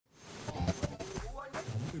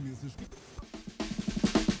It's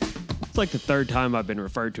like the third time I've been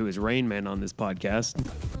referred to as Rain Man on this podcast.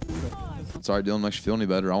 Sorry, Dylan, makes you feel any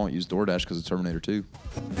better. I won't use DoorDash because of Terminator 2.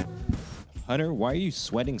 Hunter, why are you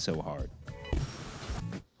sweating so hard?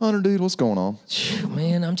 Hunter, dude, what's going on?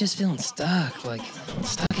 Man, I'm just feeling stuck. Like,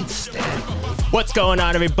 stuck in static. What's going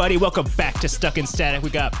on, everybody? Welcome back to Stuck in Static. We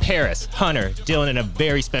got Paris, Hunter, Dylan, and a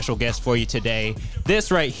very special guest for you today. This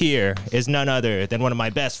right here is none other than one of my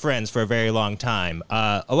best friends for a very long time.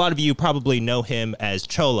 A lot of you probably know him as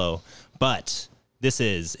Cholo, but this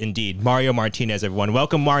is indeed Mario Martinez, everyone.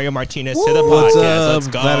 Welcome, Mario Martinez, to the What's podcast. up? Let's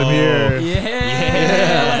go. Glad I'm here.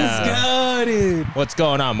 Yeah, let's go, dude. What's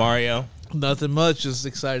going on, Mario? Nothing much. Just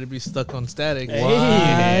excited to be stuck on static. Hey,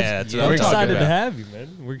 Yeah, that's what we're I'm talking excited to about. have you, man.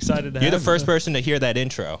 We're excited to You're have the you. first person to hear that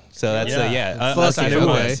intro, so that's Fuck aside yeah. from New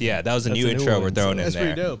us, way. yeah, that was a That's new a new intro one, we're throwing in That's there.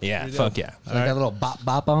 pretty dope. Yeah, Pretty fuck dope. yeah. So I got a little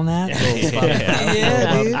bop on that.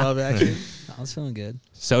 Yeah, dude. Love action. I was feeling good.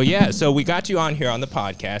 So we got you on here on the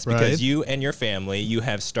podcast because Right. you and your family, you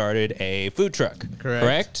have started a food truck.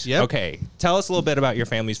 Correct? Yep. Okay. Tell us a little bit about your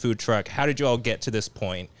family's food truck. How did you all get to this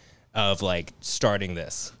point of like starting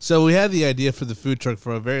this? So we had the idea for the food truck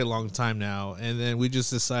for a very long time now, and then we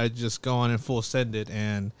just decided to just go on and full send it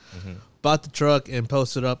and bought the truck and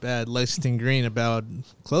posted up at Lexington Green about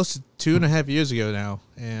close to 2.5 years ago now.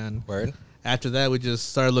 And Word? after that, we just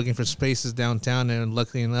started looking for spaces downtown, and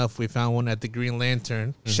luckily enough, we found one at the Green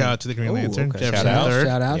Lantern. Shout out to the Green Lantern. okay. Jefferson Shout out. 3rd.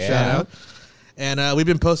 Shout out. Yeah. Shout out. And we've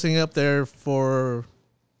been posting up there for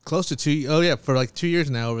close to for like 2 years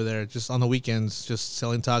now over there, just on the weekends, just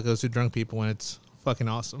selling tacos to drunk people, and it's fucking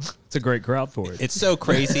awesome. It's a great crowd for it. It's so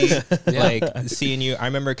crazy, like seeing you. I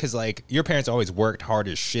remember because like your parents always worked hard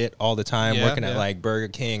as shit all the time, Yeah, working at yeah. like Burger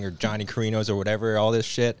King or Johnny Carino's or whatever, all this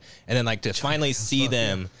shit, and then like to finally see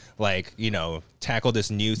them like tackle this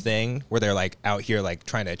new thing where they're like out here like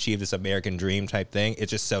trying to achieve this American dream type thing. It's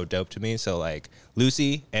just so dope to me. So like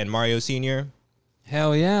Lucy and Mario Senior,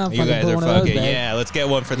 Hell yeah. I'm you fucking guys pulling are one of those, fucking babe. yeah. Let's get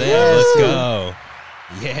one for them. Let's go.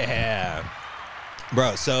 Yeah.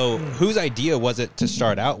 Bro, so whose idea was it to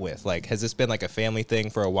start out with? Like, has this been like a family thing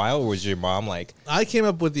for a while, or was your mom like, I came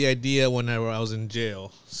up with the idea whenever I was in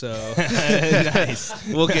jail, so nice?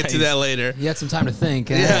 we'll get to that later. You had some time to think.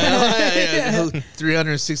 Huh? Yeah.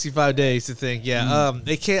 365 days to think. Yeah,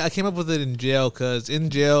 I came up with it in jail because in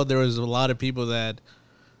jail there was a lot of people that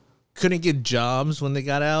couldn't get jobs when they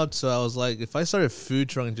got out. So I was like, if I started a food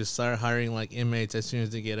truck and just started hiring like inmates as soon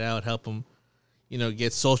as they get out, help them,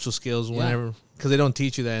 get social skills whenever, because they don't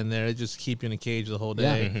teach you that in there. They just keep you in a cage the whole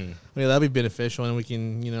day. Yeah. I mean, that'd be beneficial, and we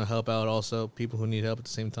can help out also people who need help at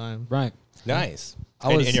the same time. Right. Nice. I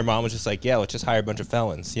And, was- and your mom was just like, yeah, let's just hire a bunch of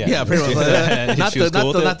felons. Yeah, Yeah, pretty much. She was cool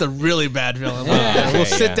with it? Not the really bad villain. Yeah. We'll Okay,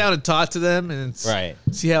 sit yeah. down and talk to them and Right.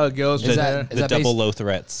 see how it goes. Is from that- there. is The that double based- low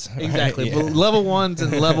threats. Exactly. Yeah. But level 1s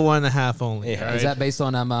and level 1.5 only. Yeah. right? Is that based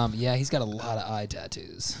on, yeah, he's got a lot of eye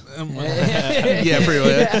tattoos. Yeah, pretty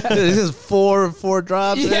much. This is four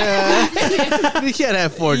drops. Yeah. You can't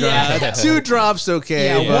have 4 drops. Yeah. 2 drops,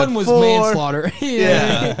 okay. Yeah, but one was 4 manslaughter.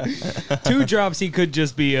 Yeah. 2 drops, he could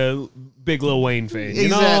just be a big Lil Wayne fan. You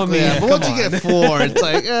know what I Exactly. mean? Yeah. But once you get 4, it's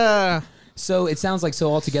like, So it sounds like,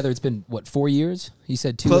 altogether it's been, what, 4 years? You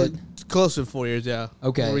said 2? close to 4 years, yeah.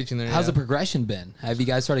 Okay. We're reaching there. How's yeah. the progression been? Have you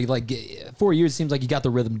guys started, 4 years, it seems like you got the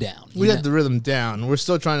rhythm down. We got the rhythm down. We're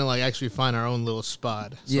still trying to actually find our own little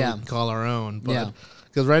spot. So Yeah. we can call our own. But Yeah.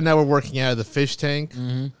 because right now we're working out of the fish tank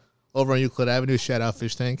over on Euclid Avenue. Shout out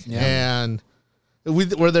fish tank. Yeah. And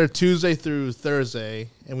we're there Tuesday through Thursday,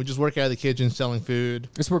 and we just work out of the kitchen selling food.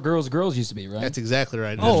 That's where girls used to be, right? That's exactly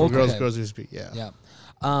right. Oh, That's where okay. girls used to be. Yeah.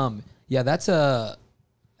 Yeah. That's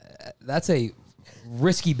a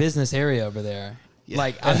risky business area over there.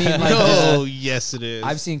 Yeah. Just- yes, it is.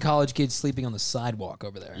 I've seen college kids sleeping on the sidewalk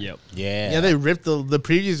over there. Yep. Yeah. Yeah, they ripped the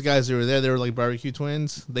previous guys who were there. They were like barbecue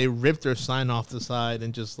twins. They ripped their sign off the side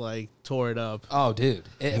and just tore it up. Oh, dude.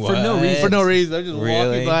 For What? no reason. For no reason. They're just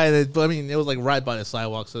Really? walking by. It was like right by the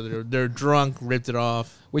sidewalk. So they're drunk, ripped it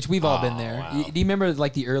off. Which we've all been there. wow. Do you remember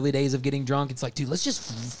the early days of getting drunk? It's like, dude, let's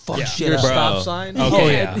just fuck shit Your up. stop sign? Okay. Oh,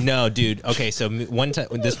 yeah. No, dude. Okay, so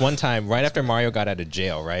this one time, right after Mario got out of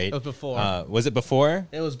jail, right? It was before. Was it before?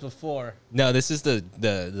 It was before. No, this is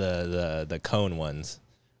the cone ones.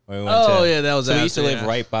 Where we went Oh, yeah, that was So we used to after, live yeah.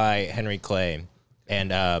 right by Henry Clay.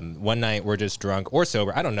 And one night we're just drunk or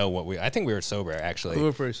sober. I don't know I think we were sober actually. We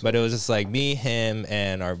were pretty sober. But it was just like me, him,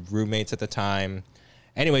 and our roommates at the time.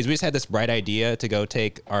 Anyways, we just had this bright idea to go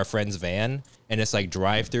take our friend's van and just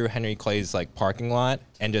drive through Henry Clay's parking lot,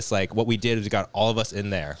 and just what we did is we got all of us in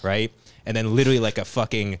there, right? And then literally like a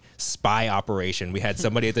fucking spy operation. We had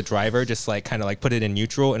somebody at the driver just like kind of like put it in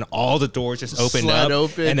neutral, and all the doors just opened Slide up.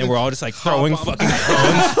 open. And then we're all just like throwing fucking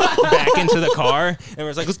cones back into the car. And we're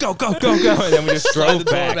just like, let's go, go, go, go. And then we just drove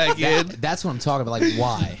back. That's what I'm talking about. Like,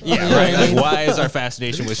 why? Yeah, right. Like, why is our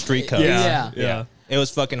fascination with street codes? Yeah. It was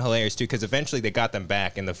fucking hilarious too, because eventually they got them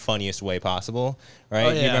back in the funniest way possible. Right? Oh,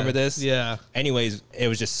 yeah. You remember this? Yeah. Anyways, it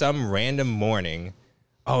was just some random morning.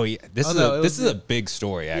 Oh yeah, this is a big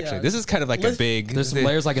story actually. Yeah. This is kind of like a big. There's some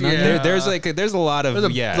layers like an Yeah. onion. There's a lot of There's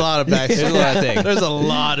a lot of backstory. There's a lot of things. There's a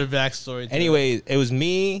lot of backstory. To Anyways, it was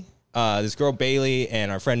me, this girl Bailey,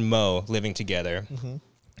 and our friend Mo living together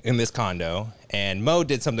in this condo, and Mo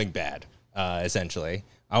did something bad. Essentially,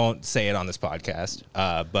 I won't say it on this podcast,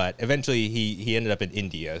 but eventually he ended up in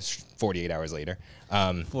India 48 hours later.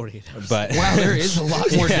 48 hours. But Wow, there is a lot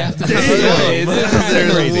more depth to It's this. kinda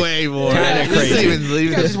There's crazy. way more. Kinda This is crazy.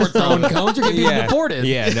 You guys just were throwing cones. You're getting Yeah. deported.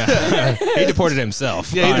 Yeah, no. He deported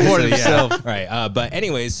himself. Yeah, he deported honestly, yeah. himself. Right. But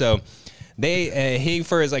anyways, so he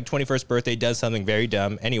for his like 21st birthday does something very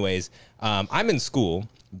dumb. Anyways, I'm in school.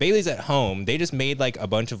 Bailey's at home. They just made like a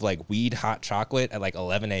bunch of like weed hot chocolate at like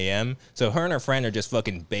 11 a.m. So her and her friend are just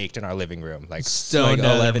fucking baked in our living room, like Stoned like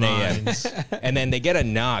out of 11 their a.m. minds. And then they get a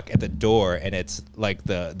knock at the door, and it's like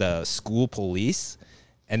the school police,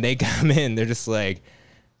 and they come in. They're just like,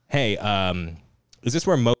 "Hey, is this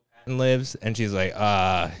where Mo lives?" And she's like,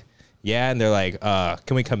 yeah. And they're like,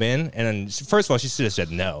 can we come in? And then first of all, she should have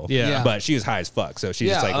said no. Yeah. But she was high as fuck, so she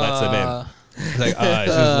just like lets them in. It's like,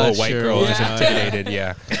 she's a little white Sure, girl, yeah. just intimidated.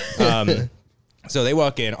 Yeah. So they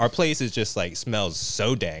walk in. Our place is just like smells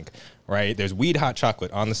so dank, right? There's weed hot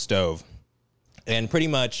chocolate on the stove, and pretty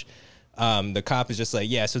much, the cop is just like,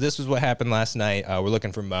 yeah. So this was what happened last night. We're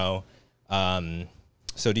looking for Mo.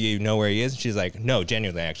 So do you know where he is? And she's like, no,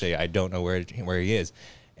 genuinely, actually, I don't know where he is.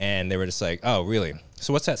 And they were just like, oh, really?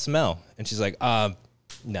 So what's that smell? And she's like,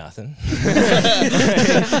 nothing.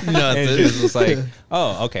 Nothing. And she was just like,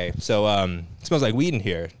 oh, okay. So it smells like weed in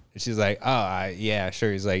here. And she's like, oh, yeah,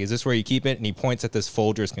 sure. He's like, is this where you keep it? And he points at this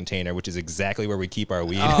Folgers container, which is exactly where we keep our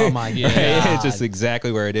weed. Oh, my God. It's just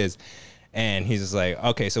exactly where it is. And he's just like,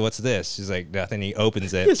 okay, so what's this? She's like, nothing. He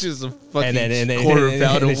opens it. It's just a fucking and then quarter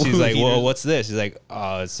pound of she's like, weed. well, what's this? She's like,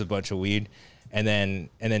 oh, it's a bunch of weed. And then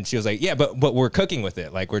she was like, yeah, but we're cooking with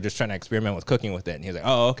it. Like, we're just trying to experiment with cooking with it. And he was like,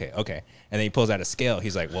 oh, okay. And then he pulls out a scale.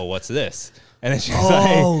 He's like, well, what's this? And then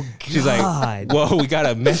she's like, well, we got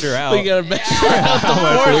to measure out. We gotta measure out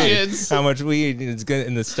the portions. How much weed is good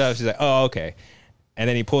in the stuff. She's like, oh, okay. And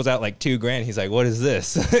then he pulls out like $2,000. He's like, what is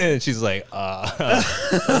this? And she's like,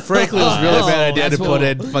 Frankly, it was a really bad idea to that's put what-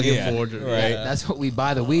 in fucking Yeah, Folgers. right. That's what we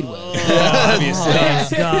buy the weed with. obviously.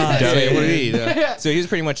 Say, what do you mean? So he was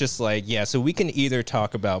pretty much just like, yeah, so we can either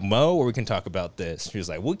talk about Mo or we can talk about this. She was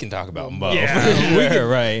like, we can talk about Mo. Yeah.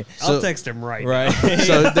 Right. I'll text him right. Right.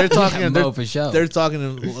 So they're talking. Mo for sure. They're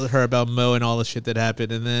talking to her about Mo and all the shit that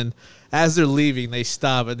happened, and then as they're leaving, they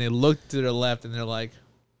stop and they look to their left, and they're like,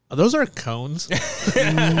 "Are those our cones?"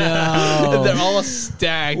 And No. they're all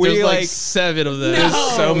stacked. We, There's like like- 7 of them. There's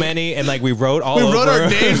so many, and like we wrote all We over. wrote our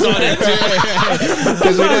names on it too.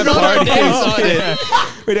 Because we'd have wrote our names on parties.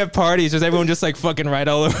 it. We'd have parties, just everyone just like fucking right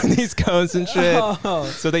all over these cones and shit.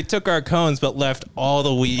 So they took our cones but left all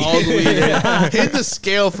the weed. All the weed hid the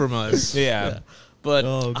scale from us. Yeah. But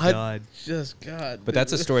Oh, God. God. But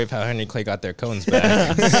that's a story of how Henry Clay got their cones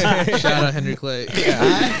back. Shout out Henry Clay.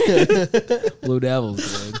 Blue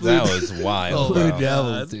Devils, dude. That was wild. Blue bro.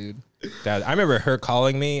 Devils, dude. I remember her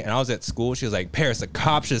calling me, and I was at school. She was like, "Paris, the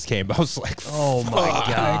cops just came." I was like, Oh, my "Fuck,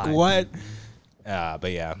 God. like, what?"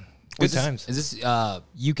 But yeah, good Is this- times. Is this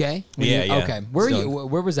UK? Yeah, yeah. Okay. Where are So- you?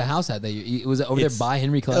 Where was the house at? That you? Was it over there It's- by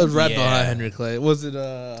Henry Clay? That was right Yeah. behind Henry Clay. Was it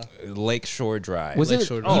Lakeshore Drive. Was Lake it?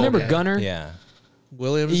 Shore You Drive. remember Okay. Gunner? Yeah.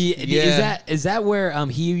 Williams? Is that where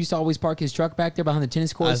he used to always park his truck back there behind the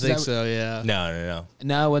tennis I courts? Is think that- so, yeah. No.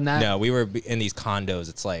 No, when that. No, we were in these condos.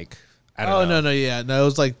 It's like, I don't Oh, know. no, yeah. No, it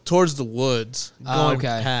was like towards the woods. Oh, Going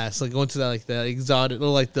okay. past. Like going to that, like the exotic,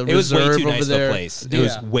 like the It was way reserve too over nice of there. a place. It Yeah.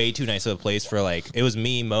 was way too nice of a place for like, it was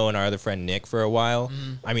me, Mo, and our other friend Nick for a while.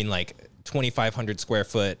 I mean, like 2,500 square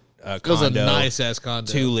foot It was a condo. nice ass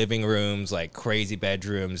condo. 2 living rooms, like crazy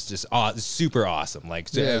bedrooms, just super awesome. Like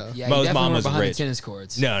Yeah. Yeah, you Mo's definitely mom were was behind rich. the tennis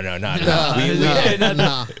courts. No, not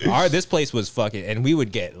Nah. this place was fucking, and we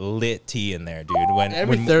would get lit tea in there, dude.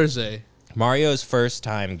 Every When Thursday. Mario's first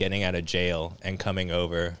time getting out of jail and coming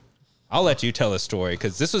over, I'll let you tell the story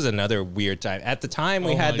because this was another weird time. At the time,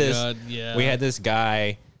 we Oh had my this, God, yeah. we had this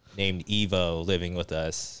guy named Evo living with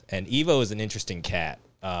us, and Evo is an interesting cat.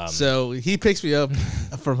 So he picks me up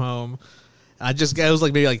from home. It was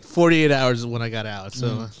like maybe like 48 hours when I got out.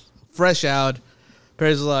 So fresh out,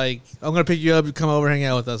 Perez was like, I'm gonna pick you up. You come over, hang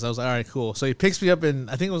out with us. I was like, all right, cool. So he picks me up in,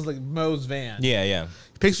 I think it was like Mo's van. Yeah.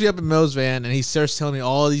 He picks me up in Mo's van, and he starts telling me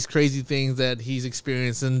all these crazy things that he's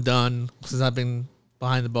experienced and done since I've been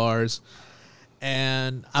behind the bars.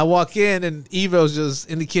 And I walk in, and Evo's just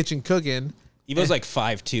in the kitchen cooking. Evo's like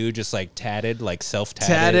 5'2", just like tatted, like Tatted,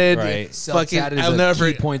 self-tatted, right? Self-tatted is I'll a never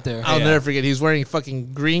key forget, point there. I'll never forget. He's wearing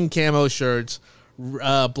fucking green camo shirts,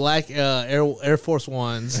 black Air Force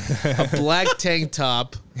Ones, a black tank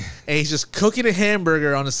top, and he's just cooking a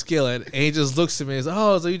hamburger on a skillet. And he just looks at me. He's like,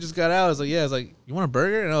 "Oh, so you just got out?" I was like, "Yeah." I was like, "You want a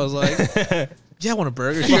burger?" And I was like, "Yeah, I want a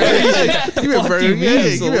burger." Sure. Like, give me a burger. Yeah,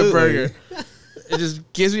 give me a burger. It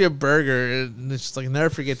just gives me a burger, and it's just like never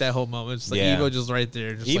forget that whole moment. It's like Evo just right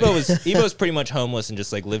there. Just Evo's pretty much homeless and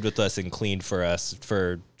just like lived with us and cleaned for us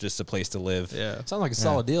for just a place to live. Yeah, Sounds like a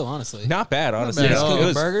solid deal, honestly. Not bad, honestly. bad at all. It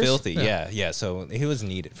was Burgers? filthy. Yeah. So he was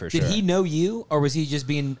needed for sure. Did he know you, or was he just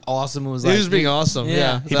being awesome and was he like... was being awesome.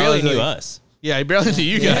 Yeah, He barely knew us. Yeah, he barely knew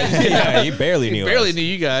you guys. Yeah, he barely knew barely us. knew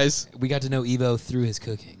you guys. We got to know Evo through his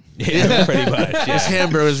cooking. Yeah, pretty much. His Yeah.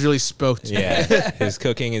 hamburgers really spoke to me. Yeah, his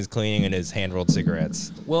cooking, his cleaning, and his hand-rolled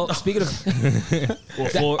cigarettes. Well, speaking of...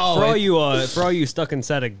 Well, for all you stuck in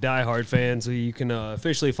static diehard fans, you can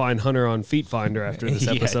officially find Hunter on Feet Finder after this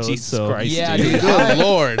Yeah, episode. Jesus so Christ. Yeah, dude. dude. Good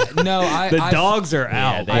Lord. No, the dogs are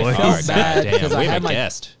out. Yeah, they boys. felt are. bad Goddamn, because I we had have a my-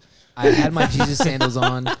 guest. I had my Jesus sandals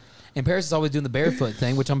on, and Paris is always doing the barefoot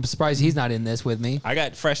thing, which I'm surprised he's not in this with me. I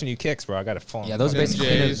got fresh new kicks, bro. I got a phone. Yeah, those Okay, basically...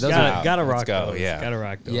 Jays. Those Got- are, Gotta Let's rock go, those. yeah. Gotta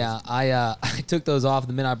rock those. yeah, I took those off.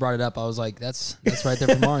 The minute I brought it up, I was like, that's right there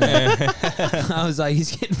for Mario. I was like,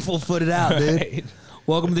 he's getting full-footed out, dude. Right.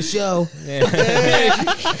 Welcome to the show.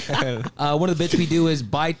 One of the bits we do is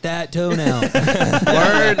bite that toenail.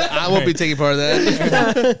 Word. I won't be taking part of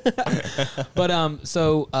that. But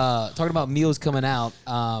so talking about meals coming out,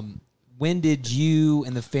 when did you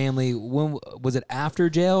and the family? When was it after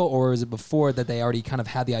jail, or was it before that they already kind of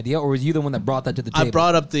had the idea, or was you the one that brought that to the table? I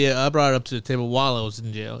brought it up to the table while I was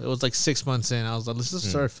in jail. It was like 6 months in. I was like, let's just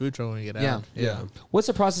start a food truck when we get out. Yeah. What's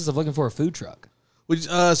the process of looking for a food truck? Which,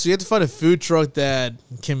 so you have to find a food truck that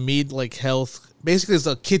can meet like health. Basically, it's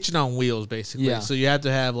a kitchen on wheels. Basically, Yeah. So you have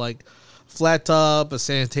to have like flat top, a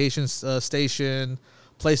sanitation station,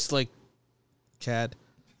 place like CAD.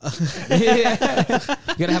 You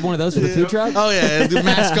gotta have one of those for the food truck. Oh yeah, the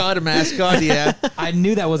mascot. Yeah. I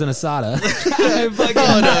knew that wasn't Asada. Oh no,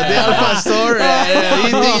 the Al Pastor. Yeah, you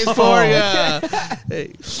think it's for yeah.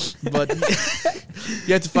 Hey, but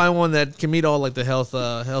you have to find one that can meet all like the health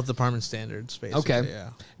department standards. Basically. Okay. Yeah.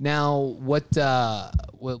 Now, what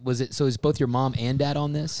was it? So is both your mom and dad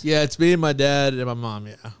on this? Yeah, it's me and my dad and my mom.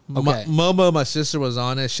 Yeah. Okay. Momo, my sister, was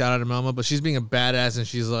on it. Shout out to Momo, but she's being a badass and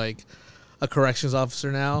she's like a corrections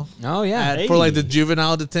officer now. Oh yeah, For like the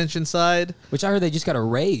juvenile detention side. which I heard they just got a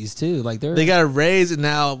raise too. Like They got a raise, and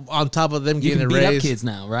now on top of them you getting can a beat up raise, kids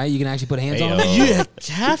now, right? You can actually put hands Hey, on yo. them. you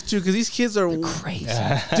have to because these kids are Crazy.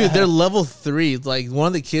 dude. They're level 3. Like one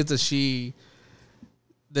of the kids that she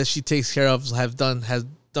takes care of has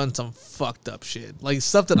done some fucked up shit, like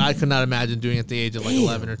stuff that I could not imagine doing at the age of like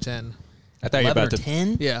 11 or 10. I thought you were 11 about or to.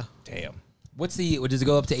 10? Yeah, Damn. What's the? Does it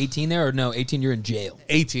go up to 18 there, or no? 18, you're in jail.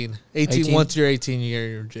 18. 18? Once you're 18,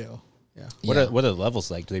 you're in jail. Yeah, What Yeah. are the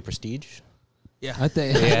levels like? Do they prestige? I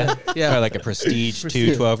think. Yeah. Yeah. Or like a prestige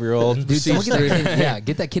 12-year-old. Dude, someone get that Prestige kid,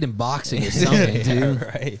 get that kid in boxing or something, dude.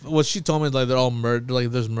 Right. Well, she told me like they're all murdered. Like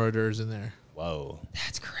there's murderers in there. Whoa.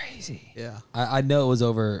 That's crazy. Yeah, I know it was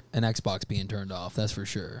over an Xbox being turned off. That's for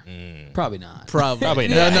sure. Probably not. probably.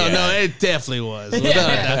 not, No, yeah. it definitely was.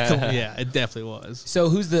 Yeah, it definitely was. So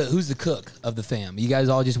who's the cook of the fam? You guys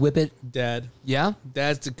all just whip it? Dad, Yeah,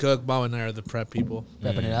 Dad's the cook. Mom and I are the prep people.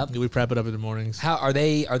 prepping it up. We prep it up in the mornings. How are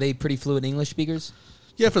they? Are they pretty fluent English speakers?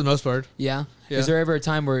 Yeah, for the most part. Yeah. Yeah. Is there ever a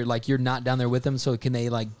time where like you're not down there with them? So can they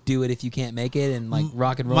like do it if you can't make it and like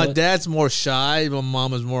rock and roll? My it? dad's more shy. My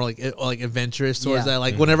mom is more like adventurous towards Yeah. that.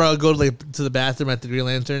 Like whenever I go to the bathroom at the Green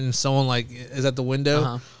Lantern and someone like is at the window,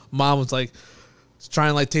 Uh-huh. Mom was like trying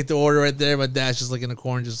to like take the order right there. My dad's just like in the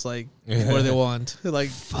corner, just like what do they want? Like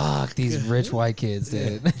Fuck these rich white kids,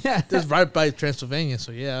 dude. this is right by Transylvania,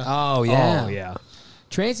 so yeah. Oh yeah. Oh yeah.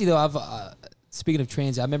 Transy though, I've speaking of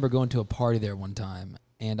Transy, I remember going to a party there one time,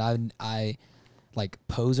 and I like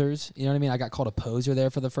posers. You know what I mean? I got called a poser there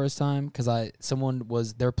for the first time because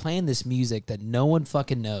they're playing this music that no one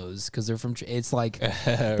fucking knows because they're from. It's like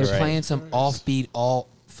they're Right. playing some offbeat, all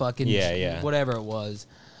fucking Yeah. whatever it was.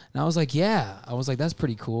 And I was like, that's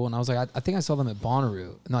pretty cool. And I was like, I think I saw them at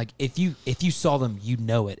Bonnaroo. And like, if you saw them, you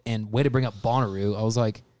know it. And way to bring up Bonnaroo. I was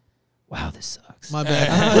like, wow, this sucks. My bad.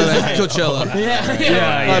 My bad. Coachella. Yeah.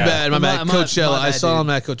 My bad. My Coachella. bad, I saw dude. him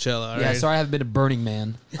at Coachella. All Yeah, right. sorry I haven't been to Burning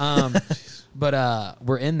Man. But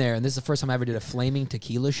we're in there, and this is the first time I ever did a flaming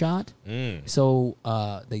tequila shot. So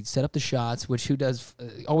they set up the shots, which who does?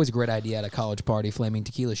 Always a great idea at a college party, flaming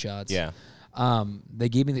tequila shots. Yeah. They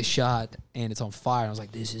gave me the shot, and it's on fire. I was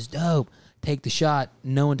like, this is dope. Take the shot.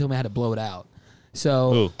 No one told me how to blow it out.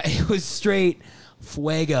 So it was straight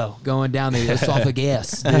fuego going down the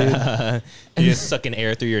esophagus, dude. You're just sucking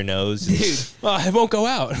air through your nose. Dude. Oh, it won't go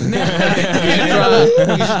out. You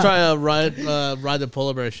should try ride the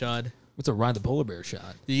polar bear shot. What's a ride the polar bear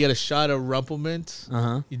shot? You get a shot of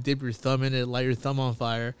rumplemint. You dip your thumb in it, light your thumb on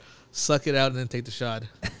fire, suck it out, and then take the shot.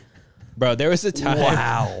 Bro, there was a time.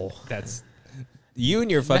 Wow. That's you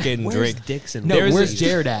and your fucking Where's drink. Dixon? No, There's where's a-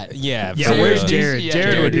 Jared at? Yeah. Yeah, for where's real. Jared? Yeah, Jared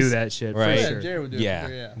would Jared do is- that shit Right. for Yeah, sure. Jared would do it.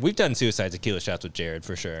 Yeah. We've done suicide tequila shots with Jared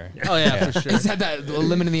for sure. Oh yeah, for sure. Is that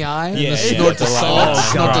lemon in the eye? Yeah, Snort the yeah. salt. Oh,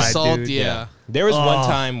 Snort the God, salt. dude. Yeah. There was one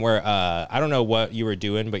time where I don't know what you were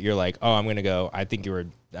doing, but you're like, oh, I'm gonna go. I think you were,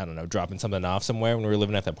 I don't know, dropping something off somewhere when we were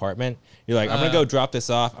living at the apartment. You're like, I'm gonna go drop this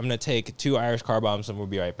off. I'm gonna take 2 Irish car bombs and we'll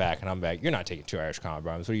be right back. And I'm like, you're not taking 2 Irish car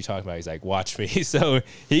bombs. What are you talking about? He's like, watch me. So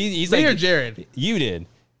he's Me like, or Jared? you did.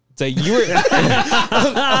 So you were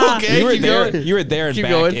Okay, you were keep there. going. You were there and Keep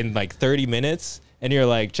back going. in like 30 minutes. And you're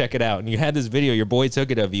like, check it out. And you had this video. Your boy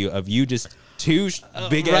took it of you just 2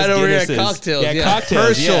 big ass Right over here at Guinnesses. cocktails. Yeah, Yeah, cocktails.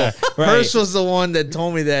 Herschel. Yeah, right. Herschel's the one that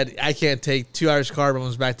told me that I can't take 2 Irish car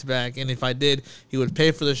bombs back to back, and if I did, he would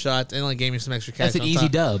pay for the shots and like gave me some extra cash. That's an on easy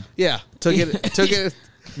top. dub. Yeah, took it.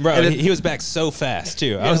 Bro, And then- he was back so fast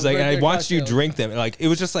too. I Yeah, was like, right and I there, watched you cocktails. drink them. Like it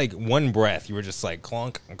was just like one breath. You were just like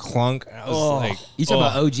clunk, clunk. And I was like, You talking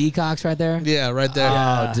about OG Cox right there? Yeah, right there.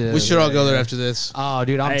 Oh, dude. We should all go there after this. Oh,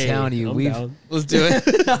 dude, I'm Hey, telling you, I'm we've down. Let's do it.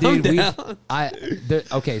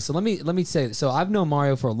 dude, okay, so let me say, so I've known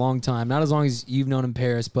Mario for a long time, not as long as you've known him,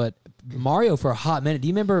 Paris, but Mario for a hot minute. Do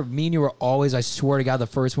you remember me and you were always, I swear to God, the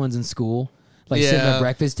first ones in school, like sitting at Yeah. the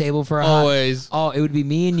breakfast table for a Always. hot. Oh, it would be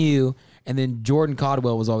me and you, and then Jordan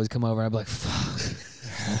Codwell was always come over, and I'd be like, fuck.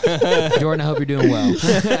 Jordan, I hope you're doing well.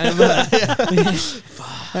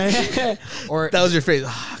 Or That was your face.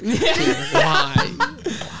 Why?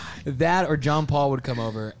 that or John Paul would come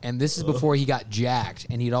over, and this is before he got jacked,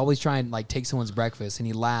 and he'd always try and like take someone's breakfast, and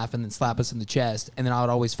he'd laugh and then slap us in the chest, and then I would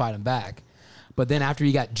always fight him back. But then after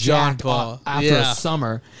he got John jacked Paul, after yeah. a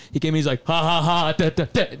summer, he came in, he's like, ha ha ha, da, da,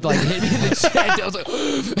 da, like hit me in the chest. I was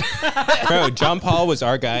like, bro, John Paul was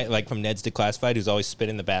our guy, like from Ned's Declassified, who's always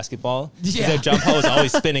spinning the basketball. Yeah. So John Paul was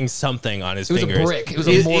always spinning something on his it was fingers. a brick. It was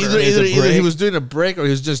a mortar. Either he brick. was doing a break or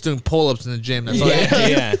he was just doing pull-ups in the gym. That's all he Yeah.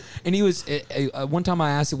 Yeah. And he was one time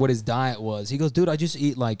I asked him what his diet was. He goes, "Dude, I just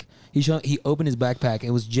eat like." He opened his backpack and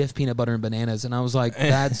it was Jif peanut butter and bananas, and I was like,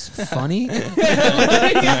 "That's funny." But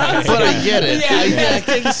I get it. I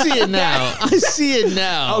can see it now. I see it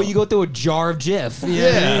now. Oh, you go through a jar of Jif. You know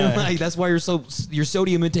what I mean? Like that's why your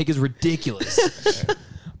sodium intake is ridiculous.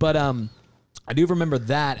 But I do remember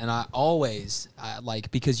that, and I always like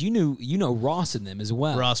because you know Ross and them as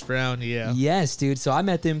well. Ross Brown, yeah. Yes, dude. So I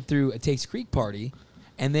met them through a Takes Creek party,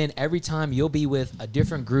 and then every time you'll be with a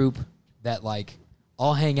different group that like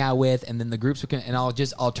I'll hang out with, and then the groups and I'll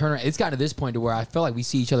turn around. It's gotten to this point to where I feel like we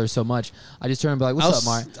see each other so much. I just turn and be like, "What's up,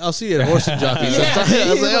 Mark?" I'll see you at Horse and Jockey. Sometimes. I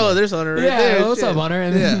was like, oh, there's Hunter right Yeah, there. what's up, Shit. Hunter?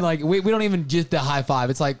 And then Yeah. like we don't even just the high five.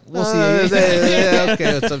 It's like we'll see you. Yeah,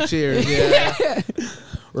 okay, what's up? Cheers. Yeah.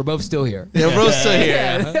 We're both still here. Yeah, we're still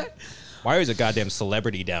here. Mario's a goddamn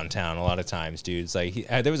celebrity downtown a lot of times, dude. It's like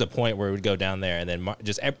there was a point where we would go down there and then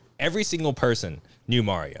just every single person knew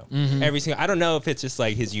Mario. Every single. I don't know if it's just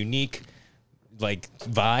like his unique like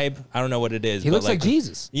vibe. I don't know what it is. He but looks like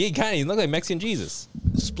Jesus. Yeah, he looks like Mexican Jesus.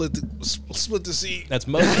 Split the seat. That's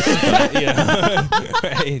Moses. Yeah.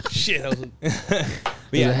 Right. Shit. But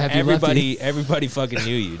He's a yeah, happy everybody fucking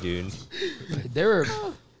knew you, dude.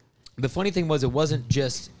 The funny thing was, it wasn't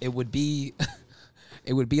just. It would be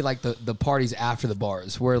like the parties after the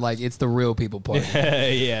bars, where like it's the real people party.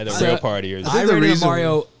 Yeah, the So, real partiers. I the ran into reason-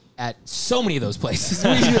 Mario at so many of those places.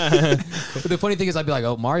 But the funny thing is, I'd be like,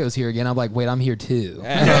 "Oh, Mario's here again." I'm like, "Wait, I'm here too."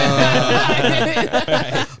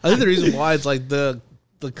 I think the reason why it's like the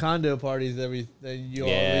condo parties that you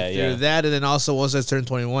always do yeah. that, and then also once I turned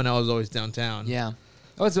 21, I was always downtown. Yeah,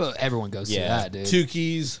 that's what everyone goes to. Yeah. That dude. 2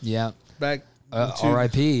 Keys Yeah. back.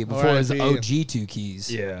 R.I.P. Before it was R.I.P.. OG 2 Keys.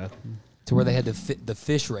 Yeah. To where they had the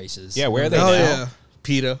fish races. Yeah, where are they Oh now? yeah,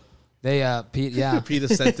 PETA. They Pete, yeah. PETA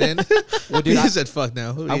stepped in. Well, dude, PETA I- said, "Fuck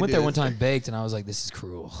no." I went there one time baked, and I was like, "This is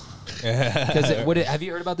cruel." Because have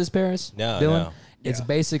you heard about this, Paris? No, Dylan? no. It's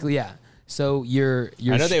basically So you're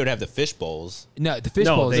I know they would have the fish bowls. no the fish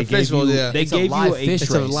No, bowls. they the gave fish you, bowls, yeah. they It's a gave you live a, fish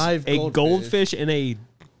It's a race. live a goldfish and a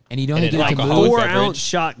And you don't And get it it to like a move. whole 4-ounce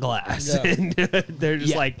shot glass. Yeah. And they're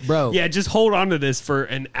just Yeah, like, bro. yeah, just hold on to this for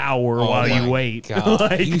an hour while my you wait. God.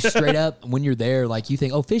 Like, You straight up when you're there, like you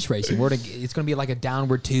think, oh, fish racing, it's gonna be like a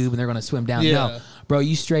downward tube, and they're gonna swim down. Yeah. No, bro,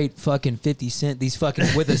 you straight fucking 50 Cent these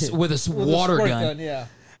fucking with a water Squirt gun. yeah.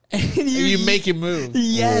 And You make it move.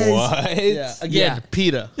 yes. What? Yeah. Again, Yeah.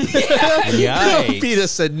 PETA. Yikes. PETA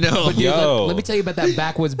said no. But dude, Yo. let me tell you about that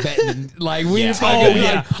backwoods betting. Like we Yeah. were fucking, Oh, like,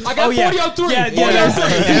 yeah. I got 40 on 3. Yeah, 40 yeah. on 3.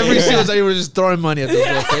 Every single time you were just throwing money at those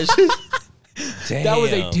little fish. That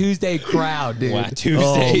was a Damn. Tuesday crowd, dude. Wow,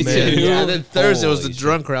 Tuesday man. too. Yeah, then Thursday was the Holy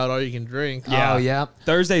drunk crowd, all you can drink. Yeah. Oh yeah.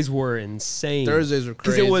 Thursdays were insane. Thursdays were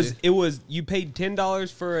Because crazy. it was you paid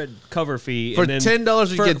 $10 for a cover fee. For and then $10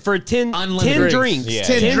 you for, get for 10 unlimited drinks. Yeah.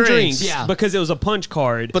 10 drinks. Yeah. Because it was a punch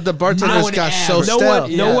card. But the bartenders No one got so ever- no stale.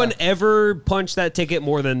 one, no Yeah. one ever punched that ticket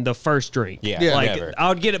more than the first drink. Yeah, Yeah. Like never. I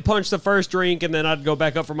would get it punched the first drink, and then I'd go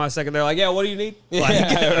back up for my second. They're like, "Yeah, what do you need?" Like,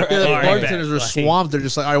 Yeah, the all right, bartenders bet. were Like, swamped. They're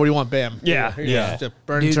just like, all right, what do you want? Bam. Yeah. Here you go. Yeah. Just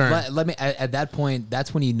burn Dude, turn. let me at that point.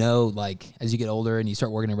 That's when you know, like, as you get older and you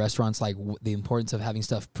start working in restaurants, like the importance of having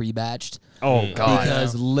stuff pre-batched. Oh god.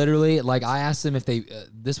 Because literally, like, I asked them if they.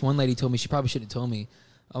 This one lady told me, she probably should have told me.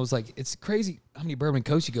 I was like, it's crazy how many bourbon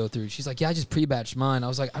coats you go through. She's like, yeah, I just pre-batched mine. I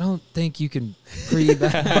was like, I don't think you can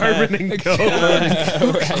pre-batch Bourbon and Coke.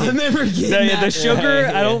 I remember getting that. The sugar,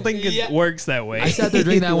 I don't think it Yeah. works that way. I sat there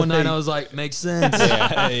drinking that one night. And I was like, makes sense.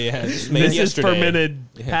 yeah. Just made This is yesterday. fermented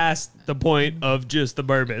past the point of just the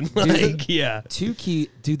bourbon. Like, yeah. Two key,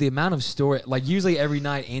 dude. The amount of story, like usually every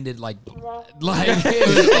night ended like it was,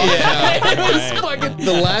 it was fucking.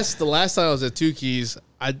 the last time I was at Two Keys,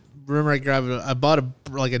 I remember I bought a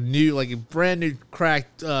brand new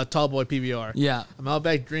cracked tall boy PBR. Yeah. I'm out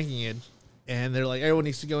back drinking it, and they're like, everyone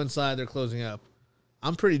needs to go inside. They're closing up.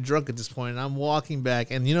 I'm pretty drunk at this point, and I'm walking back,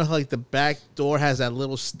 and you know how like the back door has that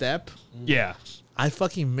little step? Yeah. I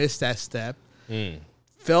fucking missed that step.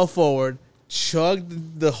 Fell forward,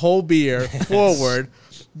 chugged the whole beer forward.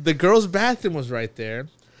 The girl's bathroom was right there.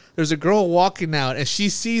 There's a girl walking out, and she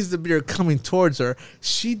sees the beer coming towards her.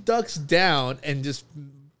 She ducks down and just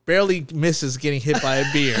barely misses getting hit by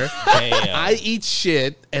a beer. Damn. I eat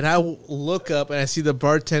shit, and I look up, and I see the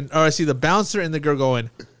bartender, or I see the bouncer and the girl going,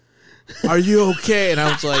 "Are you okay?" And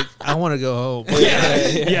I was like, "I want to go home."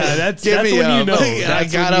 Yeah, that's Give when me you up. know. I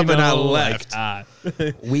That's got when up you and I know,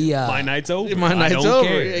 left. We My night's over. My I night's don't over.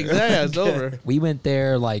 care. Exactly, it's over. we went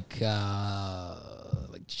there like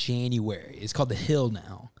January. It's called the Hill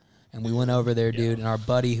now, and we went over there, dude. And our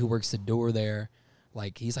buddy who works the door there,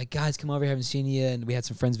 like he's like, guys, come over here. Haven't seen you. And we had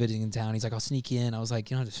some friends visiting in town. He's like, I'll sneak you in. I was like,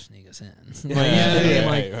 you don't have to sneak us in. Like, you know what I mean?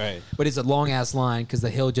 Like, right. But it's a long ass line because the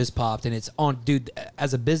Hill just popped, and it's on, dude.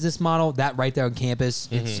 As a business model, that right there on campus,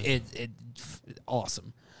 it's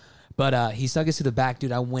awesome. But he stuck us to the back,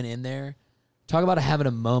 dude. I went in there. Talk about having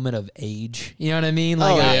a moment of age. You know what I mean?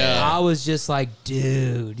 Like I was just like,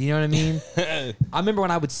 dude. You know what I mean? I remember when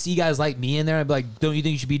I would see guys like me in there, I'd be like, don't you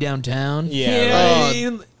think you should be downtown? Yeah, You know what I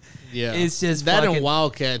mean? Yeah, It's just that fucking- and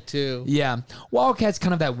Wildcat too. Yeah. Wildcat's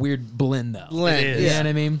kind of that weird blend though. Blend, It is. You know what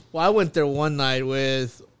I mean? Well, I went there one night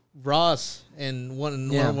with Ross and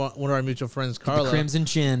one of our mutual friends, Carla. The Crimson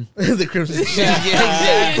Chin. The Crimson Chin.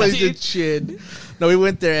 Yeah, exactly. The chin. No, we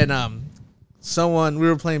went there and we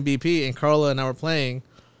were playing BP and Carla and I were playing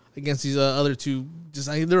against these other two.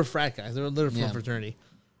 They were frat guys. They were from fraternity,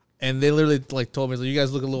 and they literally like told me, "You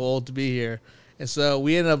guys look a little old to be here." And so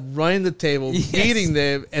we ended up running the table, beating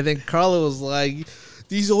them, and then Carla was like,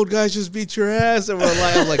 "These old guys just beat your ass," and we're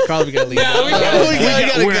like, "I'm like, Carla, we gotta leave.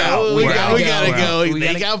 We gotta go.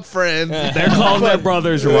 They got friends. They're calling their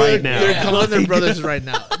brothers right now. They're calling their brothers right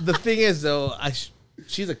now." The thing is, though,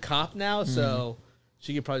 she's a cop now, so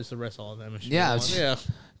she could probably just arrest all of them. If she Yeah, wants. Yeah.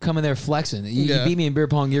 Come in there flexing. You Yeah. beat me in beer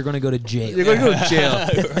pong, you're going to go to jail. You're going to go to jail.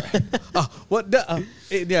 What? No,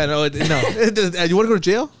 you want to go to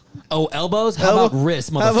jail? Oh, elbows? How about wrists,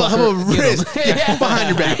 motherfucker? How about Get 'em. wrist? Behind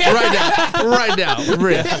your back. Right now.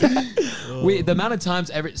 Wrist. The amount of times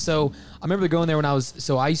so I remember going there when I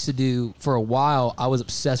used to do, for a while, I was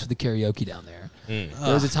obsessed with the karaoke down there.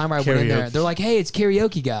 There was a time where I went in there. Karaoke. They're like, hey, it's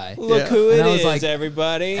karaoke guy. Look who And it I was is, like,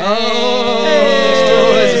 everybody.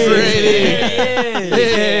 It's Brady.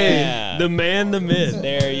 Yeah. The man, the myth.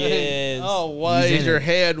 There he is. Oh, why He's is in your it.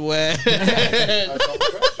 head wet?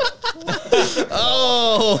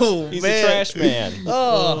 Oh, He's man. a trash man.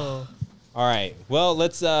 Oh. All right. Well,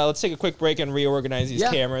 let's take a quick break and reorganize these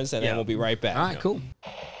Yeah. cameras, and then Yeah. we'll be right back. All right, cool.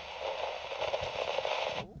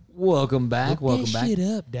 Welcome back. Welcome back.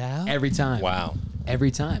 up, Dow. Every time. Wow.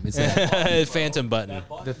 Every time. It's that, Phantom button.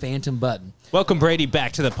 the phantom button. Welcome Brady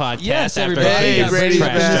back to the podcast. Yes, after everybody. Hey, a Brady's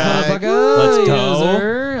trash back. job. Motherfucker. Let's go. Yes,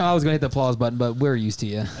 sir. I was gonna hit the applause button, but we're used to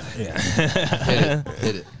you.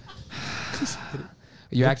 Hit it.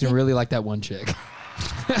 You're acting really like that one chick.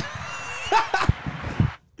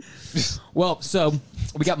 Well, so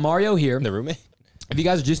we got Mario here. The roommate. If you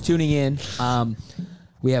guys are just tuning in,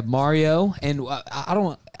 we have Mario, and I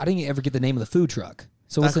didn't ever get the name of the food truck.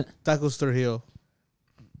 So what's it? Tacos Trujillo.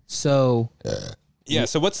 So Yeah.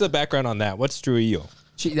 So what's the background on that? What's Trujillo?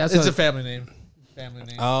 that's It's a family name. Family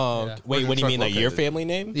name. Oh, Yeah. wait. What do you mean? Like your family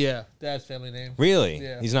name? Yeah, dad's family name. Really?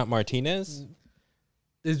 Yeah. He's not Martinez.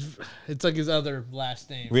 It's like his other last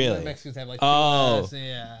name. Really? Mexicans have like Oh. last name.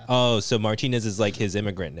 Yeah. Oh, so Martinez is like his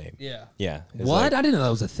immigrant name. Yeah. Yeah. It's what? like- I didn't know that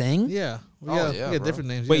was a thing. Yeah. We Oh, got, yeah, we got bro. different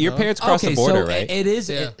names. Wait, you your know? parents crossed the border, so right? it is.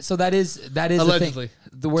 Yeah. So that is the Allegedly.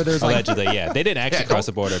 thing. Where there's like, Allegedly, yeah. They didn't actually cross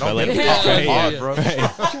the border, but Don't like, get Yeah. it right, hard,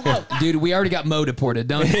 yeah. bro. dude, we already got Mo deported,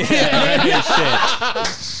 don't you? Yeah, right,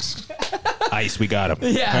 shit. Ice, we got him.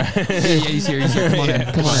 Yeah. He's here. Come on in.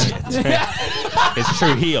 Come on in. It's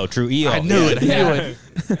Trujillo. I knew it. I knew it.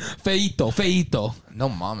 Feito. No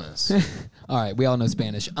mamas. All right, we all know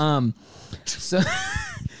Spanish.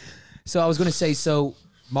 So I was gonna say, so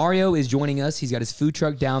Mario is joining us. He's got his food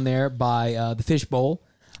truck down there by the Fish Bowl,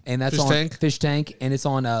 and that's Fish on Tank? Fish Tank, and it's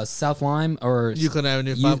on South Lime or Euclid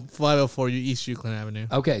Avenue, 504 East Euclid Avenue.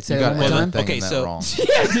 Okay, say You that got one more time. everything Okay, in that so- wrong.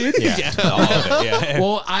 Yeah, dude. Yeah, all of it. Yeah.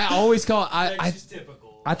 Well, I always call I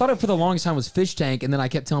thought it for the longest time was Fish Tank, and then I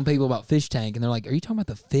kept telling people about Fish Tank, and they're like, "Are you talking about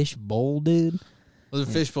the Fish Bowl, dude?" Well,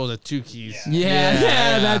 the Fish Bowl at 2 Keys.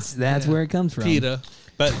 Yeah, that's where it comes from. PETA.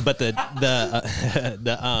 But the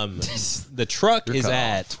truck is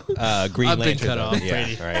cut at Green I've been Lantern. cut though. off, Yeah,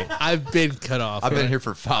 Brady. right. I've been cut off. I've been here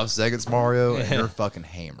for 5 seconds, Mario, and you're fucking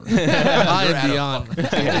hammered. I You're am beyond.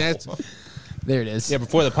 That's- There it is. Yeah,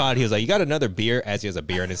 before the pod, he was like, "You got another beer?" As he has a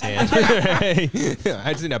beer in his hand. I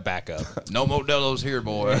just need a backup. No Modelo's here,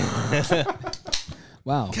 boy.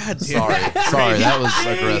 Wow. God damn. Sorry, that was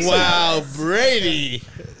aggressive. Wow, Brady.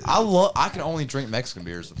 I can only drink Mexican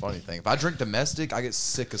beer. Is the funny thing. If I drink domestic, I get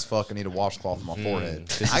sick as fuck and need a washcloth on my forehead.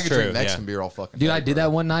 this I is can true, drink Mexican yeah. beer all fucking. Dude, day, I did bro.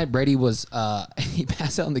 that one night. Brady was he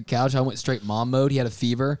passed out on the couch. I went straight mom mode. He had a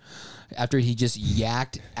fever after he just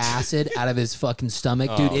yacked acid out of his fucking stomach.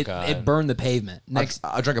 Dude, Oh, it God. burned the pavement. Next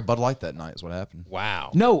I drank a Bud Light that night. Is what happened. Wow.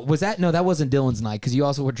 No, that wasn't Dylan's night because you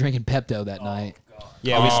also were drinking Pepto that night.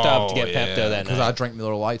 Yeah, we stopped to get yeah, Pepto that because night. I drank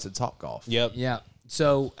Miller Lights at Top Golf. Yep. Yeah.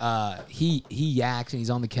 So he yaks and he's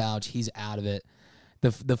on the couch. He's out of it.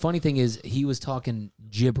 The funny thing is he was talking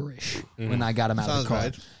gibberish when I got him out of Sounds the car.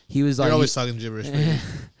 right. He was like You're always talking gibberish. Brady.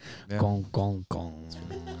 gong gong gong.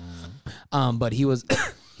 But he was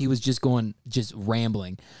he was just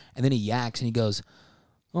rambling, and then he yaks and he goes,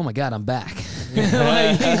 "Oh my God, I'm back."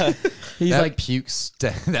 Like, he's That like,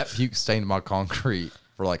 that puke stained my concrete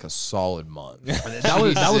for like a solid month. that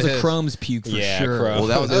was a Jesus. Crumb's puke for Yeah, sure. Crumb. Well,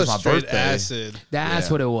 that was That was my straight birthday. acid. That's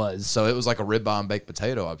Yeah. what it was. So it was like a ribeye and baked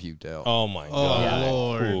potato I puked out. Oh my Oh, god.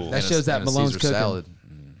 Lord. Ooh. That shows that and a Malone's Caesar cooking. salad.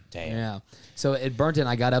 Damn. Yeah. So it burnt it and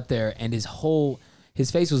I got up there and his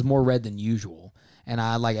face was more red than usual. And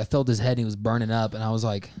I felt his head and he was burning up and I was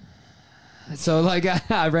like, so like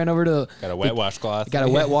I ran over to Got a wet washcloth. got a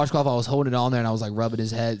wet washcloth. I was holding it on there and I was like rubbing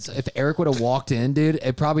his head. So if Eric would have walked in, dude,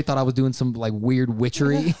 it probably thought I was doing some like weird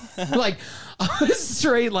witchery. Like I was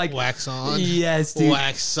straight like Wax on. Yes, dude.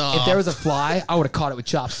 Wax off. If there was a fly, I would have caught it with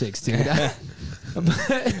chopsticks, dude.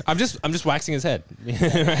 I'm just waxing his head.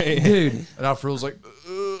 Right. Dude, And Alfred's like,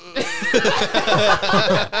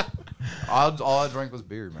 all I drank was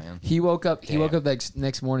beer, man. he woke up. He Damn. woke up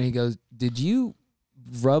next morning. He goes, "Did you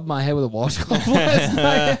rub my head with a washcloth last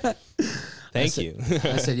night?" Thank you.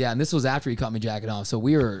 I said, "Yeah." And this was after he caught me jacking off. So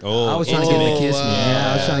we were. Oh, I was trying to get him to kiss me. wow.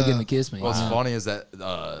 Yeah, I was trying to get him to kiss me. What's Yeah. funny is that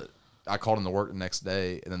I called him to work the next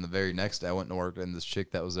day, and then the very next day I went to work, and this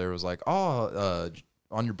chick that was there was like, "Oh,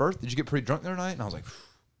 on your birthday, did you get pretty drunk the other night?" And I was like,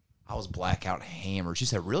 "I was blackout hammered." She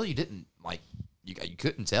said, "Really? You didn't like." You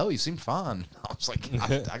couldn't tell. You seemed fine. I was like,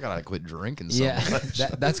 I gotta quit drinking so Yeah, much.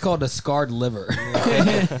 that's called a scarred liver.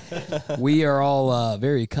 We are all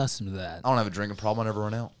very accustomed to that. I don't have a drinking problem. I never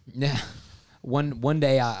run out. Yeah. One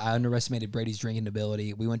day I underestimated Brady's drinking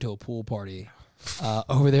ability. We went to a pool party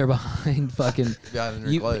over there behind fucking. Got in your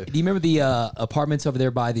You, clay. do you remember the apartments over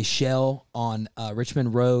there by the Shell on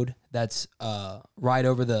Richmond Road? That's right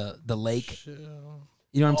over the lake. You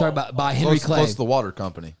know what I'm talking about? By Henry Clay. Close to the water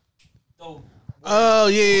company. Oh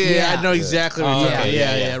yeah. Yeah. I know exactly what Oh, you're okay, talking.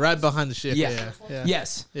 yeah, Yeah, yeah. right behind the ship. Yeah. Yeah.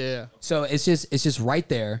 Yes. Yeah. So it's just right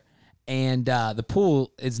there, and the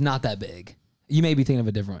pool is not that big. You may be thinking of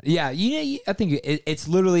a different one. Yeah, I think it's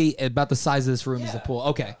literally about the size of this room is the pool.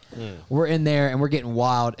 Okay, we're in there and we're getting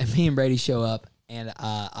wild, and me and Brady show up, and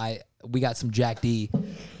we got some Jack D,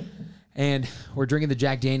 And we're drinking the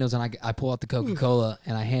Jack Daniels, and I pull out the Coca-Cola,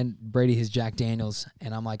 and I hand Brady his Jack Daniels,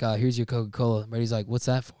 and I'm like, here's your Coca-Cola. Brady's like, what's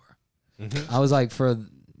that for? I was like, for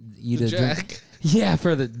you to Jack. drink. Yeah,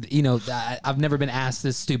 for I've never been asked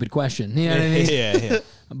this stupid question. You know what I mean? Yeah.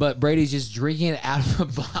 But Brady's just drinking it out of a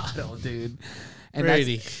bottle, dude. And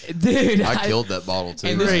Brady. Dude. I killed that bottle too.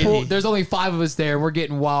 And this pool, there's only 5 of us there, and we're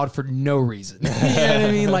getting wild for no reason. You know what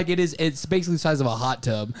I mean? Like, it's basically the size of a hot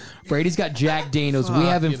tub. Brady's got Jack Daniels. We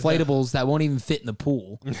have inflatables that won't even fit in the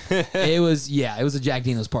pool. It was a Jack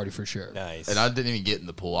Daniels party for sure. Nice. And I didn't even get in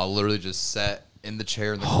the pool. I literally just sat in the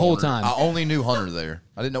chair in the whole corner. time. I only knew Hunter there.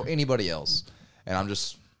 I didn't know anybody else. And I'm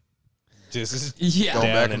just Just going down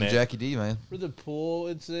back in into it. Jackie D, man. For the pool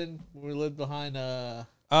incident, we lived behind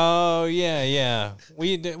Oh yeah.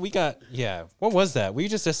 We got What was that? We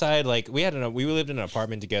just decided like we lived in an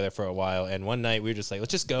apartment together for a while, and one night we were just like,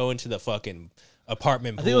 let's just go into the fucking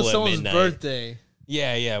apartment pool I think it was at someone's midnight. birthday.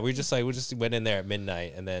 Yeah. We just went in there at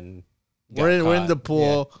midnight, and then We're in the caught.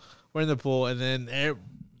 pool. We're in the pool, and then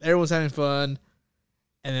everyone's having fun.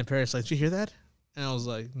 And then Paris like, did you hear that? And I was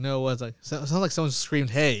like, no. I was like, it sounded like someone screamed,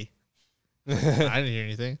 "Hey!" I didn't hear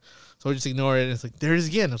anything, so we just ignore it. And it's like, there it is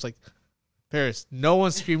again. I was like, Paris, no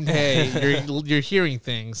one screamed, "Hey!" You're hearing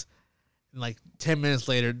things. And like 10 minutes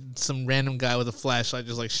later, some random guy with a flashlight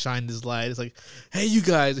just like shined his light. It's like, "Hey, you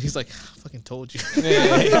guys!" He's like, "I fucking told you."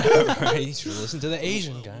 Right. You should listen to the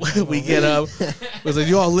Asian guy. We get up. It's like,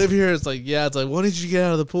 "You all live here?" It's like, "Yeah." It's like, "When did you get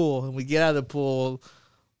out of the pool?" And we get out of the pool.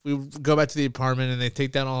 We go back to the apartment, and they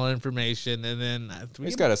take down all our information. And then We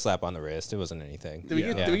just got a slap on the wrist. It wasn't anything. did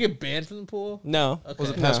we get banned from the pool? No. Was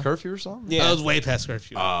it past curfew or something? Yeah. That was way past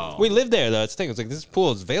curfew. We lived there though. It's the thing. It's like this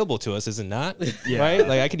pool is available to us, is it not? Right?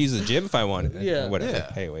 Like I could use the gym if I wanted. Yeah. Or whatever.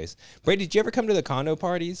 Yeah. Anyways, Brady, did you ever come to the condo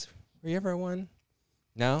parties? Were you ever at one?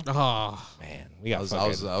 No. Oh, Man, we got. I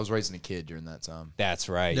was raising a kid during that time. That's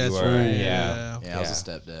right. that's you were. right. Yeah. Yeah, I was a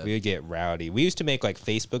stepdad. We would get rowdy. We used to make like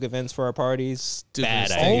Facebook events for our parties. stupidest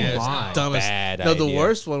Bad thing. idea. Oh, my. Dumbest. Bad No, the idea.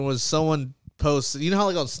 worst one was someone posted. You know how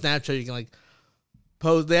like on Snapchat you can like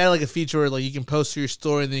post. They had like a feature where like you can post to your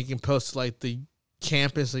story, and then you can post to, like the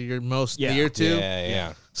campus that you're most near to.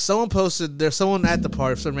 Yeah. Someone posted. There's someone at the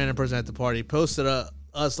party. Some random person at the party posted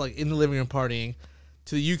us like in the living room partying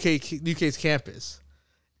to the UK's campus,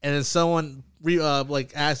 and then someone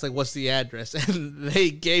like asked like what's the address, and they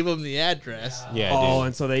gave them the address. Yeah. Oh, Dude.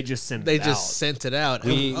 and so they just sent They it just out. sent it out.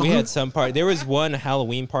 We had some party. There was one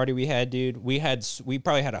Halloween party we had, dude. We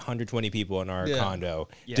probably had 120 people in our Yeah. condo,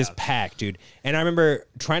 Yeah. just packed, dude. And I remember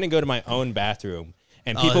trying to go to my own bathroom,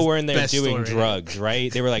 and Oh, people that's were in there best doing story. drugs,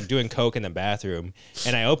 right? They were like doing coke in the bathroom,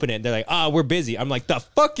 and I open it, and they're like, we're busy." I'm like, "The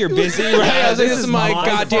fuck, you're busy?" Right? I was like, "This is my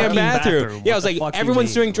goddamn fucking bathroom." bathroom. Yeah, I was What the like, fuck you "Everyone's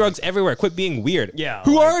mean? doing drugs everywhere. Quit being weird." Yeah,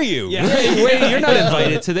 Who like- are you? Yeah. Wait, you're not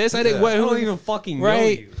invited to this. I didn't. I don't even fucking know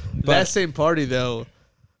Right. you. That same party though,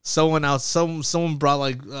 someone brought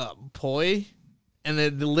like poi, and they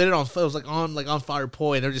lit it on. It was like on fire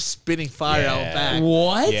poi, and they're just spitting fire out Yeah. back.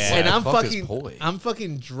 What? Yeah. And What the fuck is poi? I'm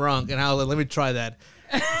fucking drunk, and I was like, "Let me try that."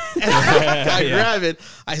 And I grab it.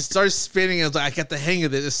 I start spinning. I was like, "I got the hang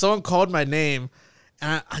of this." And someone called my name,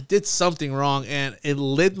 and I did something wrong, and it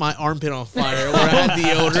lit my armpit on fire. Where I had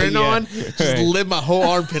deodorant on, just lit my whole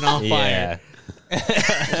armpit on fire.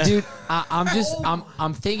 Yeah. Dude,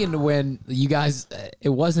 I'm thinking when you guys, it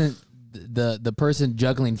wasn't the person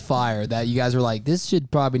juggling fire that you guys were like, this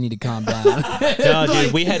should probably need to calm down. No,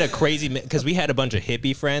 dude, we had a crazy because we had a bunch of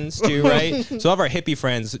hippie friends too, right? So all of our hippie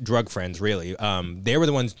friends, drug friends, really, they were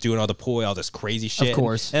the ones doing all the poi, all this crazy shit. Of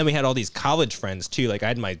course. And then we had all these college friends too. Like I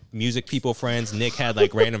had my music people friends. Nick had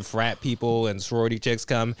like random frat people and sorority chicks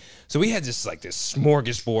come. So we had just like this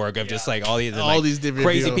smorgasbord of just like all these different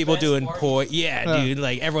crazy people. people doing poi. Yeah, dude,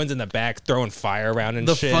 like everyone's in the back throwing fire around and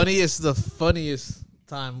The shit. funniest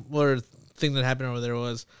time or thing that happened over there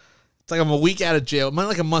was, it's like I'm a week out of jail. I'm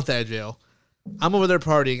like a month out of jail. I'm over there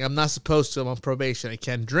partying. I'm not supposed to. I'm on probation. I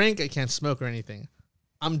can't drink. I can't smoke or anything.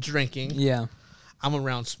 I'm drinking. Yeah. I'm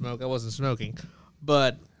around smoke. I wasn't smoking.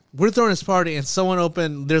 But we're throwing this party, and someone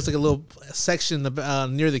opened, there's like a little section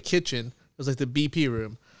near the kitchen. It was like the BP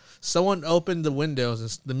room. Someone opened the windows,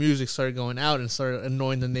 and the music started going out and started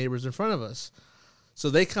annoying the neighbors in front of us. So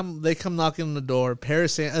they come knocking on the door.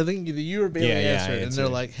 Paris, I think either you or Bailey answered, and they're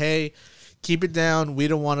like, "Hey, keep it down. We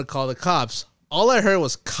don't want to call the cops." All I heard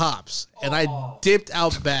was cops, and I dipped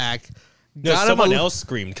out back. No, someone else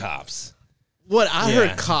screamed cops. What? I Yeah.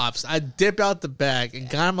 heard cops. I dipped out the back and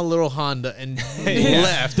got him a little Honda and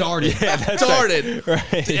left. Darted. Darted.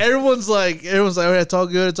 Right. Everyone's like, "Oh, yeah, it's all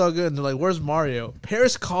good. It's all good." And they're like, "Where's Mario?"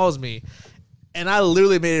 Paris calls me, And I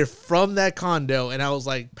literally made it from that condo, and I was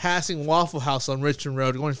like passing Waffle House on Richmond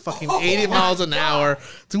Road, going fucking 80 miles an hour.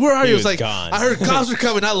 To where are you? It was like, gone. I heard cops were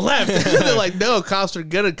coming. I left. They're like, no, cops are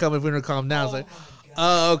gonna come if we don't calm down. I was like,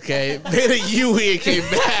 oh, okay. Made a U-E and came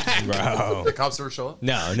back. Bro. The cops ever show up?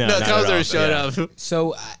 No, No, not cops at never all. showed Yeah. up.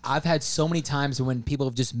 So I've had so many times when people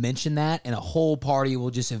have just mentioned that, and a whole party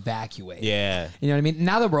will just evacuate. Yeah. You know what I mean?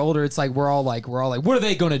 Now that we're older, it's like we're all like, what are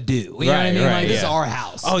they gonna do? You know what I Right, mean? right, Like this is yeah. our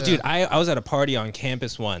house. Oh, dude, I was at a party on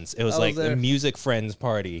campus once. It was I was like there. a music friends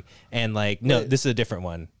party, and like no, this is a different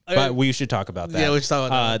one. But we should talk about that. Yeah, we should talk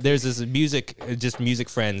about that. There's this music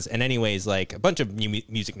friends, and anyways, like a bunch of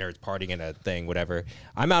music nerds partying in a thing, whatever.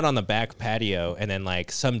 I'm out on the back patio, and then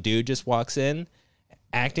like some dude just walks in,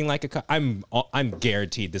 acting like a cop. I'm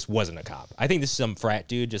guaranteed this wasn't a cop. I think this is some frat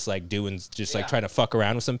dude just like like trying to fuck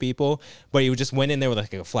around with some people. But he just went in there with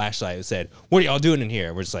like a flashlight and said, "What are y'all doing in here?"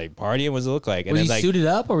 And we're just like partying. What does it look like? And Was then he like suited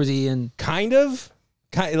up or was he in? kind of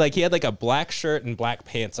like he had like a black shirt and black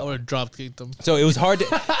pants I on. would have drop kicked them. So it was hard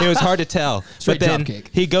to tell. Straight but then drop kick.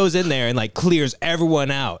 he goes in there and like clears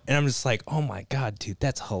everyone out. And I'm just like, oh my God, dude,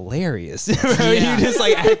 that's hilarious. Yeah. You just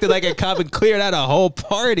like acted like a cop and cleared out a whole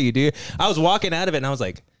party, dude. I was walking out of it and I was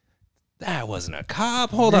like, that wasn't a cop.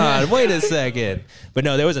 Hold on, wait a second. But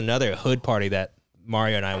no, there was another hood party that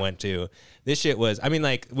Mario and I went to. This shit was, I mean,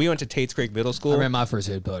 like we went to Tate's Creek Middle School. I remember my first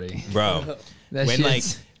hood party. Bro. That When like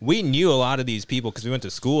shit's- we knew a lot of these people because we went to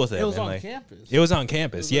school with them. It was and, on like, campus. It was on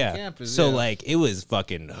campus, on yeah. campus, so yeah. like it was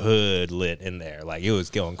fucking hood lit in there. Like it was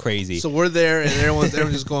going crazy. So we're there, and everyone's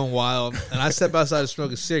just going wild. And I step outside to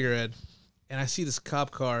smoke a cigarette, and I see this cop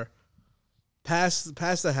car pass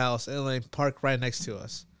the house and like park right next to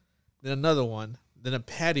us. Then another one, then a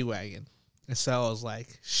paddy wagon. And so I was like,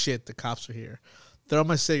 shit, the cops are here. Throw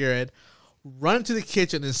my cigarette, run to the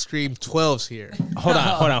kitchen and scream, 12's here. hold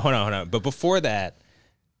on. But before that,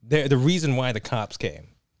 the reason why the cops came.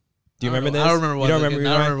 Do you I don't remember know. this? I don't remember why You don't they remember? came.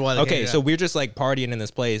 I don't remember why they Okay, came, so yeah. we're just like partying in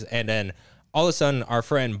this place, and then all of a sudden, our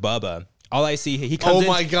friend Bubba. All I see, he comes. Oh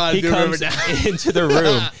my God, I He do remember comes that. into the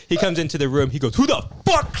room. He comes into the room. He goes, "Who the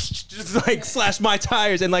fuck?" Just like slash my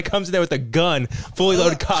tires and like comes in there with a gun, fully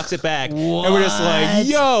loaded, cocks it back, and we're just like,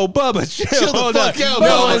 "Yo, Bubba, chill the fuck on. out, No,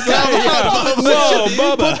 Bubba. it's Come not- on, yeah. Bubba. No,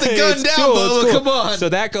 Bubba, Put the gun it's down, cool, it's Bubba. cool. Come on. So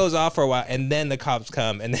that goes off for a while, and then the cops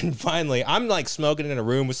come, and then finally, I'm like smoking in a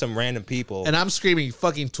room with some random people. And I'm screaming,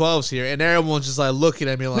 fucking 12's here. And everyone's just like looking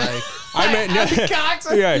at me like, I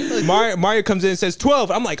mean, yeah, Mario comes in and says 12.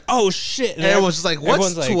 I'm like, oh shit! And everyone's just like, what's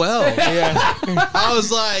everyone's like, 12? Yeah. I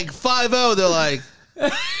was like, 5-0. They're like,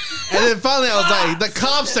 and then finally I was like, the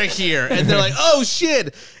cops are here. And they're like, oh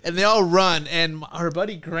shit. And they all run. And our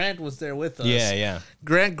buddy Grant was there with us. Yeah.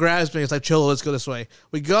 Grant grabs me. It's like, Cholo, let's go this way.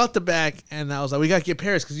 We go out the back. And I was like, we got to get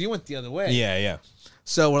Paris because you went the other way. Yeah.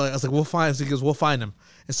 So I was like, we'll find him. So he goes, we'll find him.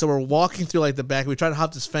 And so we're walking through like the back. We tried to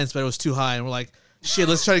hop this fence, but it was too high. And we're like, shit,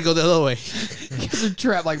 let's try to go the other way. They're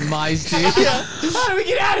trapped like mice, dude. How do we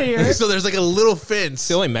get out of here? So there's like a little fence.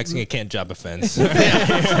 The only Mexican can't jump a fence.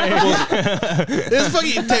 It's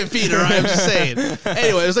fucking 10 feet, all right? I'm just saying.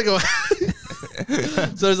 Anyway, it was like a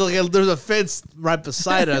so there's a fence right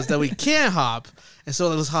beside us that we can't hop, and so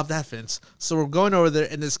let's hop that fence. So we're going over there,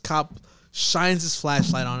 and this cop shines his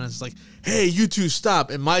flashlight on us. It's like, "Hey, you two, stop!"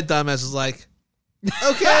 And my dumbass is like,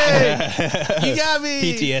 "Okay, you got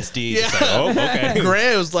me." PTSD. Yeah. Just like, oh, okay.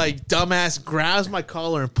 Grant was like, dumbass, grabs my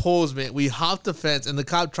collar and pulls me. We hop the fence, and the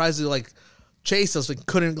cop tries to like chase us, but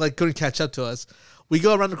couldn't catch up to us. We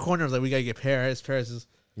go around the corner, like, we gotta get Paris. Paris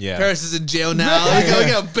is in jail now. we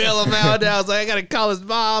gotta bail him out now. I was like, I gotta call his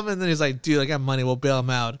mom, and then he's like, dude, I got money, we'll bail him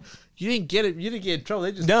out. You didn't get it. You didn't get in trouble.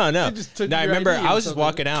 They just No. They just took I your remember ID I or was just something.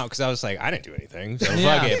 walking out because I was like, I didn't do anything. So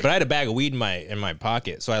Yeah. fuck it. But I had a bag of weed in my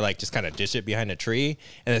pocket. So I like just kind of dish it behind a tree.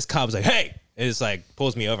 And this cop was like, hey. And it's like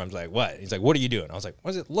pulls me over. I'm like, what? He's like, what are you doing? I was like,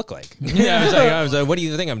 what does it look like? I was like, what do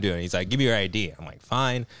you think I'm doing? He's like, give me your ID. I'm like,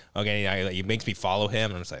 fine. Okay. He makes me follow him.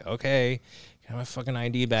 And I'm just like, okay. Got my fucking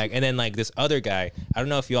ID back. And then like this other guy, I don't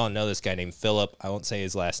know if you all know this guy named Philip. I won't say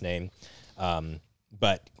his last name.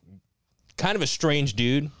 But kind of a strange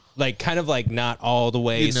dude. Like kind of like not all the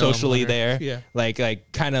way You know him, socially Hunter. there. Yeah. Like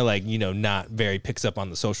kind of like, not very picks up on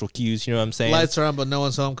the social cues, you know what I'm saying? Lights are on, but no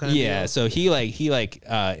one's home. Kind of Yeah, deal. so he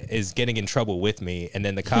is getting in trouble with me, and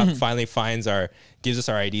then the cop finally gives us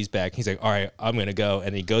our IDs back. He's like, all right, I'm gonna go,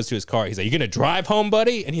 and he goes to his car. He's like, you gonna drive home,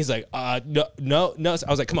 buddy? And he's like, no. So I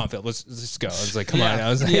was like, come on, Phil, let's go. I was like, come on. I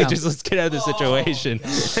was like, Yeah. just let's get out of this situation.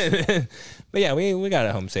 But yeah, we got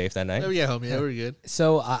it home safe that night. Oh, yeah, homie. Yeah, we're good.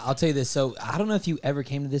 So I'll tell you this. So I don't know if you ever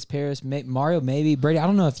came to this, Paris. Mario, maybe. Brady, I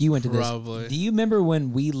don't know if you went to this. Probably. Do you remember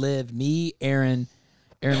when we lived, me, Aaron,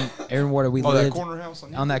 Aaron Water. We Oh, that lived corner house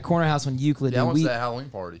on that corner house on Euclid. Yeah, I and went to that Halloween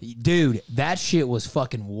party. dude, that shit was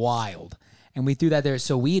fucking wild. And we threw that there.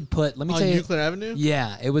 So we had put. Let me On tell you. Euclid Avenue?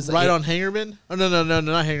 Yeah, it was Right on Hangerman? Oh, no,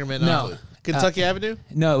 not Hangerman. No. Kentucky Avenue?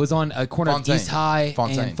 No, it was on a corner Fontaine. of East High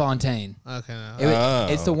Fontaine. and Fontaine. Okay. No.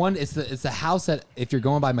 It's the one. It's the house that if you're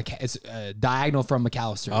going by it's diagonal from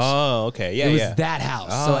McAllister's. Oh, okay. Yeah, it was yeah. that house.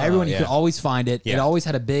 So Oh, everyone you yeah. could always find it. It Yeah. always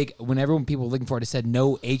had a big. Whenever people were looking for it, it said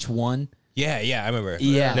no H1. Yeah, I remember.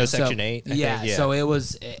 Yeah, No so- Section 8. I Yeah, think. so it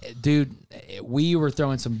was, dude. We were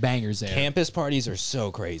throwing some bangers there. Campus parties are so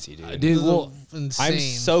crazy, dude. Dude, well, Insane. I'm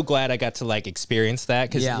so glad I got to like experience that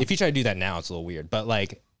because Yeah. if you try to do that now, it's a little weird. But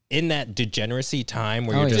like in that degeneracy time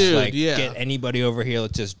where Oh, you're yeah. just Dude, like, yeah. get anybody over here,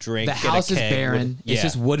 let's just drink. the get a house is keg barren. with- It's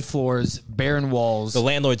just wood floors, barren walls. the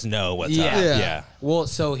landlords know what's Yeah. up. Yeah. Yeah. Well,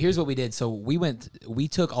 so here's what we did. So we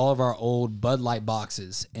took all of our old Bud Light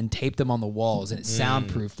boxes and taped them on the walls, and it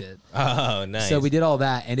soundproofed it. Oh, nice. So we did all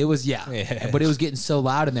that, and it was Yeah. but it was getting so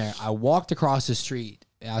loud in there. I walked across the street,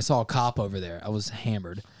 and I saw a cop over there. I was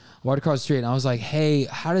hammered. I walked across the street, and I was like, "Hey,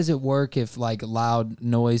 how does it work if like loud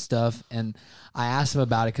noise stuff?" And I asked him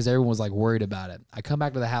about it because everyone was like worried about it. I come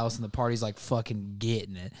back to the house, and the party's like fucking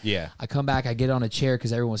getting it. Yeah. I come back, I get on a chair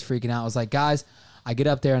because everyone was freaking out. I was like, "Guys." I get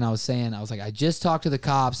up there and I was like, I just talked to the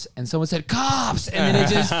cops, and someone said cops, and then it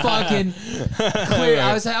just fucking cleared.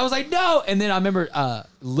 I was like, no, and then I remember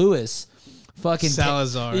Lewis, fucking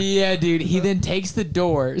Salazar. yeah, dude. He then takes the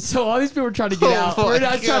door. So all these people are trying to get Oh out. my We're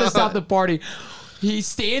not trying to God. stop the party. He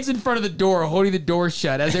stands in front of the door, holding the door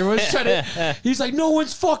shut as everyone's trying to. He's like, no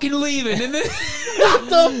one's fucking leaving, and then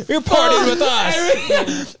You're partying with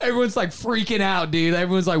us. everyone's like freaking out, dude.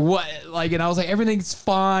 Everyone's like, what? Like, and I was like, everything's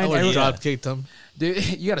fine. I would Everyone- drop kicked him.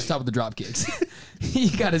 Dude, you got to stop with the drop kicks.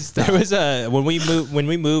 You got to stop. There was when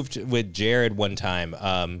we moved with Jared one time.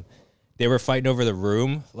 They were fighting over the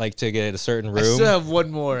room, like to get a certain room. I still have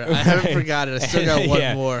one more. I haven't forgotten. I still got one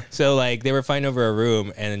Yeah. more. So like they were fighting over a room,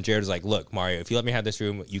 and then Jared was like, "Look, Mario, if you let me have this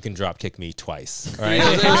room, you can drop kick me twice." All right?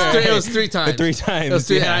 It was three times. Three times, It was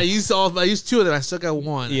three. yeah. And I used two of them. I still got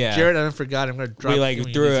one. Yeah. Jared, I forgot. I'm gonna drop. We kick like him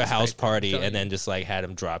when threw you a house disrespect him. party Tell and you. then just like had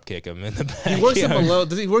him drop kick him in the back. He works him alone.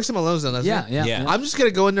 Does he works him alone? Doesn't Yeah, he? yeah, Yeah. I'm just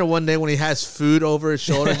gonna go in there one day when he has food over his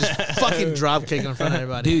shoulder, just fucking drop kick in front of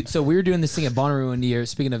everybody. Dude, so we were doing this thing at Bonnaroo one year,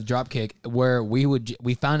 speaking of dropkick, where we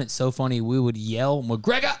found it so funny, we would yell,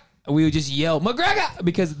 McGregor! We would just yell, McGregor!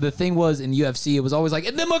 Because the thing was, in UFC, it was always like,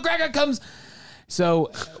 and then McGregor comes!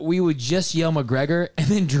 So we would just yell McGregor and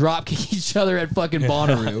then dropkick each other at fucking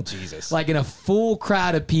Bonnaroo. Jesus. Like in a full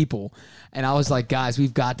crowd of people. And I was like, guys,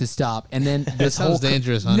 we've got to stop. And then this sounds whole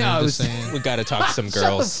dangerous, Hunter. No, I'm it just was saying. We got to talk to some Shut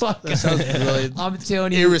girls. the fuck That sounds really up. I'm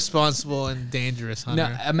telling you. irresponsible and dangerous, Hunter.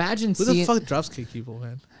 No, imagine Who the seeing, fuck drops kick people,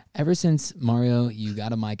 man? ever since Mario, you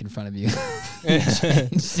got a mic in front of you. You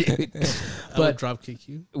changed, dude. I would But drop kick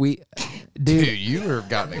you. we, Dude, dude, you have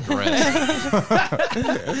gotten aggressive.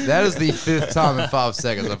 That is the 5th time in 5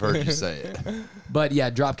 seconds I've heard you say it. but yeah,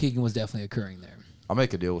 drop kicking was definitely occurring there. I'll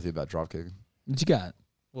make a deal with you about drop kicking. What you got?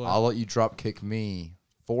 What? I'll let you drop kick me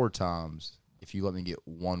 4 times if you let me get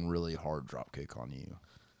one really hard drop kick on you.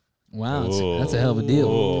 Wow, that's a hell of a deal.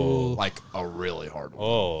 Oh. Like a really hard one.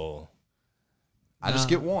 Oh. I just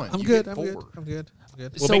get one. I'm You good. get I'm 4. good. I'm good. I'm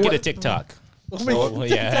good. We'll So make what- it a TikTok. We'll make- Well,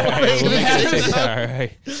 yeah. All right. We'll make it a TikTok. All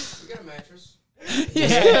right. We got a mattress.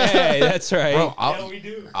 Yeah, that's right. Bro,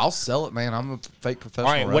 I'll sell it, man. I'm a fake professional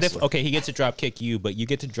All right. What if? wrestler. Okay, he gets to drop kick you, but you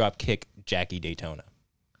get to drop kick Jackie Daytona.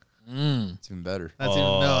 It's even better. That's even,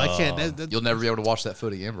 no, I can't. That, You'll never be able to watch that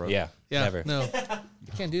foot again, bro. Yeah. yeah, Never. no,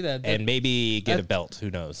 you can't do that. And maybe get a belt. Who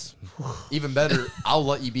knows? Even better, I'll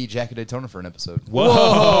let you be Jackie Daytona for an episode.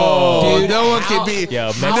 Whoa. dude, no one can be.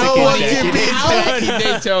 Yo, no Mexican one Jackie can be Jackie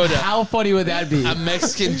Daytona. How funny would that be? A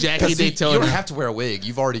Mexican Jackie You Daytona. don't have to wear a wig.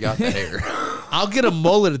 You've already got the hair. I'll get a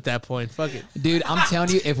mullet at that point. Fuck it. Dude, I'm telling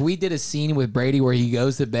you, if we did a scene with Brady where he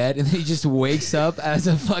goes to bed and then he just wakes up as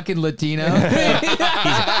a fucking Latino.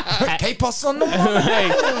 ¿Qué pasó?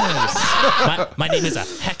 My name is a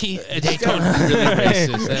Hacky Daytona. Really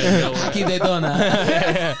racist. Aquí de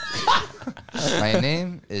dona. My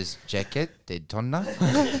name is Jackie Daytona.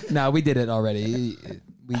 No, we did it already.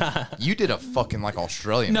 You did a fucking like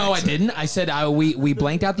Australian. No, I accent. didn't. I said we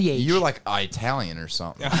blanked out the H. You were like Italian or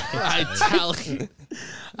something. Italian.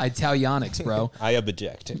 Italianics, bro. I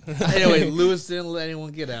object. Anyway, Lewis didn't let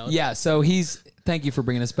anyone get out. Yeah, so he's. Thank you for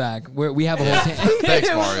bringing us back. We have a whole. Thanks,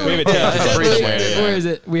 Mario. We have a tangent. I appreciate it. Where is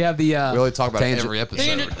it? We have the. We only talk about it Tangent. every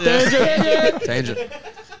episode. Tangent.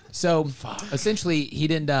 So essentially, he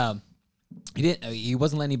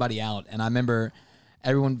wasn't letting anybody out, and I remember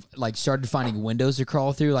everyone like started finding windows to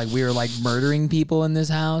crawl through. Like we were like murdering people in this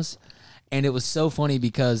house, And it was so funny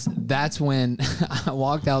because that's when I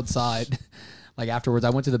walked outside. Like afterwards, I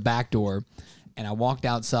went to the back door and I walked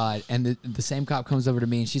outside, and the same cop comes over to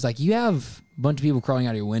me and she's like, "You have a bunch of people crawling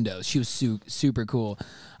out of your windows." She was super cool.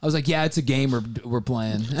 I was like, "Yeah, it's a game we're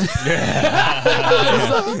playing." I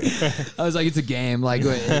was like, "It's a game. Like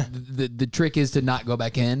the trick is to not go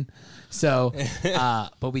back in." So,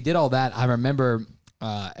 but we did all that. I remember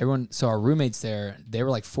everyone. So our roommates there, they were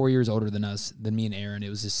like 4 years older than us, than me and Aaron. It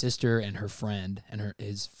was his sister and her friend, and her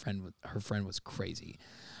friend was crazy.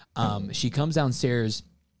 She comes downstairs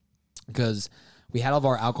because we had all of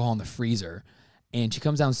our alcohol in the freezer, and she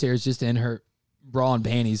comes downstairs just in her bra and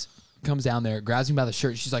panties, comes down there, grabs me by the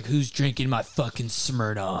shirt. She's like, "Who's drinking my fucking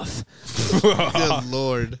Smirnoff?" Good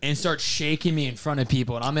Lord. And starts shaking me in front of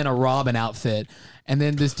people, and I'm in a Robin outfit. And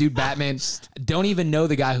then this dude, Batman, don't even know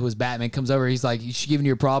the guy who was Batman, comes over. He's like, "You should give me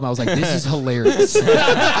your problem." I was like, "This is hilarious."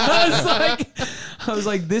 I was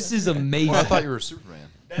like, "This is amazing." Well, I thought you were Superman.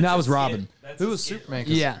 No, I was Robin. Who was Superman?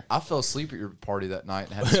 'Cause Yeah. I fell asleep at your party that night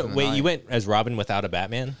and had to spend the Wait, night. you went as Robin without a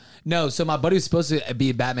Batman? No, so my buddy was supposed to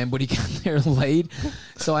be a Batman, but he got there late.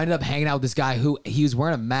 So I ended up hanging out with this guy who he was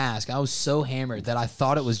wearing a mask. I was so hammered that I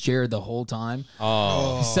thought it was Jared the whole time.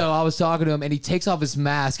 Oh. So I was talking to him, and he takes off his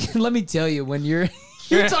mask. And let me tell you, when you're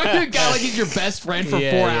talking to a guy like he's your best friend for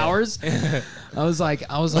 4 hours, I was like,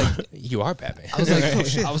 You are Batman.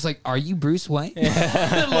 I was like, "Are you Bruce Wayne?"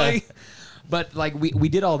 But like we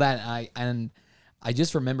did all that, and I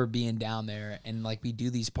just remember being down there, and like we do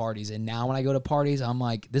these parties, and now when I go to parties, I'm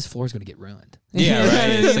like, this floor's gonna get ruined. Yeah, You know what I right.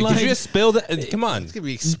 mean? It's like, Like, did you just spill that? Come on. It's gonna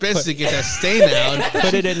be expensive to get that stain out.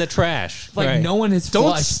 Put it in the trash. like Right. no one has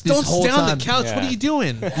flushed this Don't whole stay on time. the couch. What Yeah. are you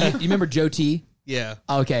doing? You remember Joe T? Yeah.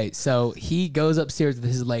 Okay, so he goes upstairs with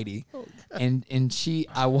his lady, and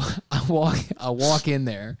I walk in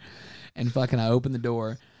there, and fucking I open the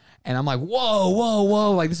door, and I'm like,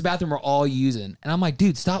 whoa, like this bathroom we're all using, and I'm like,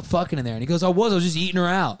 "Dude, stop fucking in there." And he goes, I was just eating her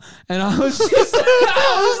out, and I was just,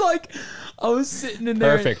 I was sitting in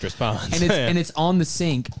there, Perfect response. and it's on the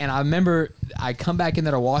sink, and I remember I come back in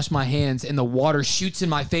there to wash my hands, and the water shoots in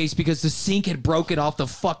my face because the sink had broken off the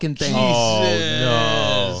fucking thing.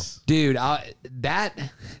 Oh, Dude,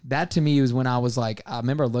 that to me was when I was like, I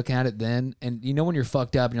remember looking at it then, and you know when you're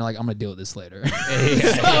fucked up and you're like, "I'm gonna deal with this later."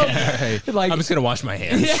 Right. Like I'm just going to wash my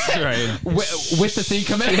hands. Right. with the thing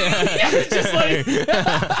coming, just like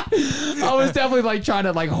I was definitely like trying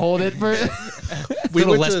to like hold it for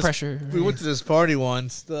Little went less to this- pressure. We went to this party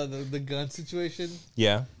once, the gun situation,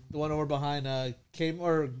 Yeah. the one over behind or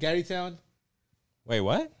Gaddytown. Wait,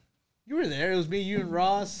 what? You were there. It was me, you, and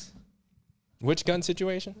Ross. Which gun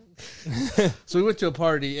situation? So we went to a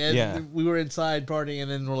party, and Yeah. we were inside partying,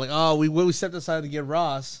 and then we're like, "Oh, we stepped aside to get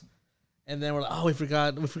Ross," and then we're like, "Oh, we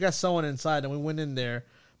forgot someone inside," and we went in there.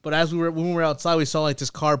 But when we were outside, we saw like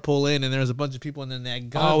this car pull in, and there was a bunch of people, and then they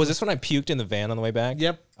had guns. Oh, was this when I puked in the van on the way back?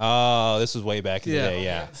 Yep. Oh, this was way back in Yeah. the day.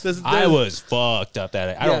 Yeah. There's- I was fucked up that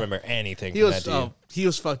day. I Yeah. don't remember anything He from was that day. he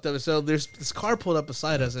was fucked up. So there's this car pulled up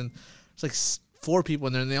beside us, and it's like 4 people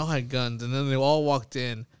in there, and they all had guns, and then they all walked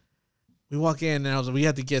in. We walk in, and I was like, "We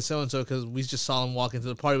had to get so and so because we just saw him walk into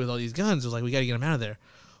the party with all these guns." It was like, "We got to get him out of there."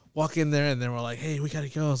 Walk in there, and then we're like, "Hey, we got to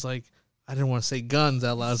go." I was like, I didn't want to say guns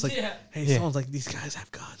out loud. I was like, "Hey, someone's like, these guys have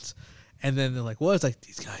guns." And then they're like, "What?" It's like,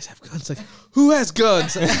 "These guys have guns." Like, who has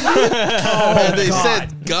guns? And they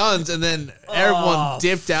said guns, and then everyone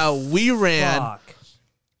dipped out. We ran.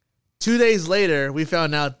 2 days later, we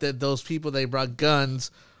found out that those people they brought guns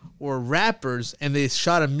were rappers, and they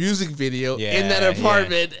shot a music video in that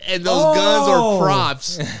apartment, and those guns were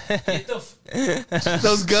props.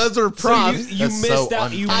 Those guns were props. You That's missed so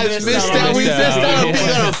out. You I missed missed out. out. We missed missed out. out on Yeah. being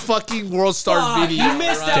on a fucking World Star Fuck, video. you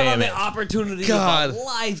missed out Damn on it. the opportunity God. of a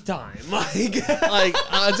lifetime. Like, Like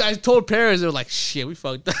I told parents, they were like, "Shit, we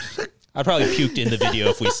fucked up." I probably puked in the video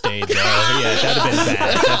if we stayed though. Yeah, that'd have been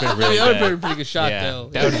bad. That'd have been really that would have been a bad. pretty good shot, Yeah, though.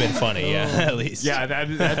 that would have been funny. Yeah, at least. yeah,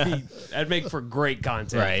 that'd make for great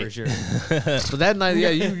content Right. for sure. But that night, yeah,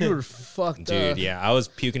 you were fucked Dude, up. yeah, I was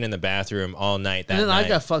puking in the bathroom all night that And then night. I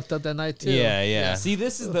got fucked up that night too. yeah. See,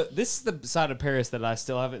 this is the side of Paris that I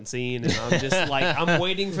still haven't seen, and I'm just like I'm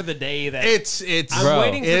waiting for the day that It's I'm Bro.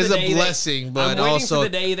 waiting for it is the a day blessing, that, but I'm waiting also for the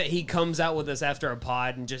day that he comes out with us after a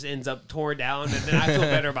pod and just ends up torn down, and then I feel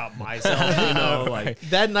better about myself. You know, like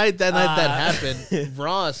that night that happened.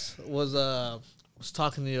 Ross was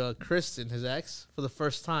talking to Kristen, his ex, for the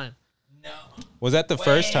first time. Was that the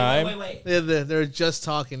first time? They were just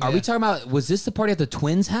talking. Are yeah. we talking about? Was this the party at the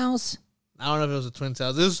twins' house? I don't know if it was a twins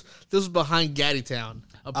house. This was behind Gaddytown.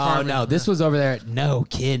 Oh no, this was over there. No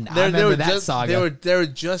kidding. I remember that saga. They were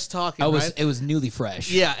just talking. it right? was newly fresh.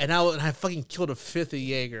 Yeah, and I fucking killed a fifth of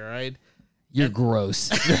Jaeger, right? You're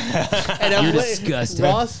gross. And I'm You're laying- disgusting.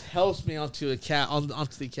 Ross helps me onto the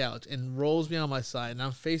couch and rolls me on my side, and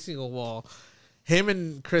I'm facing a wall. Him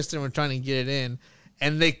and Kristen were trying to get it in,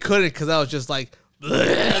 and they couldn't because I was just like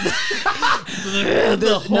the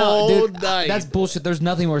whole night. That's bullshit. There's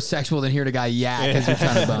nothing more sexual than hearing a guy yak because you're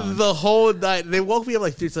trying to bone. The whole night. They woke me up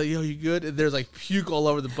like, dude, it's like, yo, you good? And there's like puke all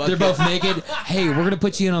over the bucket. They're both naked. Hey, we're gonna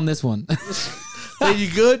put you in on this one. Hey,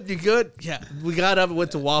 you good? You good? Yeah. We got up and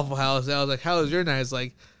went to Waffle House. And I was like, how was your night? It's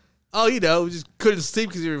like, oh, we just couldn't sleep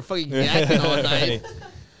because you were fucking yakking all night.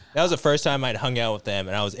 That was the first time I'd hung out with them,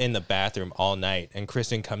 and I was in the bathroom all night. And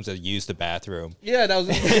Kristen comes to use the bathroom, Yeah, that was.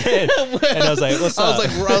 and I was like, "What's up?" I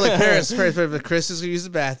was like, Paris, Chris is gonna use the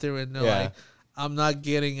bathroom, and they're like, I'm not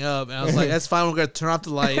getting up. And I was like, that's fine. We're gonna turn off the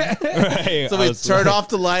light. Right. So we turned off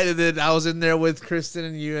the light, and then I was in there with Kristen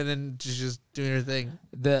and you, and then just doing her thing.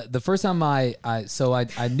 The first time I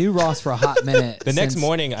knew Ross for a hot minute. The next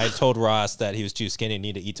morning, I told Ross that he was too skinny and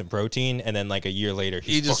needed to eat some protein, and then like a year later,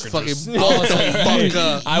 He just fucking just- balled the fuck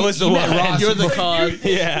up. I was the you met one. Ross You're the cause.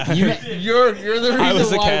 Yeah, You're the reason I was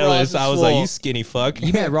the why catalyst. Ross I is was like, swole. "You skinny fuck."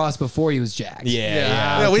 You met Ross before he was jacked.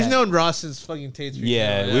 Yeah, Yeah, we've okay. known Ross since fucking Tate's.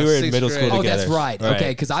 Yeah, we were in middle school Oh, together. that's right. Right. Okay,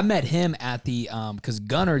 because I met him at the because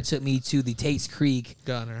Gunner took me to the Tate's Creek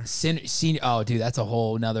Gunner. senior. Oh, dude, that's a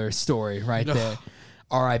whole nother story right there.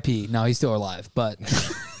 R.I.P. No, he's still alive, but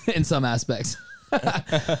in some aspects.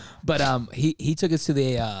 But he took us to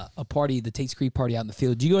the a party, the Tate's Creek party out in the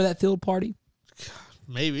field. Did you go to that field party?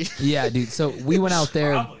 Maybe. Yeah, dude. So we went out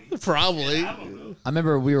there. Probably. I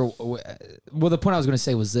remember we were. Well, the point I was going to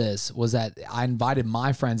say was that I invited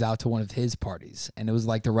my friends out to one of his parties, and it was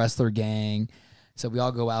like the wrestler gang. So we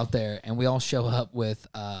all go out there, and we all show up with.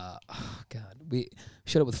 We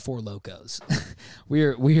showed up with Four Locos. we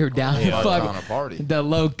were down to What fuck kind of party? the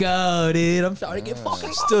loco, dude. I'm starting to get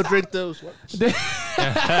fucking. Still drink those.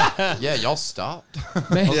 Yeah, y'all stopped.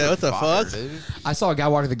 Man, Yeah, what the Fire, fuck? dude. I saw a guy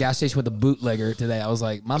walk to the gas station with a bootlegger today. I was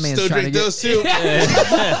like, my man's Still trying drink to those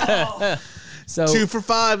get. too. So 2 for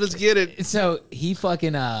 $5. Let's get it. So he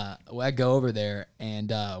fucking I go over there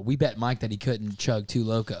and we bet Mike that he couldn't chug 2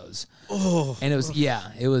 locos. Oh, And it was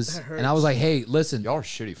and I was like, hey, listen. Y'all are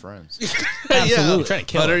shitty friends. Absolutely. Yeah. Trying to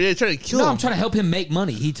kill Hunter, him. yeah, trying to kill No, him. I'm trying to help him make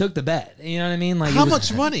money. He took the bet. You know what I mean? Like How it was-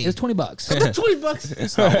 much money? It was $20. $20.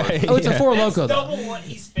 It's not worth it. Oh, it's a Four Loco though. Double what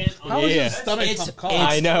he spent on How was Yeah. your stomach It's- pump cost?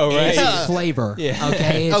 I know, right? It's Yeah. flavor. Yeah.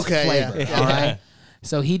 Okay. It's Okay, flavor. yeah. All right.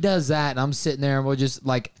 So he does that, and I'm sitting there, and we're just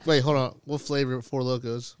like Wait, hold on. What flavor? Four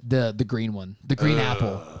Locos. the green one, the green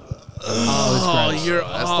apple. Oh, you're.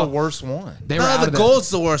 That's the worst one. They were out No, of the gold's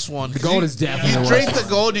the worst one. The gold is definitely the worst. Drink the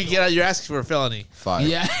gold, you get out. You're asking for a felony. Fire.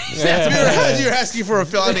 Yeah. You're asking for a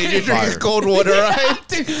felony. You're drinking Fire. cold water, right?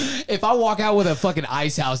 If I walk out with a fucking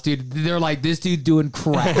ice house, dude, they're like, this dude doing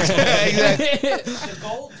crack. Exactly. The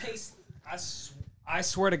gold tastes. I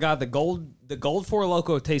swear to God, the gold Four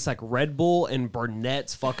Loco tastes like Red Bull and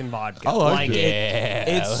Burnett's fucking vodka. Oh, like yeah,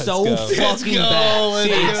 it's let's so go. fucking go, bad. let's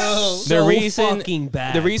It's go. so The reason- fucking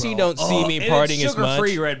bad. the reason you bro. don't see me and partying it's as much-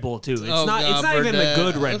 sugar-free Red Bull too. It's Oh, not. God, It's not even the Burnett.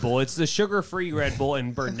 good Red Bull. It's the sugar-free Red Bull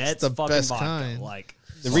and Burnett's the fucking best vodka. kind. Like.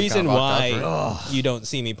 The reason kind of vodka why you don't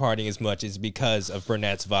see me partying as much is because of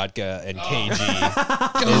Burnett's vodka and KG.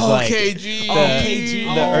 Oh, like KG. KG.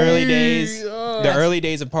 The early days, Oh. the early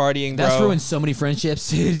days of partying, bro. That's ruined so many friendships,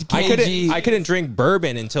 dude. I KG. couldn't drink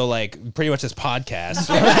bourbon until like pretty much this podcast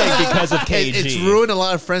because of KG. It's ruined a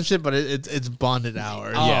lot of friendship, but it's bonded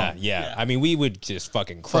ours. Yeah. I mean, we would just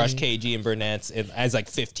fucking crush KG and Burnett's as like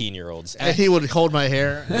 15-year-olds. And he would hold my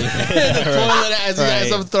hair toilet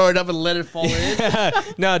as I'm throwing up and let it fall in.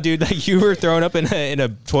 No, dude, like you were thrown up in a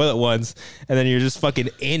toilet once, and then you're just fucking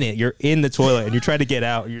in it. You're in the toilet, and you're trying to get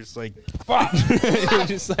out. And you're just like, fuck. You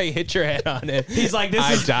just like hit your head on it. He's like, this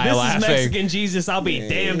I is die laughing. Mexican Jesus. I'll be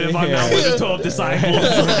damned if I'm not with the 12 disciples.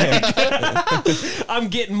 I'm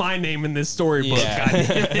getting my name in this storybook. Yeah.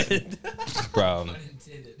 Goddammit. Bro.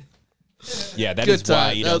 Yeah, that Good is why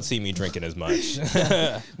time. you don't see me drinking as much.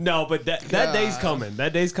 No, but that day's coming.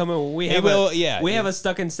 That day's coming when we have will, a yeah. we have a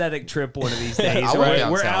stuck in static trip one of these days. I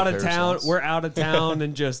went we're downtown out of town. Paris. We're out of town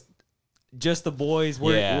and just the boys.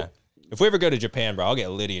 We're, Yeah. If we ever go to Japan, bro, I'll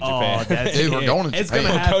get Liddy in Oh, Japan. that's Dude, we're going to It's Japan.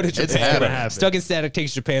 gonna We'll happen. go to It's Japan. gonna happen. Stuck in Static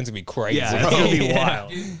takes Japan's gonna be crazy. Yeah, it's gonna be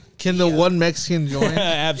wild. Can the one Mexican join?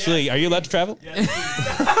 Absolutely. Are you allowed to travel?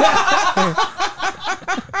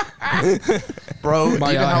 Bro,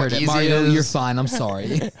 Mario, even I how heard it. easy Mario, it is. you're fine. I'm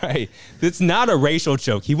sorry. Hey, it's not a racial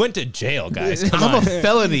joke. He went to jail, guys. Come I'm on. a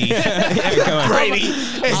felony. Yeah, come on. Brady.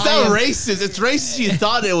 It's not racist. It's racist. You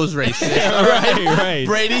thought it was racist. Right.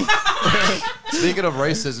 Brady. Speaking of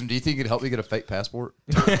racism, do you think it'd help me get a fake passport?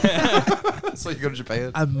 So you go to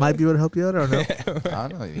Japan? I might be able to help you out. I don't know. I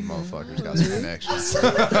know you motherfuckers got some connections.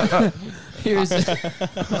 Here's.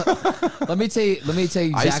 let me tell you I used to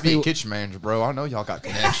exactly. be a kitchen manager, bro. I know y'all got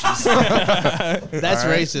connections. That's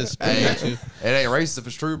racist. Hey, Got you. it ain't racist if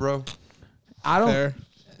it's true, bro. I don't. Fair.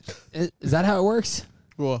 Is that how it works?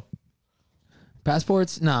 Cool.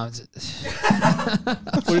 Passports? No.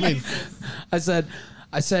 What do you mean? I said.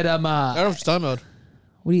 I don't know what you're talking about.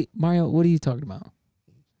 What do you, Mario? What are you talking about?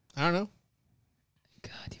 I don't know.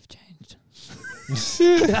 God, you've changed.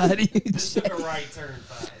 God, you changed. Took a right turn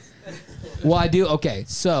fast. Well, I do. Okay,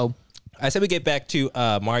 so I said we get back to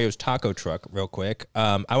Mario's taco truck real quick.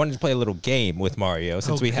 I wanted to play a little game with Mario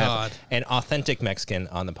since we have an authentic Mexican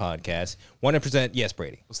on the podcast. Want to present? Yes,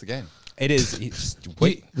 Brady. What's the game? It is.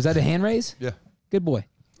 Wait. was that a hand raise? Yeah. Good boy.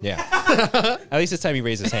 Yeah. At least this time he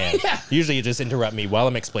raised his hand. Yeah. Usually you just interrupt me while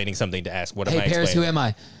I'm explaining something to ask, what am I Hey, Paris, who explaining? am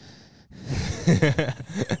I?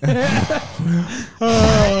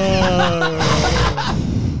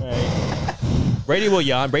 Brady will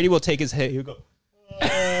yawn. Brady will take his head. He'll go.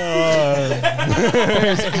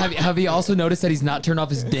 Paris, have you also noticed that he's not turned off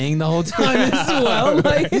his ding the whole time as well?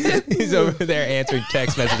 Like, He's over there answering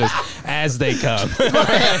text messages as they come. My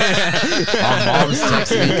mom's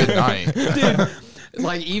texting me good night. dude,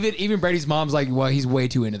 like even Brady's mom's like, well, he's way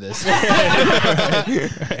too into this.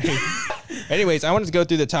 Anyways, I wanted to go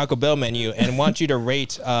through the Taco Bell menu and want you to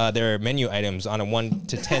rate their menu items on a 1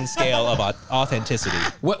 to 10 scale of authenticity.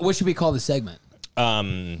 What should we call the segment?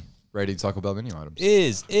 Ready to Taco Bell menu items.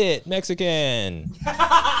 Is it Mexican?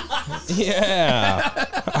 Yeah.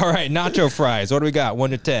 All right, nacho fries. What do we got? 1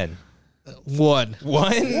 to 10. 1.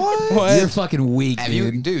 1? What? You're fucking weak, Have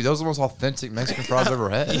dude. you, dude, those are the most authentic Mexican fries I've ever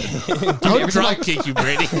had. I would drop kick you,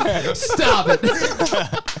 Brady. Stop it.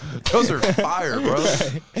 Those are fire, bro.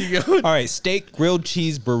 All right, steak grilled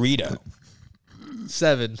cheese burrito.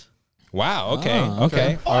 7. Wow. Okay. Oh,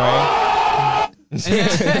 okay. All right.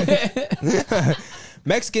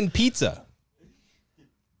 Mexican pizza.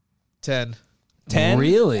 10. 10.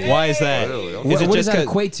 Really? Why is that? Really? Okay. Is it What does just that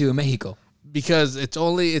 'cause- equate to in Mexico? Because it's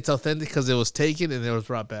authentic because it was taken and it was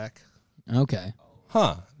brought back. Okay.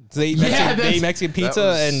 Huh? They eat Yeah, Mexican, they that's- eat Mexican pizza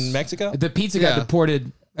was- in Mexico? The pizza got Yeah.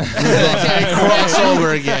 deported. It crossed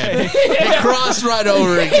over again. It crossed right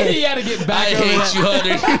over again. He had to get back. I over hate that. you,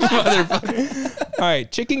 Hunter. Motherfucker. All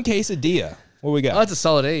right, chicken quesadilla. What we got? Oh, that's a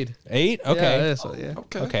solid 8. 8? Yeah, Okay. it is, yeah.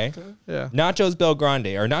 Okay. Yeah. Nachos Bel Grande.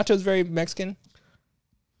 Are nachos very Mexican?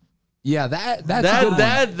 Yeah, that's a good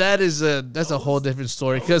one. That's a whole different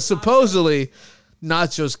story because supposedly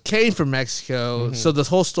nachos came from Mexico. So the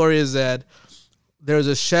whole story is that there was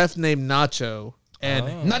a chef named Nacho, and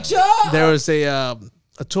Nacho. there was a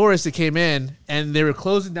tourist that came in, and they were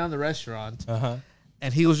closing down the restaurant,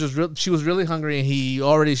 and he was she was really hungry, and he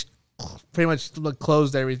already pretty much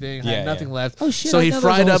closed everything, Yeah, had nothing yeah. left. Oh, shit, So I he didn't know there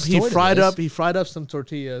was fried a whole up, he story to fried this. up, he fried up some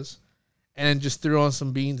tortillas. And just threw on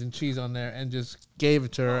some beans and cheese on there and just gave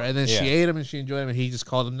it to her. And then she Yeah. ate them and she enjoyed them. And he just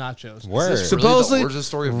called them nachos. Word. Supposedly- the origin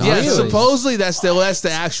story of Yeah, nachos? Really? supposedly that's the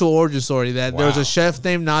actual origin story. That there was Wow. a chef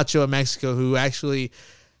named Nacho in Mexico who actually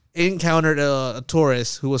encountered a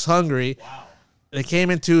tourist who was hungry. Wow. They came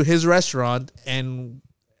into his restaurant and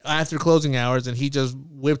after closing hours, and he just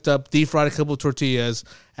whipped up, deep fried a couple of tortillas,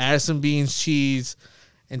 added some beans, cheese,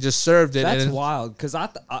 and just served it. That's and wild because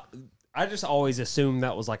I just always assumed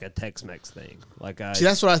that was like a Tex-Mex thing. Like See,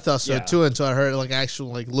 that's what I thought so Yeah. too until I heard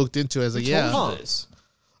actually looked into it. I was like, yeah. Told you this.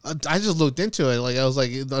 I just looked into it. Like I was like,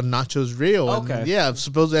 the nacho's real. And Okay. yeah,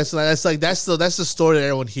 supposedly that's the story that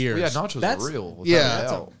everyone hears. Well, yeah, nachos That's- are real. Yeah. Without a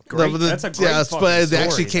That's a doubt. great. That's a great yeah, fucking but it story,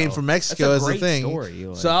 actually came though. from Mexico That's as a the great thing. Story,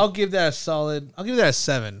 like. So I'll give that a solid. I'll give that a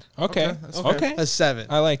 7. Okay. Okay. A 7.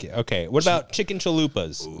 I like it. Okay. What about chicken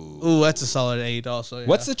chalupas? Ooh, that's a solid 8. Also, yeah.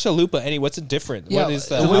 What's the chalupa? What's it different? Yeah, What is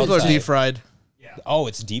the? the Chalupas are outside? deep fried. Oh,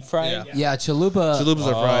 it's deep fried. Yeah, chalupa. Chalupas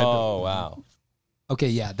are fried. Oh wow. Okay,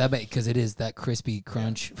 yeah, that because it is that crispy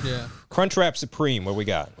crunch. Yeah. Crunchwrap Supreme. What we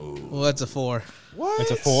got? Well, that's a 4.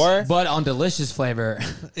 It's a 4. But on delicious flavor.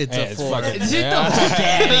 It's Hey, a it's 4. fucking- Get the Yeah. fuck outta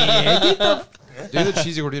here. Get the Do the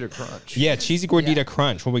cheesy gordita crunch. Yeah, cheesy gordita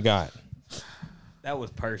crunch. What we got? that was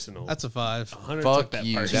personal. That's a 5. Hunter Fuck took that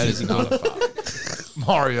you. personal. That is not a 5.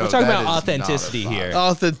 Mario. We're talking that about is not a authenticity vibe. here.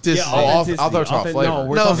 Authenticity. I thought it was about flavor. No,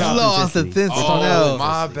 we're No, talking about authenticity. Oh, No.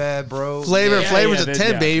 my bad, bro. Flavor's a yeah,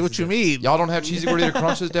 10, yeah. baby. What you mean? Y'all don't have cheesy gordita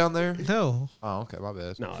crunches down there? No. Oh, okay, my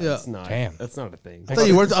bad. No, Yeah. it's not. Damn. That's not a thing. I thought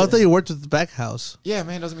you worked with the back house. Yeah,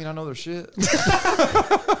 man, doesn't mean I know their shit.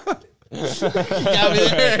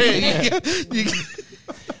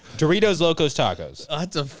 Doritos Locos Tacos. Oh,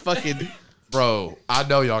 that's a fucking Bro, I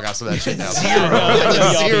know y'all got some of that shit now. zero. I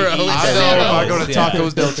know if I go to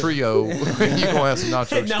Tacos Del Trio, you gonna have some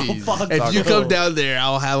nacho No, cheese. fuck If you Tacos. come down there,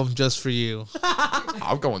 I'll have them just for you.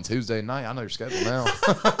 I'm going Tuesday night. I know your schedule now.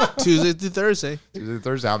 Tuesday through Thursday. Tuesday,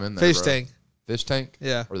 Thursday, I'm in there. Fish bro. tank. Fish tank?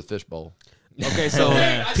 Yeah. Or the fish bowl? Okay, so,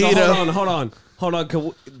 Peter. hold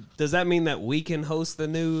on. Does that mean that we can host the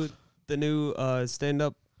new stand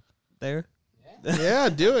up there? Yeah,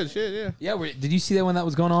 do it. Shit, yeah. Yeah, did you see that one that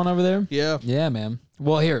was going on over there? Yeah. Yeah, man.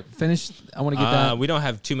 Well, here, finish. I want to get that. We don't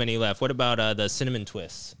have too many left. What about the cinnamon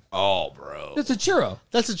twists? Oh, bro. It's a churro.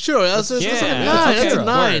 That's a churro. That's a Yeah, nine. that's That's okay. a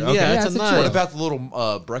nine. Okay. Yeah, Yeah, that's it's a a nine. What about the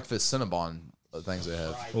little breakfast Cinnabon things they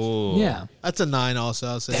have? Ooh. Yeah. That's a nine also,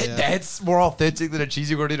 I'll say. Yeah. That's more authentic than a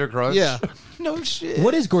cheesy gordita crunch? Yeah. No shit.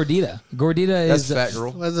 What is gordita? Gordita That's is fat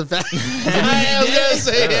girl. That's a fact. I was going to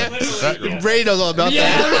say that. Fat girl. Brady knows all about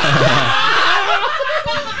that.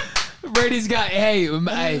 Brady's got. Hey, Bro,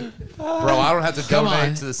 I don't have to Come donate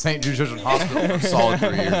on. to the St. Jude Children's Hospital for a solid 3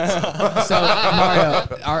 years. So Mario,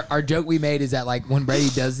 our joke we made is that like when Brady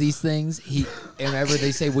does these things, whenever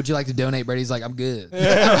they say, "Would you like to donate?" Brady's like, "I'm good."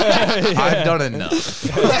 I've done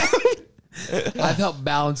enough. I've helped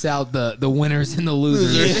balance out the winners and the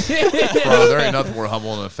losers. Bro, there ain't nothing more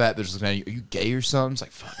humble than a fat bitch looking at you. Are you gay or something? It's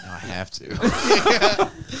like, fuck, no, I have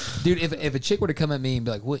to. Dude, if a chick were to come at me and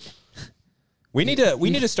be like, "What?" We need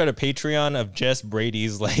to start a Patreon of just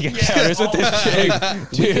Brady's like encounters with this chick,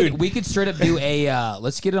 dude. We could straight up do a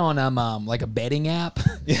let's get it on like a betting app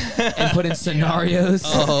and put in scenarios.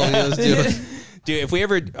 Oh, yeah, let's do it. Dude, if we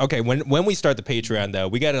ever when we start the Patreon though,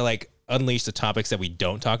 we gotta like unleash the topics that we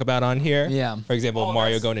don't talk about on here. Yeah. For example,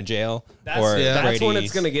 Mario going to jail or yeah. That's when Brady.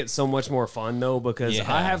 it's gonna get so much more fun though, because Yeah.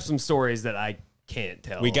 I have some stories that I can't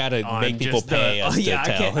tell. We gotta on make people just pay us to I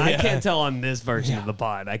can't. tell. I Yeah. can't tell on this version of the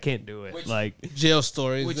pod. I can't do it. Jail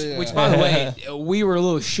stories. Which, by the way, we were a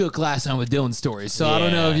little shook last time with Dylan's stories, so I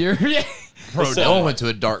don't know if you're. Bro, Dylan went to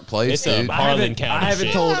a dark place, It's a dude. Harlan County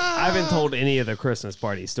shit. I haven't told any of the Christmas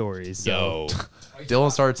party stories. So. Yo.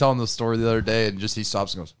 Dylan started telling the story the other day, and just he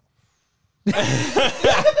stops and goes,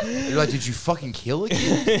 you're like, did you fucking kill a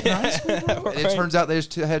kid in high school, bro? And it turns out they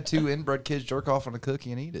just had two inbred kids jerk off on a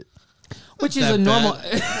cookie and eat it. Which is That a normal.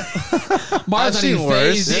 Mario's not seen even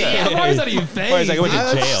worse. phased. Yeah, Mario's not even phased. Mario's like, I went to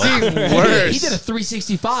I've jail. seen He worse. did a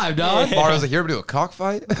 365, dog. Mario's like, you ever do a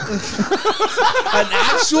cockfight? An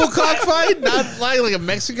actual cockfight? Not like a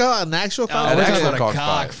Mexico, an actual An cockfight? we're actual talking about a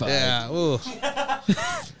cockfight. Yeah. Ooh.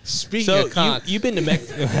 Speaking So of cock. you've been to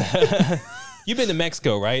Mexico. You've been to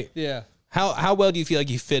Mexico, right? Yeah. How well do you feel like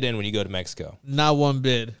you fit in when you go to Mexico? Not one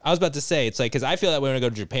bit. I was about to say, it's like, because I feel that way when I go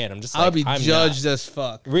to Japan. I'm just like, I'll be I'm judged not. as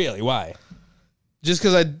fuck. Really? Why? Just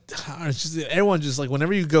because it's just everyone just like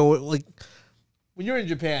whenever you go like when you're in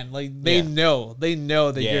Japan, like they know that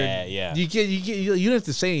Yeah, you're yeah. you don't have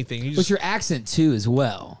to say anything. You But just your accent too, as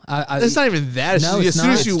well. it's not even that. It's No, just, it's as soon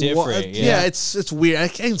not. as you It's walk, different, yeah. yeah. It's weird. I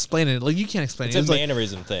can't explain it. Like you can't explain It's it. a It's like,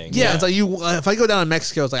 mannerism thing. yeah, it's like you. If I go down to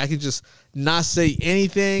Mexico, it's like I could just not say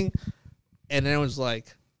anything, and everyone's like,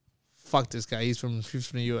 "Fuck this guy. He's from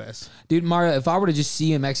the U.S." dude, Mario. If I were to just see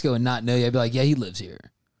you in Mexico and not know you, I'd be like, yeah, he lives here.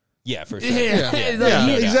 Yeah, for sure. Yeah, Like, yeah,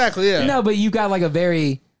 you- exactly. Yeah, No, but you got like a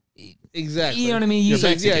very, exactly. you know what I mean. You, You're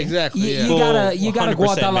Mexican. Yeah, exactly. You, Yeah. you got you got a 100%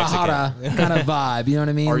 Guadalajara kind of vibe. You know what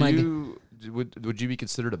I mean? Are like, you, would you be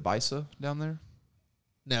considered a Bisa down there?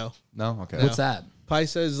 No, No? Okay. what's that?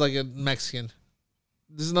 Paisa is like a Mexican.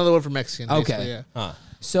 This is another word for Mexican. Okay. basically, Yeah, Huh.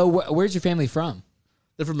 So where's your family from?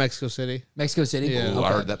 they're from Mexico City. Mexico City. Yeah. Ooh, Okay.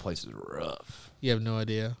 I heard that place is rough. You have no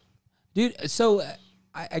idea. Dude. So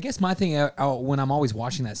I guess my thing when I'm always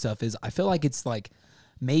watching that stuff is I feel like it's like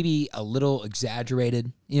maybe a little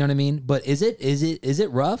exaggerated. You know what I mean? But is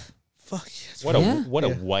it rough? Fuck yes. What Yeah. a what a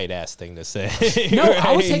white ass thing to say. No,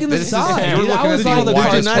 I was taking the This is- side. you were dude. I looking was at the like,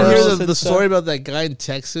 white Did you White not hear person the story about that guy in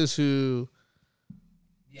Texas who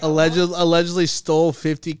allegedly stole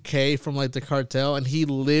 $50K from like the cartel, and he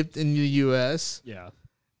lived in the U.S. Yeah.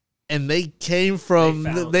 and they came from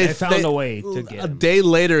They found a way to get a him. day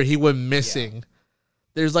later he went missing.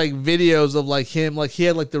 There's like videos of like him, like he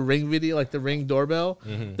had like the Ring video, like the Ring doorbell.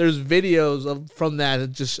 There's videos from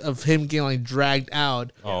that just of him getting like dragged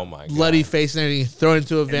out, Oh my god. bloody face and everything, thrown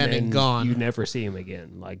into a van And and then gone. You never see him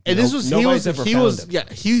again. Like, And this was he nobody's was ever he found was him.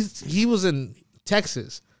 yeah he was in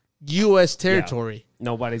Texas. U.S. territory.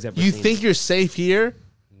 Nobody's ever. You seen think it. you're safe here?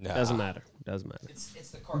 Nah. Doesn't matter. Doesn't matter.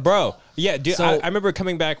 It's the cartel. Bro, yeah, dude. So- I remember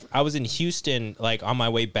coming back. I was in Houston, like on my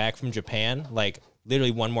way back from Japan, like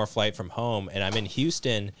literally one more flight from home, and I'm in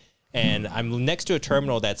Houston, and I'm next to a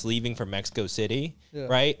terminal that's leaving for Mexico City,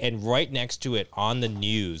 right? And right next to it on the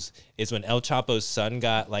news is when El Chapo's son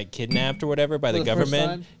got like kidnapped or whatever by the the first government.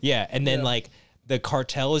 time? Yeah, and then like the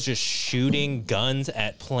cartel is just shooting guns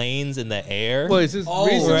at planes in the air. Well, is this Oh,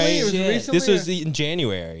 recently? right. It was Shit. recently This was or- in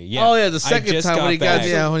January. Yeah. Oh yeah, the I second just time when he got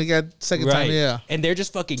back. when he got second Right. time, yeah. And they're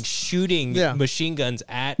just fucking shooting Yeah. machine guns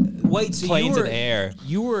at Wait, so planes you were in the air.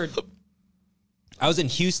 You were. I was in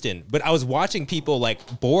Houston, but I was watching people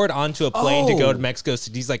like board onto a plane to go Oh. to Mexico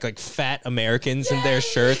City. These like fat Americans in their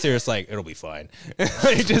shirts. They're just like, it'll be fine.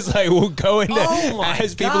 They just like we'll go into Oh my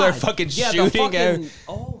as people are God. fucking Yeah, the shooting. fucking-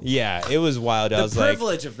 oh. Yeah, it was wild. I The was like,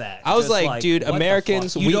 privilege of that. I was Just like, dude, what the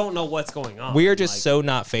Americans, fuck? You we- don't know what's going on. we are just Like, so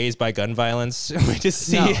not phased by gun violence. We just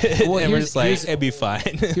see No. it, Well, and we're here's- just like, here's- it'd be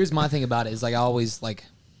fine. Here's my thing about it is like I always like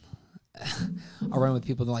I run with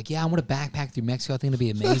people. They're like, "Yeah, I want to backpack through Mexico. I think it'll be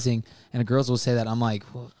amazing." And the girls will say that. I'm like,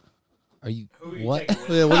 well, "Are you what?"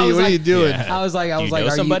 Yeah, what I are you was like- doing? Yeah. I was like, Do you know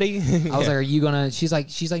 "Are somebody?" You, I was like, "Are you gonna?" She's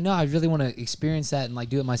like, "No, I really want to experience that and like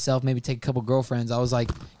do it myself. Maybe take a couple girlfriends." I was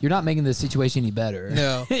like, "You're not making the situation any better."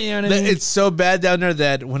 No. you know what I mean? It's so bad down there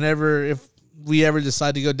that whenever if we ever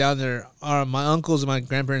decide to go down there, my uncles and my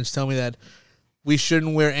grandparents tell me that we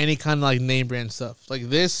shouldn't wear any kind of like name brand stuff like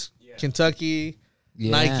this. Kentucky,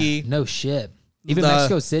 Yeah, Nike. no shit. Even The-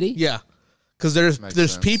 Mexico City. Yeah, because there's Makes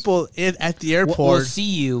there's sense. people at the We'll airport. see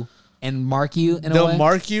you and mark you in a They'll way.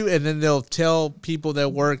 mark you, and then they'll tell people that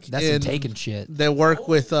work That's some in taking shit. that work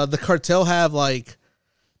with the cartel have like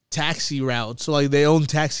taxi routes, so like they own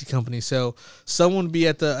taxi companies. So someone would be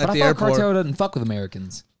at the But I thought airport. cartel doesn't fuck with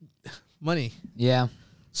Americans. Money. Yeah.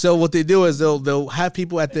 So what they do is they'll have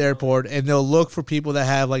people at the airport and they'll look for people that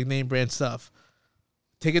have like name brand stuff.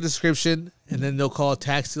 Take a description and then they'll call a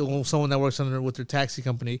taxi someone that works under with their taxi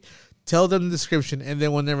company. Tell them the description, and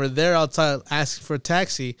then whenever they're outside asking for a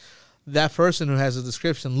taxi, that person who has a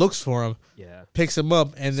description looks for them, Yeah. picks them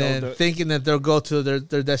up, and So then the- thinking that they'll go to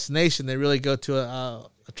their destination, they really go to a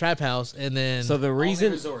trap house, and then So the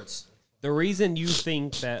reason the reason you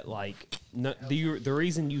think that like the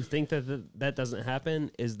reason you think that that doesn't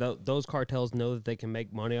happen is those cartels know that they can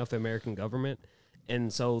make money off the American government,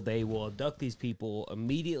 and so they will abduct these people,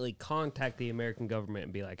 immediately contact the American government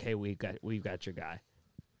and be like, "Hey, we've got your guy."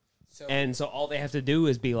 And so all they have to do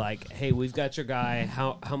is be like, "Hey, we've got your guy.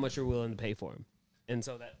 How much are you willing to pay for him?" And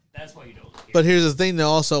so that's why you don't. Hear. But here's the thing, though.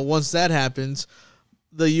 Also, once that happens,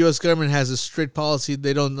 the U.S. government has a strict policy.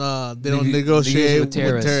 They don't negotiate with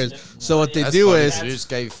terrorists. So what they That's do funny, is they just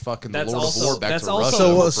gave fucking the That's Lord of also War back that's to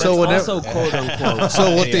also Russia. that's whenever- also quote unquote.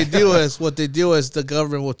 so what they do is the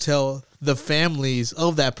government will tell the families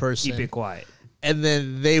of that person, Keep it quiet. and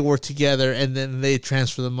then they work together, and then they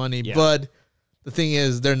transfer the money. Yeah. But the thing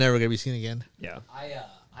is, they're never gonna be seen again. Yeah. I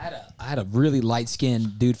had a really light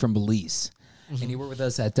skinned dude from Belize, and he worked with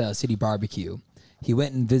us at City Barbecue. He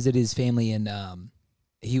went and visited his family, and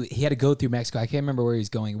he had to go through Mexico. I can't remember where he was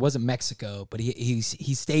going. It wasn't Mexico, but he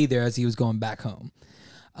stayed there as he was going back home.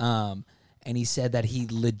 And he said that he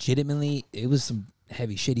legitimately, it was some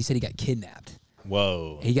heavy shit. He said he got kidnapped.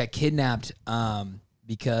 Whoa. He got kidnapped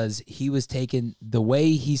because he was taken, the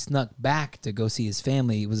way he snuck back to go see his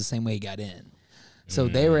family was the same way he got in. So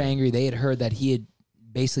they were angry. They had heard that he had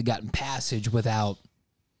basically gotten passage without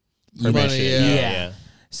Permission. Yeah.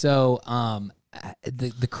 So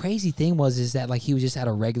the crazy thing is that like he was just at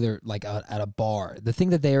a regular like at a bar. The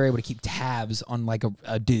thing that they were able to keep tabs on like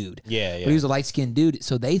a dude. Yeah, But he was a light skinned dude,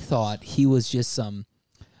 so they thought he was just some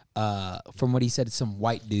from what he said, some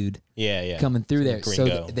white dude Yeah. coming through there. So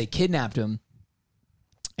gringo. they kidnapped him,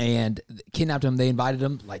 and They invited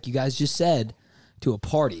him, like you guys just said, to a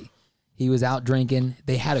party. He was out drinking.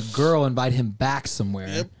 They had a girl invite him back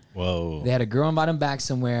somewhere. Whoa. They had a girl invite him back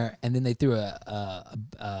somewhere, and then they threw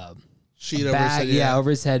a Sheet over bag, his head, over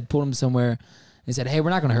his head, pulled him somewhere, and said, "Hey,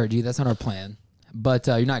 we're not going to hurt you. That's not our plan, but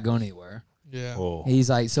you're not going anywhere." yeah. Whoa. He's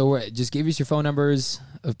like, "So just give us your phone numbers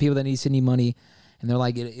of people that need to send you money," and they're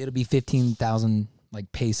like, "It'll be 15,000 like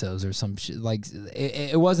pesos or some shit." Like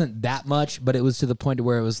it wasn't that much, but it was to the point to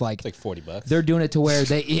where it was like It's like $40. they're doing it to where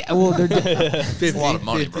they're It's a lot of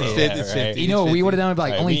money, bro. 50, Yeah, right. 50, you know what we would have done,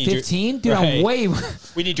 like Right, only we need your- 15, dude. right. I'm way.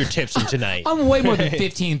 We need your tips from tonight. I'm way more than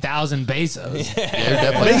 15,000 pesos. Yeah,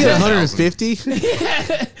 they're definitely Make it 10,000.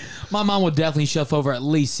 150. My mom would definitely shove over at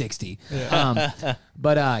least 60.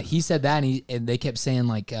 But he said that, and they kept saying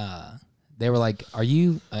like, they were like, "Are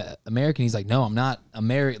you American?" He's like, "No, I'm not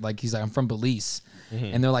American." Like he's like, "I'm from Belize,"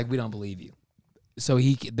 and they're like, "We don't believe you."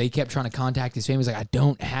 they kept trying to contact his family. He's like, I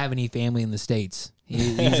don't have any family in the States.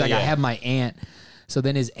 He's like, I have my aunt. So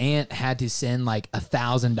then his aunt had to send like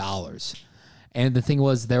 $1,000. And the thing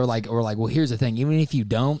was, we're like, well, here's the thing. Even if you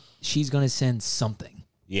don't, she's going to send something.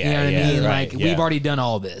 Yeah, you know what I mean? right, Like, we've already done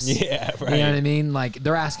all this. Yeah, right. You know what I mean? Like,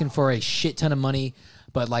 they're asking for a shit ton of money,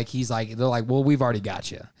 but like, they're like, well, we've already got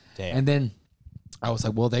you. Damn. And then I was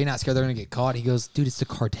like, well, they're not scared they're going to get caught. He goes, dude, it's the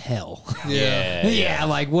cartel. Yeah.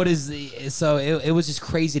 Like, what is the... So it was just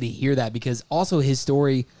crazy to hear that, because also his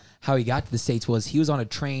story, how he got to the States, was he was on a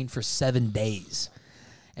train for 7 days.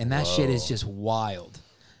 And that shit is just wild.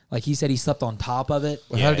 Like, he said he slept on top of it.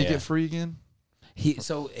 Well, how did he get free again?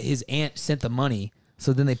 So his aunt sent the money.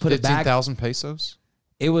 So then they put it back. 15,000 pesos?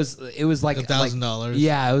 It was like $1,000.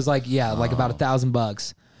 Yeah, it was like like about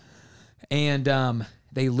 $1,000. And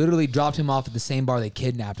they literally dropped him off at the same bar they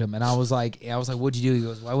kidnapped him. And I was like, what'd you do? He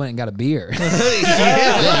goes, well, I went and got a beer. Kidnapped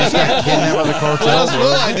by the cartel. What else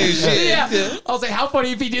will I do? Shit. Yeah. I was like, how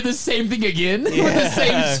funny if he did the same thing again with the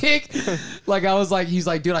same chick. Like, I was like, he's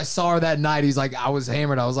like, dude, I saw her that night. He's like, I was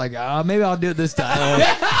hammered. I was like, maybe I'll do it this time.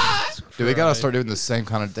 Dude, we gotta start doing the same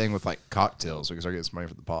kind of thing with like cocktails. We can start getting some money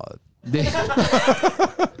for the pod.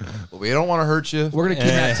 We don't want to hurt you. We're gonna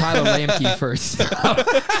kidnap Tyler Lamke first.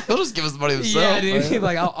 He'll just give us the money himself. Yeah, dude. He's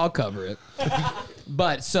like, I'll cover it.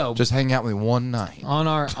 But so Just hang out with me one night. on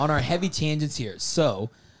our heavy tangents here. So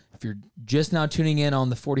if you're just now tuning in on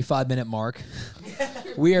the 45-minute mark,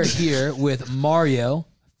 we are here with Mario,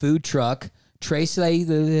 food truck, Tracy.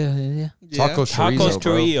 Taco chorizo, Tacos bro.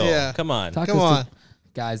 Trujillo. Yeah. Come on. Tacos Come on.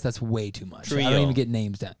 Guys, that's way too much. I Trujillo. don't even get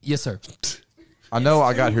names down. Yes, sir. I know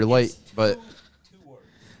I got here late, but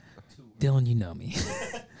Dylan, you know me.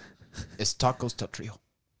 it's tacos del trio.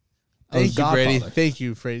 Thank you, Brady. Godfather. Thank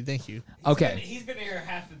you, Brady. Thank you. Okay. He's been here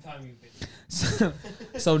half the time you've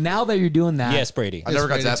been. So now that you're doing that. Yes, Brady. I never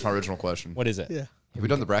got Brady. to ask my original question. What is it? Yeah. Have we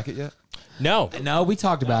done the bracket yet? No. No, we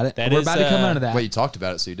talked about it. That We're is, about to come out of that. Wait, you talked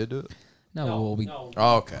about it, so you did do it? no, well, we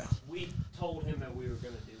Oh, okay. We told him that we were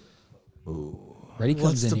going to do it. Brady comes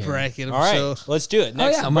What's in the here. bracket? I'm All right. so... Let's do it.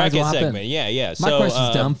 Next yeah, might as bracket well hop in. segment. Yeah. My So,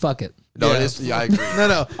 question's dumb. Fuck it. No, Yeah. it is. Yeah, I agree.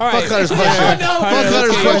 No. Fuck right. Hunter's question. No, Fuck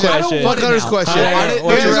Hunter's question. I don't Fuck want it Hunter's now. question. I didn't know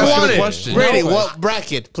Brady, you were asking want a it. question. Brady, No. what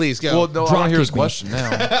bracket? Please go. Well, no, I want to hear his kick me. question now.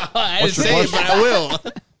 I what's didn't your say it, but I will.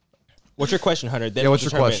 what's your question, Hunter? Then Yeah, what's your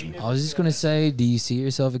determine- question? I was just going to say, do you see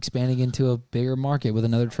yourself expanding into a bigger market with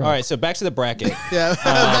another truck? All right. So back to the bracket. Yeah.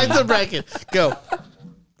 Back to the bracket. Go.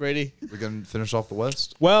 Brady. We're going to finish off the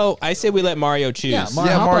West? Well, I say we let Mario choose. Yeah,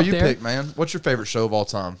 Mario, Yeah, hop Mario, up you there. pick, man. What's your favorite show of all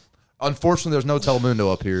time? Unfortunately, there's no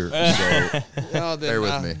Telemundo up here, so No, then, Bear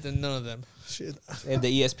with me. Then none of them. Shit. And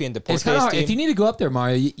the ESPN It's kind of Deportes hard. team. If you need to go up there,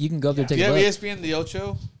 Mario, you can go up there and take Do you a have look. ESPN The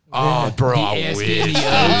Ocho? oh, bro, I ESPN, wish. the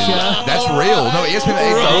Ocha. That's real. No,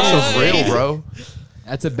 ESPN the Ocho's real, bro.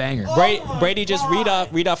 That's a banger. Brady, just read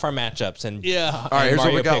off our matchups and Yeah. All right, here's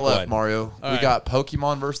what we got pick left, one. Mario. We right. got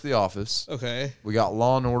Pokemon versus The Office. Okay. We got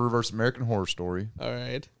Law and Order versus American Horror Story. All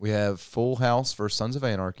right. We have Full House versus Sons of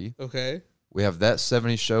Anarchy. Okay. We have That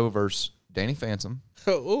 70s Show versus Danny Phantom.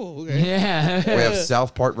 Oh, okay. Yeah. We have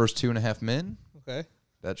South Park versus Two and a Half Men. Okay.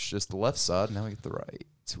 That's just the left side. Now we get the right.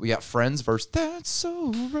 We got Friends versus That's So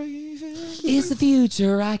Raven. It's the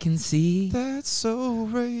future I can see. That's so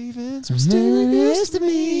Raven. So mysterious to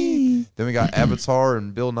me. Then we got Avatar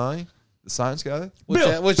and Bill Nye, the science guy.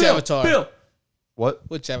 Which Avatar? What?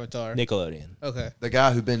 Which Avatar? Nickelodeon. Okay. The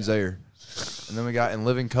guy who bends air. And then we got In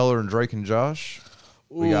Living Color and Drake and Josh.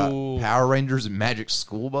 We got Ooh. Power Rangers and Magic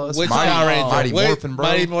School Bus. Which Mighty, Power Ranger? Mighty Wait, Morphin, bro.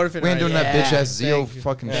 Mighty Morphin, We ain't doing right. that bitch ass Yeah. Zeo Thank you.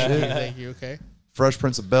 fucking Thank shit. you. Thank you. Okay. Fresh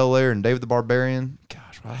Prince of Bel Air and Dave the Barbarian.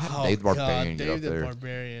 Gosh, how did Dave the God, Barbarian get Dave up the there?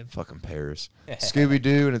 Barbarian. Fucking Paris. Scooby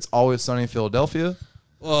Doo and It's Always Sunny in Philadelphia.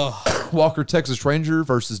 Oh, Walker Texas Ranger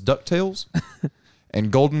versus DuckTales.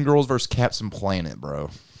 And Golden Girls versus Captain Planet, bro.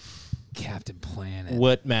 Captain Planet.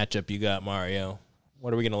 What matchup you got, Mario?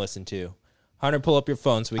 What are we going to listen to? Hunter, pull up your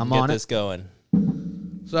phone so we can I'm get on it. this going.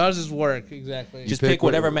 so how does this work exactly? Just pick pick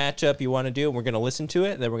whatever what- matchup you want to do, and we're going to listen to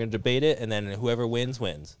it, and then we're going to debate it, and then whoever wins,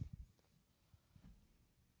 wins.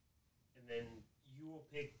 And then you will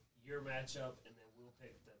pick your matchup, and then we'll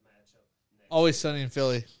pick the matchup next. Always Sunny in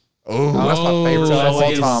Philly. Oh, that's my favorite show of all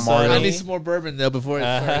Always time, Sunny. I Mario. need some more bourbon though before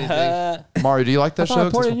I start anything. Mario, do you like that I thought show? I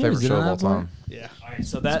 'Cause poured It's my it in favorite yours, show of didn't all I, time. Yeah. All right,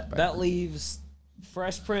 so that leaves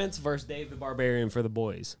Fresh Prince versus Dave the Barbarian for the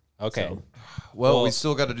boys. Okay. So- Well, we Well-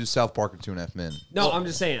 still got to do South Park and Two and a Half Men. No, I'm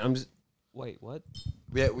just saying. Wait, what?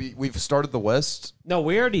 Yeah, we've started the West. No,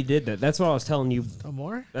 we already did that. That's what I was telling you. No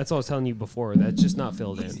more? That's what I was telling you before. That's just not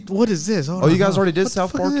filled in. What is this? Hold Oh, on, you guys hold on. already did What the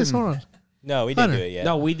South fuck Park is this? and- Hold on. No, we didn't Hunter. do it yet.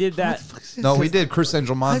 No, we did that. No, we did Chris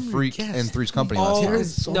Angel, Mind I'm Freak, guest. and Three's Company Oh,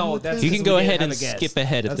 last year. no, that's You because can go we didn't ahead have and a guest. skip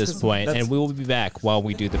ahead at That's this 'cause point, that's- and we will be back while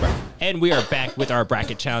we do the bracket. And we are back with our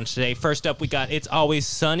bracket challenge today. First up, we got It's Always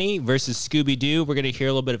Sunny versus Scooby-Doo. We're going to hear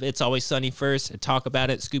a little bit of It's Always Sunny first, talk about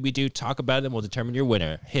it. Scooby-Doo, talk about it, and we'll determine your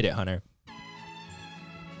winner. Hit it, Hunter.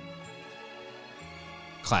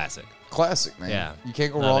 Classic. Classic, man. Yeah. You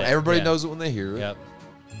can't go Love wrong. it. Everybody Yeah. knows it when they hear it. Yep.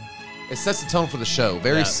 It sets the tone for the show.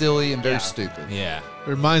 Very Yep. silly and very Yeah. stupid. Yeah.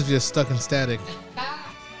 Reminds me of Stuck in Static.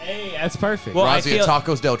 Hey, that's perfect. Well, I Razi feel-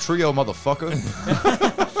 Tacos del Trio, motherfucker.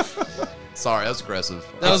 Sorry, that was aggressive.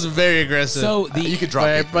 That was very aggressive. So You could drop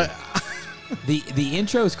it. but the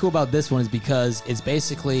intro is cool about this one is because it's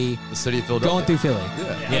basically The city of Philadelphia. going through Philly.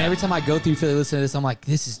 Yeah. And every time I go through Philly, listen to this, I'm like,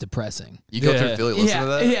 this is depressing. You go Yeah. through Philly, listen to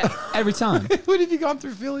that? Yeah, every time. When have you gone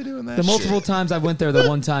through Philly doing that? The multiple shit? times I went there, the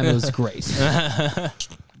one time it was great.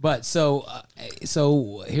 But so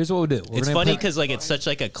here's what we'll do. We're It's gonna funny put- because like it's such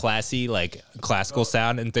like a classy like classical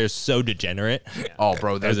sound, and they're so degenerate. Oh,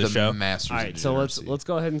 bro, they're As a the show. masters. All of right, so degeneracy. let's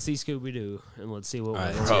go ahead and see Scooby Doo, and let's see what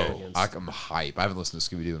right, we're Bro, against. I'm hype. I haven't listened to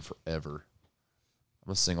Scooby Doo in forever. I'm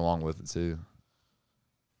gonna sing along with it too.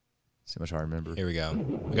 See how much I remember. Here we go.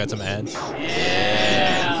 We got some ads.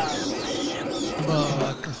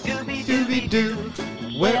 Scooby Doo,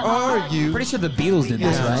 where are you? pretty sure the Beatles did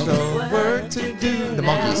this, right? So work to do. The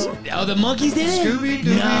monkeys. Oh, the monkeys did it? Scooby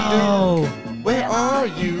Doo, No. where are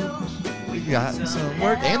you? We got some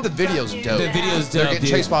work. And the video's dope. The video's They're dope, getting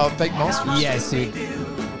dude. chased by fake monsters. Yes, dude.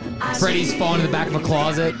 Freddy's falling in the back of a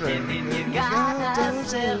closet.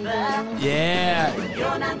 Yeah.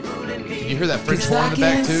 Can you hear that French horn in the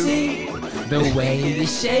back too? The way you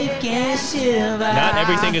shake and shiver. Not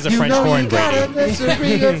everything is a French horn, Brady.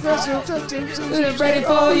 Ready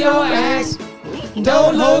for your ass.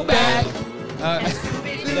 Don't look back.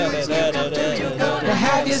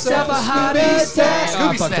 Have yourself a heart attack. Oh,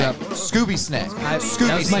 I Scooby fucked it snack. up. Scooby snack. Scooby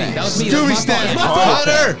That was me. snack. That was me. Scooby That was my Snack. fault.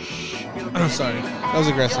 Hunter! I'm sorry. That was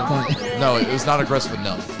aggressive. No, it was not aggressive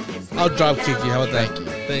enough. I'll drop kick you. How about that?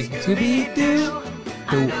 Thank you. Thank you. Scooby-Doo.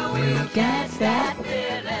 We got that.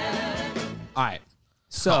 All right.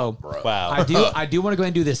 So Wow. I do want to go ahead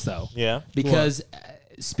and do this though. Yeah. Because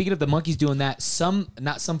speaking of the monkeys doing that,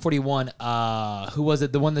 not some 41. Who was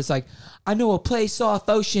it? The one that's like, I know a place off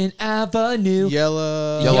Ocean Avenue.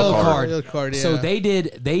 Yellow Card. Yellow card, yeah. So they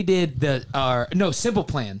did the no Simple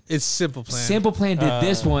Plan. It's Simple Plan. Simple Plan did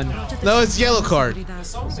this one. No, it's Yellow Card.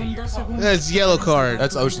 That's Yellow Card.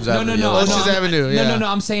 That's Ocean's No, Avenue. no, no, Yellow. Ocean's no, Avenue, No, yeah. no.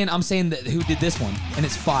 I'm saying that who did this one, and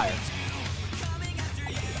it's fire.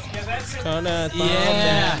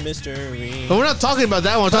 Yeah. Mystery. But we're not talking about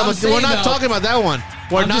that one. But I'm We're saying, not though- talking about that one.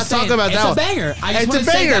 We're I'm not just saying, talking about it's that a one. banger. I just It's a wanna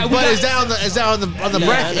say banger, that we but got- is that on the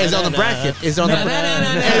bracket? Is it on the bracket? Is it on the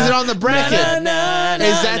Is it on the bracket?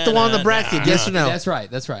 Is that the one on the bracket? Yes or no? That's right.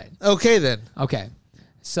 That's right. Okay then. Okay.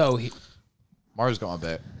 So, Mario's going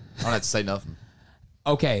back. I don't have to say nothing.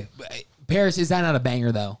 okay. Paris, is that not a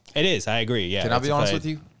banger though? It is. I agree. Yeah. Can I that's be a honest fight. with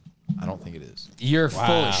you? I don't think it is. You're full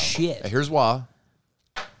Wow. of shit. Here's why.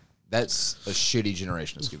 That's a shitty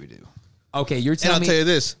generation of Scooby Doo. Okay, you're And I'll telling tell me. you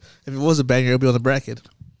this: if it was a banger, it'd be on the bracket.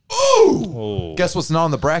 Oh. Guess what's not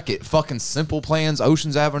on the bracket? Fucking Simple Plans,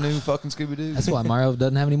 Ocean's Avenue, fucking Scooby Doo. That's why Mario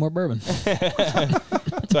doesn't have any more bourbon.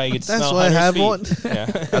 That's why you get to That's smell why I Hunter's have feet. one. Yeah.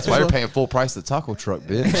 That's why you're paying full price at the taco truck,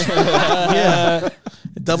 bitch. Yeah,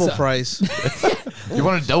 double price. You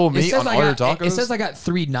want to double It meat says, on I all your got, tacos? it says I got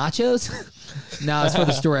 3 nachos. No, it's for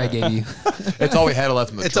the story I gave you. It's all we had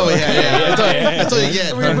left in the It's truck. all we had. Yeah, that's all you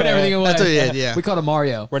get. We're gonna put everything away. That's all you had. Yeah. We called him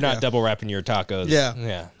Mario. We're not double wrapping your tacos. Yeah.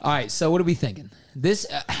 Yeah. All right, so what are we thinking? This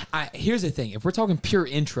here's the thing. If we're talking pure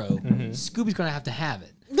intro, Scooby's gonna have to have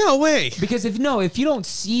it No way. because if you don't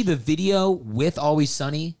see the video with Always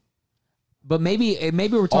Sunny, but maybe we're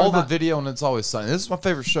talking All the about video and It's Always Sunny. This is my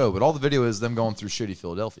favorite show, but all the video is them going through shitty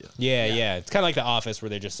Philadelphia. Yeah. It's kind of like The Office, where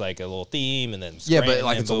they're just like a little theme and then Yeah, scram but and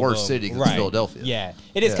like then it's a boom, worse boom. city 'cause it's Philadelphia. Yeah,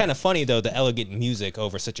 it is Yeah. kind of funny though, the elegant music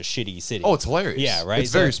over such a shitty city. Oh, it's hilarious. Yeah, right.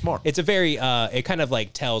 It's very smart. It's a very it kind of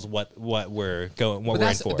like tells what we're going what But we're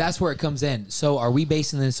in for. that's where it comes in. So are we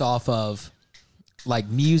basing this off of like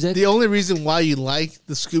music? The only reason why you like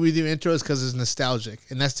the Scooby Doo intro is because it's nostalgic,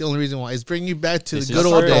 and that's the only reason why. It's bringing you back to This the is good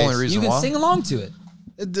true. old the days. only reason you can why. sing along to it.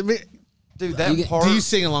 Dude, that You- part. Do you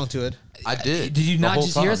sing along to it? I did. Did you the not whole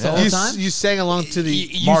just hear us the time, whole yeah. time? You sang along to the.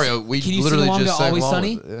 Mario, we can you literally sing along just to sang Always along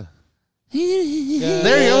Sunny? with it,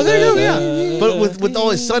 There you go. There you go. Yeah. But with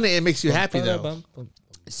Always Sunny, it makes you happy though.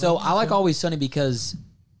 So I like Always Sunny because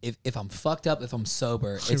if I'm fucked up, if I'm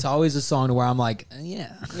sober, it's always a song where I'm like,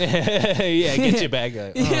 yeah. Yeah, get you back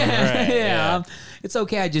up. Yeah. It's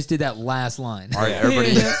okay. I just did that last line. All right,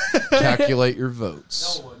 everybody, calculate your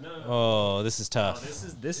votes. Oh, this is tough.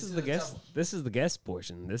 This is the guest. This is the guest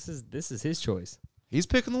portion. This is his choice. He's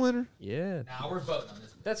picking the winner. Yeah. Now we're voting on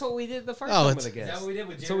this. That's what we did the first Oh, time it's- with the guest. Is that what we did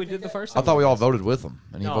with That's what we did the first I time. thought we all voted with him,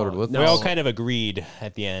 and he No, voted with no. We us. all kind of agreed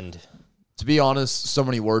at the end. To be honest, so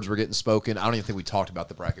many words were getting spoken. I don't even think we talked about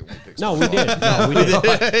the bracket when we picked. No, we did. No, we did.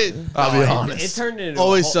 I'll be It honest. turned into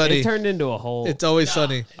Always a whole, sunny. It turned into a whole. It's always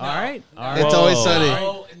sunny. all right. All right. It's always Whoa. sunny.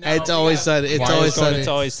 No, It's always sunny. It's Why always is it going, sunny. It's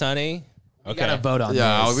always sunny. You gotta Okay. vote on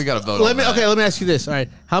Yeah, this. we got to vote. Let on me that. let me ask you this. All right,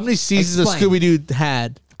 how many seasons Explain. of Scooby Doo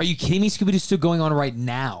had? Are you kidding me? Scooby-Doo's still going on right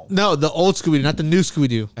now. No, the old Scooby Doo, not the new Scooby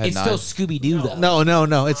Doo. At It's nine. still Scooby-Doo, though.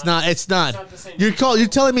 No, it's not. It's not. not the same You're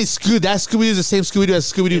telling me that Scooby Doo is the same Scooby Doo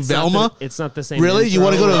as Scooby Doo It's not Velma? the- it's not the same. Really? You intro.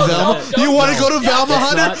 want to go to No, Velma? no, You want to no. go to Velma, It's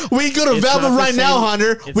Hunter? not- We can go to it's Velma not the right now, same-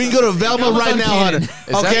 Hunter. it's We can not go to the same- Velma Velma's right on now, canon. Hunter.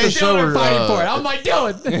 Is that Okay? the show where, fighting for it. How am I doing? All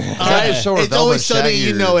Is that right. the show where It's Velma always sunny. Shaggy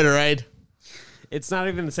You or- know it, right? It's not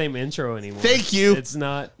even the same intro anymore. Thank you. It's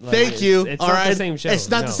not. Like, Thank it's- you. It's All not right. the same show. It's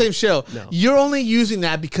not No. the same show. No. You're only using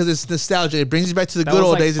that because it's nostalgia. It brings you back to the That good was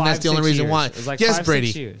old like days, and that's 5, the only 6 reason years. why. It was like Yes, 5, 6 Brady.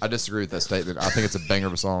 years. I disagree with that statement. I think it's a banger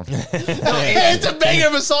of a song. It's a banger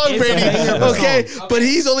of a song, It's a Brady. banger of a Okay, song. but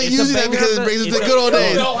he's only It's a using that banger because of it brings him it's to the a- good old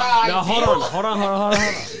days. No,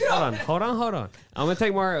 hold on. I'm gonna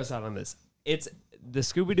take Mario's out on this. It's the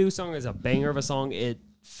Scooby Doo song is a banger of a song. It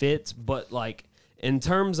fits, but like in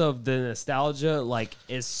terms of the nostalgia, like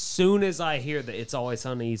as soon as I hear the "It's Always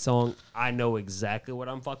Sunny" song, I know exactly what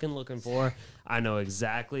I'm fucking looking for. I know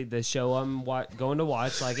exactly the show I'm going to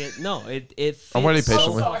watch. Like it fits I'm waiting so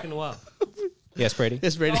patiently. fucking well. Yes, Brady.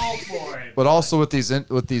 Yes, Brady. But also with these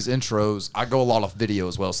intros, I go a lot off video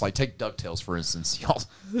as well. So like take DuckTales for instance, y'all.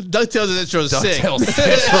 DuckTales intro is sick. DuckTales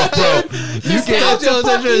intro, bro. You get DuckTales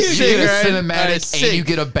intro is you sick, get a right? cinematic Right, and sick. you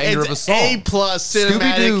get a banger It's of a song. A+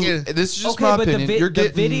 cinematic. Scooby-Doo. This is just Okay, my but opinion. You're the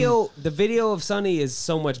getting video of Sunny is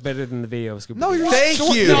so much better than the video of Scooby. No, you're Thank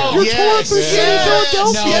not. you. You're Yes. totally Yes.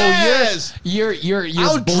 No, Yes. You're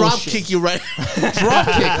I'll drop bullshit. kick you right. drop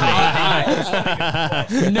kick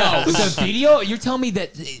me. No, the video. You're telling me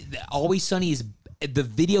that Always Sunny is the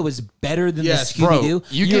video is better than Yes, the Scooby Doo. Bro,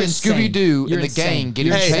 you get Scooby-Doo and the gang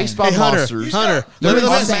getting chased by Hunter, monsters. Hunter, They're let me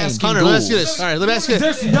unmasking ask Hunter, let me ask you ghouls. this. All right, let me ask you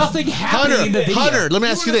this. There's nothing happening in the video. Hunter, let me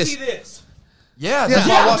ask you this. Yeah, that's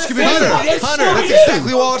why I watch Scooby-Doo. Hunter, That's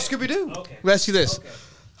exactly why I watch Scooby-Doo. Let me ask you this.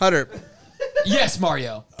 Hunter, Yes,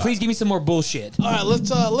 Mario. Please give me some more bullshit. all right,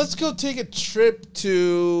 let's go take a trip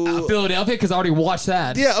to. Philadelphia, because I already watched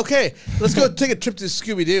that. Yeah, okay. Let's go take a trip to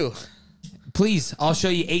Scooby-Doo. Please, I'll show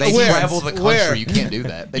you 8 They Where? travel the country. Where? You can't do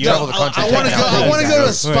that. They You travel got- the country. I want to taking go. out I want to things. go to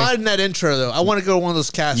a spot in that intro though. I want to go to one of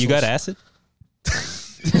those castles. You got acid?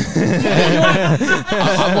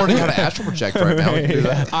 I'm already got an astral project right now. We can do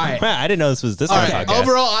that. All right. Man, I didn't know this was this All kind right. of podcast.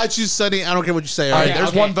 Overall, I choose Sunny. I don't care what you say. All right, right? there's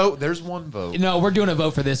okay. one vote. There's one vote. No, we're doing a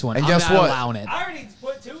vote for this one. And I'm guess not what? allowing it. I already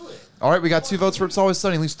put to it. All right, we got 2 votes for It's Always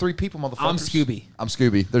Sunny. At least 3 people, motherfuckers. I'm Scooby. I'm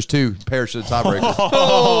Scooby. There's 2. Perish to the tiebreaker.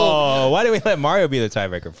 Oh, why did we let Mario be the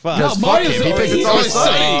tiebreaker? Fuck. No, fuck Mario's him. He thinks it's he's always going-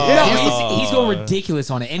 sunny. No, Yeah. he's going ridiculous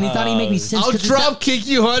on it, and it's not even making sense. I'll 'cause it's drop kick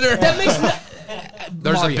you, Hunter. That makes no,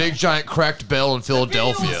 There's Mario. a big giant cracked bell in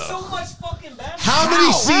Philadelphia. So much fucking bad. How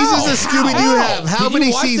many seasons does Scooby Doo have? How Did you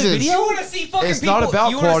many watch the seasons? video? You want to see fucking It's people, not about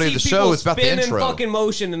you wanna quality see of the show, people it's about the spin in intro. fucking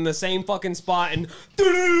motion in the same fucking spot and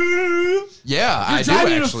Yeah, I You're do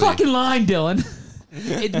driving a actually. fucking line, Dylan.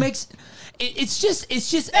 It makes. It's just.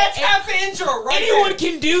 that's half the intro right Anyone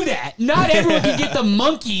can do that. Not everyone can get the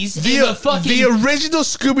monkeys in the fucking. The original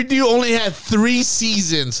Scooby Doo only had 3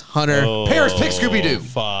 seasons, Hunter. Oh, Paris, pick Scooby-Doo.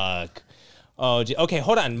 Fuck. Oh, okay,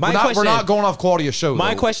 hold on. We're not going off quality of show.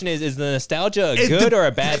 My though. question is the nostalgia a It good de- or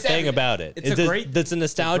a bad thing about it? It's a great- Does the it's a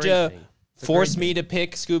nostalgia great thing. It's a force great me to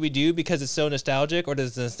pick Scooby-Doo because it's so nostalgic, or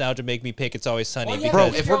does the nostalgia make me pick It's Always Sunny? Well, yeah, Bro,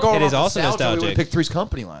 because if we're going it is off also nostalgia, we nostalgic. would pick Three's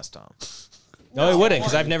Company last time. No, it wouldn't,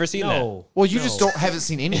 because I've never seen that. No. Well, you just haven't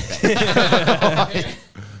seen anything.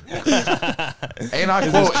 And I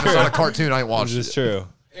quote, it's not a cartoon. I ain't watched This is it. true.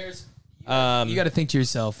 You got to think to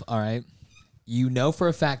yourself. All right. You know for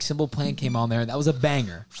a fact, Simple Plan came on there. That was a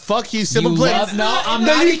banger. Fuck you, Simple You Plan. love- no, I'm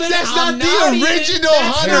No, not you- even- That's I'm not not the even- original,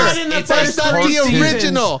 that's Hunter. not in the That's first not 3 the seasons.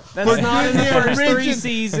 original. That's We're not in doing the first 3 origin-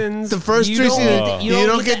 seasons. The first You 3 don't- seasons. You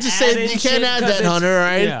don't get to say. add in You can't shit add 'cause that, it's- Hunter. All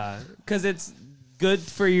right. Yeah, because it's good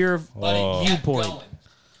for your viewpoint.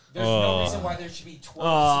 There's no reason why there should be 12.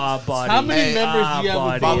 Oh, buddy. How many Hey, members do you have?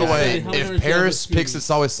 buddy. with By the Scooby? way, How many members if do you have Paris with picks Scooby? It's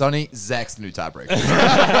Always Sunny, Zach's the new tiebreaker.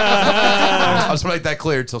 I just want to make that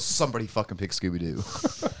clear until somebody fucking picks Scooby-Doo.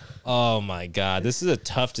 Oh my God, this is a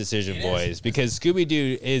tough decision, boys, because Scooby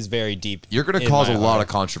Doo is very deep. You're gonna in cause a my lot heart. of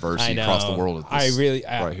controversy I know. across the world. With this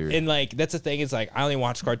right here. And like that's the thing. It's like I only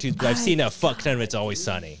watch cartoons, but I've seen a fuck ton of It's Always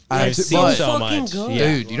Sunny. I I've do- seen but- so fucking much, good. yeah.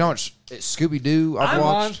 Dude, you know what Scooby Doo I've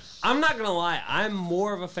watched? I'm not gonna lie. I'm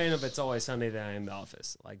more of a fan of It's Always Sunny than I am The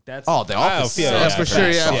Office. Like that's Oh, The Office. feel sucks. yeah, for sure,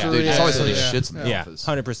 yeah, Sucks, absolutely, dude. It's yeah, always Sunny yeah. shits in The Yeah, Office.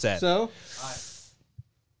 100%. So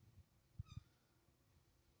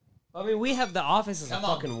I mean, we have The Office as a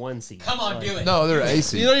fucking one seat. Come on, do it. No, they're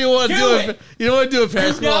AC. you know you want to do it. You don't want to do it,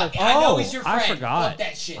 Paris. Come on. I know Oh, he's your I friend. forgot. Fuck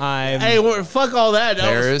that shit. I'm Fuck all that.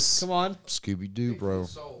 That was- Paris. Come on. Scooby Doo, bro.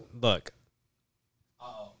 look.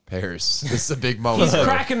 Paris. This is a big moment. He's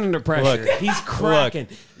cracking under pressure. Look. He's cracking.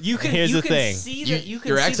 You can. Here's you the can thing. See that. You can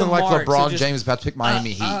You're see acting the like marks LeBron of just- James about to pick Miami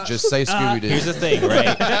Heat. Just say Scooby Doo. Here's the thing,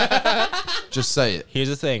 right? Just say it. Here's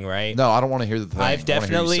the thing, right? No, I don't want to hear the thing. I've I wanna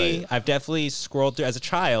hear you say it. definitely scrolled through as a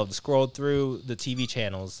child, scrolled through the TV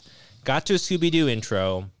channels, got to a Scooby Doo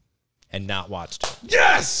intro, and not watched it.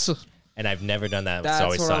 Yes. And I've never done that. That's It's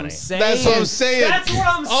Always what Sunny. I'm saying. That's what I'm saying. That's what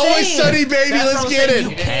I'm saying. Always Sunny, baby. That's Let's what I'm get saying. it.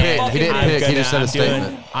 You can't He didn't fucking- pick. He just said a I'm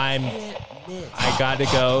statement. I got to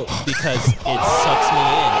go because it sucks me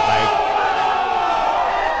in.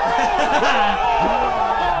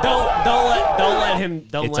 Don't let him.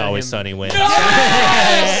 Don't It's let Always him. Sunny win.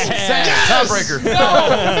 Zach, tiebreaker.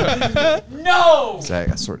 No. Zach,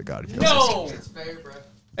 I swear to God, if you No.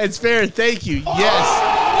 It's fair. Thank you. Yes.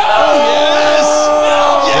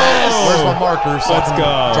 Where's my marker? So Let's I can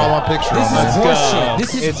go. Draw my picture This on is that. horseshit.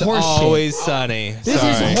 This is It's horseshit. Always Sunny. This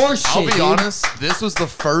Sorry. is horseshit. I'll be dude. honest. This was the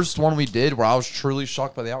first one we did where I was truly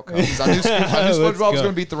shocked by the outcome. 'Cause I knew Let's SpongeBob was go. going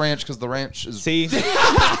to beat the Ranch because the Ranch is. See, You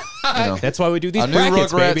know, that's why we do these I knew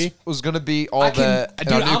brackets, Rugrats baby. was going to be all I can, that. and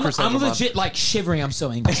dude. I knew Chris I'm Angel legit like shivering. I'm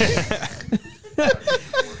so angry.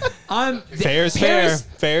 Fair's fair. Paris,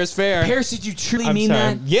 Fair's fair. Paris, did you truly I'm mean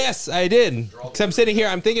sorry. that? Yes, I did. Because I'm sitting here,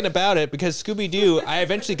 I'm thinking about it because Scooby Doo, I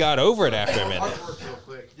eventually got over it after a minute.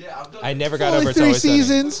 I never got over Only It's 3 Always Sunny.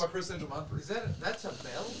 seasons. That's a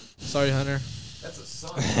bell? Sorry, Hunter. That's a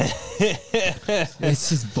son. It's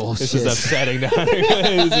just bullshit. This is upsetting to Hunter.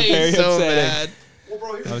 This is very so upsetting. mad.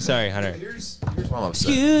 I'm sorry, Hunter. Here's why I'm upset.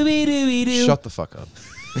 Scooby-Dooby-Doo. Shut the fuck up.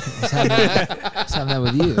 What's having that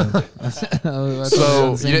with you?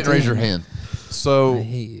 So, you didn't raise your hand. I So,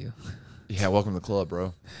 hate you. yeah, welcome to the club,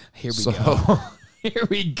 bro. Here we So, go. Here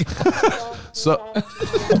we go. so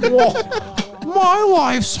my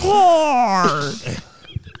life's hard.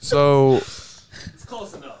 So, It's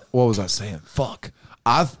close enough. what was I saying? Fuck.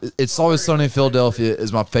 It's Always Sunny in Philadelphia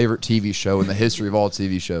is my favorite TV show in the history of all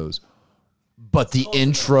TV shows. But the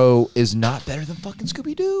intro is not better than fucking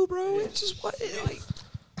Scooby Doo, bro. It's just what like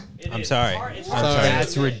I'm sorry. It's I'm hard sorry.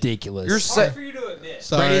 That's ridiculous. you're saying. for you to admit.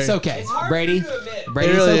 Sorry. Brady, it's okay. It's hard Brady, for you to admit.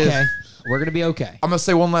 Brady, It really it's is. okay. We're gonna be okay. I'm gonna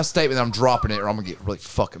say one last statement, then I'm dropping it, or I'm gonna get really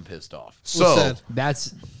fucking pissed off. So that?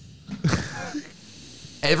 That's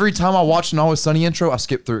every time I watch an Always Sunny intro, I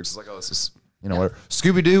skip through it. 'Cause it's like, oh, this is whatever.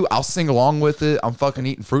 Scooby Doo, I'll sing along with it. I'm fucking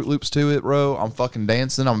eating Fruit Loops to it, bro. I'm fucking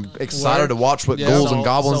dancing. I'm excited to watch what Yeah. ghouls and So-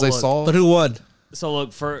 goblins so they look, saw. But who won? So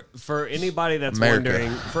look for anybody that's America.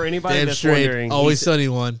 wondering. For anybody Damn that's straight. wondering. Always he's- Sunny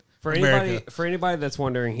won. For America. anybody that's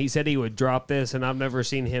wondering, he said he would drop this, and I've never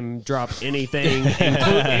seen him drop anything,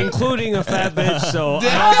 including a fat bitch. So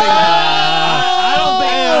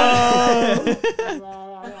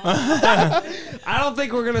I don't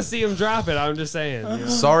think we're gonna see him drop it. I'm just saying. You know?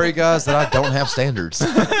 Sorry, guys, that I don't have standards.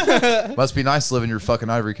 Must be nice living in your fucking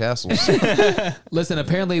ivory castles. listen.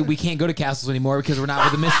 Apparently, we can't go to castles anymore because we're not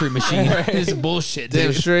with the mystery machine. This is bullshit, Damn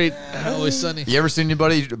dude. straight. Always Sunny. You ever seen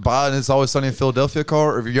anybody buy an It's Always Sunny in Philadelphia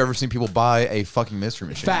car, or have you ever seen people buy a fucking mystery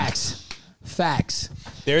machine? Facts.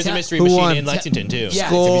 There's a mystery Who machine won? in Lexington, too. Yeah.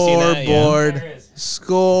 Have you seen that? Yeah. Scoreboard.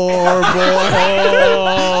 Scoreboard.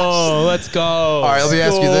 Oh, let's go. All right, let me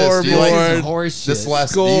ask you this: Do you like Scoreboard. Horse this shit.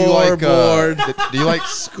 last? Do you like? Do you like?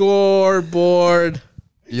 Scoreboard.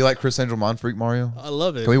 Do you like Chris Angel Mind Freak Mario? I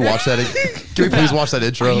love it. Can we watch that? Can we please watch that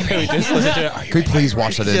intro? Can we just listen to it? Are you Can we please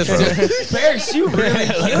watch that intro? Paris, you really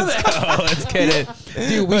killed it. Oh, let's get it.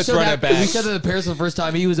 Dude, we Let's showed run that. it back. We showed that to Paris for the first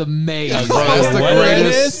time. He was amazed. Bro, that's the What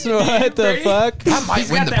greatest. is this? What the fuck? I might He's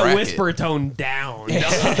win got the that bracket. whisper tone down.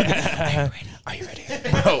 Are you ready?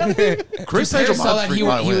 Bro, Chris Angel Paris saw Mind that. Freak He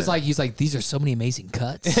might was win. like, these are so many amazing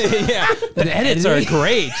cuts. Yeah. The Edits are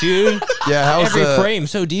great, dude. Yeah, how's Every the frame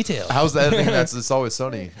so detailed. how's the editing? That's It's Always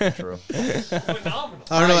Sunny intro. I don't know.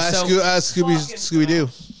 Alright, Ask Scooby Doo.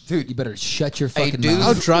 Dude. you better shut your A fucking dude mouth.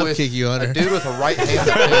 I'll drop with- kick you, Hunter. A dude with a right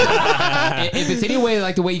hand. If it's any way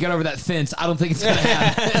like the way you got over that fence, I don't think it's gonna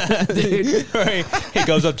happen, dude. Right. He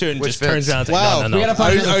goes up to it and Which just turns fence? around. And is like, Wow. no, no, We no. gotta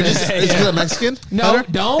find Is it because I'm Mexican? No,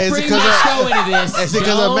 Hunter? don't Is it bring 'cause my of- show into this. Is it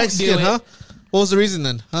because I'm Don't Mexican, do it. huh? What was the reason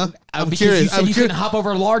then, huh? I'm Because curious. you said I'm you curious. couldn't hop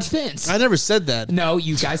over a large fence. I never said that. No,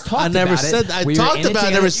 you guys talked I never about said it. that. I We were talked in it about it. I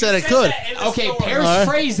together. never said I could. Okay, Paris Alright.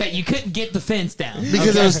 phrased that you couldn't get the fence down.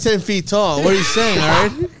 Because I was 10 feet tall. What are you saying, all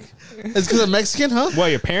right? It's because I'm Mexican, huh? Well,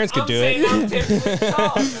 your parents could do it.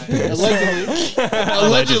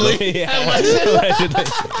 Allegedly. Yeah.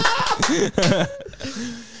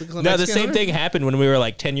 No, the same thing happened when we were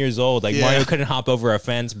like 10 years old. Like Yeah. Mario couldn't hop over a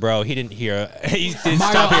fence, bro. He didn't hear. He didn't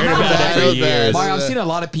Mario, stop hearing I'm about not that for bad. years. Mario, I've seen a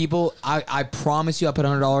lot of people. I promise you, I put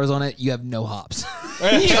 $100 on it. You have no hops.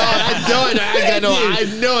 I know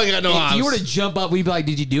I got no hops. If you were to jump up, we'd be like,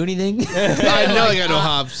 "Did you do anything?" I know I got no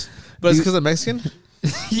hops. But it's because I'm Mexican?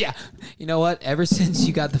 Yeah. You know what? Ever since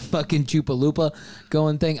you got the fucking Chupalupa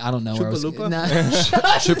going thing, I don't know where I was. Chupalupa? Nah.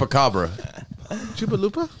 Chupacabra.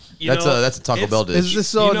 Chupalupa? That's a Taco Bell Is dish. this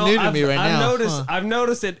so new to me right I've now? Noticed, Huh. I've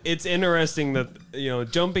noticed it. It's interesting that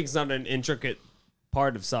jumping's not an intricate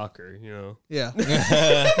part of soccer. Yeah.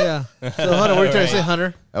 Yeah. So, Hunter, what are you trying to say,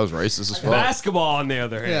 Hunter? That was racist as fuck. Basketball, on the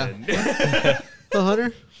other hand, So,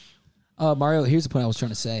 Hunter? Mario, here's the point I was trying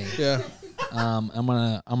to say. Yeah. I'm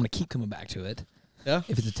gonna keep coming back to it. Yeah.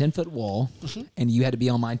 If it's a 10-foot wall and you had to be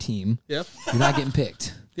on my team, Yep. you're not getting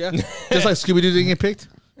picked. Yeah. Just like Scooby Doo didn't get picked?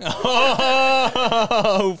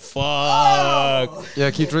 Oh, fuck.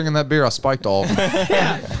 Yeah, keep drinking that beer. I spiked all of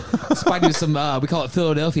them. Spiked with some, we call it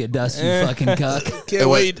Philadelphia dust, you fucking cuck. Can't Hey,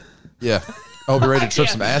 wait. wait. Yeah. I hope you're ready to trip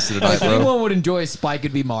some acid tonight, If bro. anyone would enjoy a spike,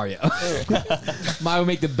 it'd be Mario. Mario would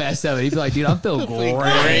make the best of it. He'd be like, dude, I'm feeling great.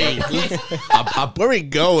 I Where are we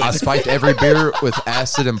going? I spiked every beer with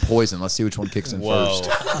acid and poison. Let's see which one kicks in Whoa.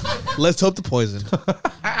 first. Let's hope the poison.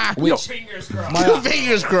 Which, fingers crossed.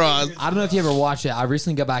 Fingers crossed. I don't know if you ever watched it. I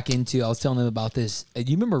recently got back into, I was telling them about this. Do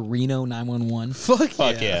you remember Reno 911?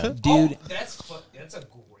 Fuck yeah. Dude, That's a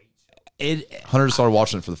great. Hunter just started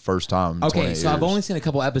watching it for the first time. In Okay, 28 so I've years. only seen a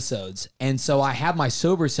couple episodes, and so I have my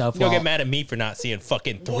sober self. Don't get mad at me for not seeing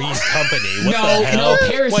fucking Three's Company. What the hell? No,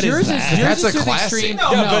 Paris, What is yours that? is That's a to the classic. extreme.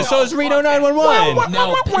 No, but so is Reno 911.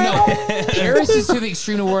 No, Paris is to the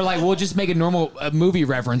extreme to where like we'll just make a normal movie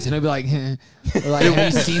reference, and he'll be like, like,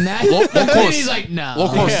 have you seen that? And he's like, no. We'll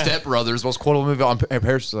call Step Brothers, most quotable movie on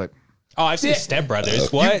Paris. Is like, Oh, I've seen Step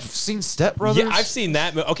Brothers. What? you've seen Step Brothers? Yeah, I've seen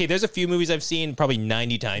that. Okay, there's a few movies I've seen probably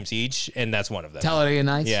 90 times each, and that's one of them. Talladega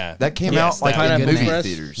Nights. Yeah. That came Yes, out like that- in Good movie name.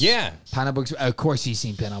 theaters. Yeah. Pineapple Express. Of course, you've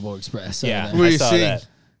seen Pineapple Express. So Yeah. then- What are I you saw seeing? that.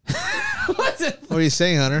 What are you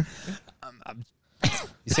saying, Hunter?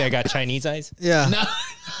 You say I got Chinese eyes? Yeah. No.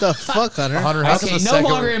 The fuck, Hunter? Hunter, how come Okay, the no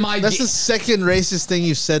second longer am I. That's the second racist thing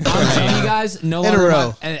you've said. I'm tonight. telling you guys, no In a longer.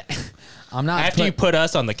 row. I'm not. After you put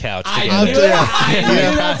us on the couch I together, knew, After- it. I knew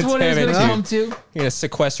Yeah. that's what it was Damn going it, to dude. come to. you're going to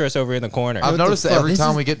sequester us over in the corner. I've noticed that fuck? every This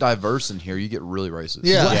time is- we get diverse in here, you get really racist.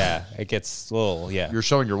 Yeah. Yeah, it gets a little, yeah. You're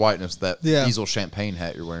showing your whiteness, that Yeah. diesel champagne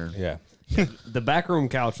hat you're wearing. Yeah. The backroom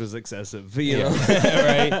couch was excessive. You know?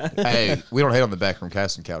 Right? Hey, we don't hate on the backroom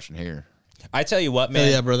casting couch in here. I tell you what, man.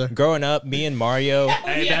 yeah, brother. Growing up, me and Mario,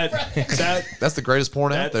 Hey, That's the greatest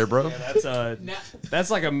porn out there, bro. yeah, that's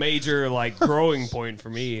like a major like growing point for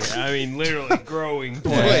me. I mean, literally growing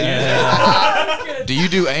point. Do you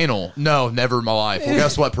do anal? No, never in my life. Well,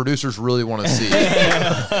 guess what? Producers really want to see.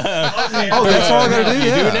 Oh, that's all I gotta do. you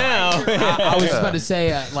Yeah. do now. I was just about to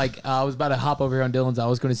say, I was about to hop over here on Dylan's. I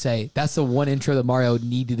was going to say, that's the one intro that Mario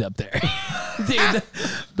needed up there. Dude, the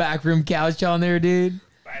backroom couch on there, dude.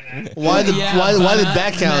 Why the Yeah, why the but,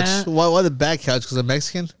 back couch? nah. Why the back couch? Because I'm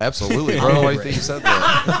Mexican. Absolutely, bro. Why do you think you said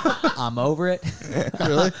that? I'm over it.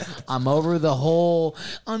 Really? I'm over the whole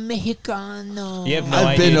I'm Mexicano. You have no I've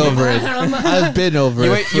idea. been dude. over it. I've been over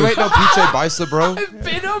You it. ain't no Piche Bisa, bro. I've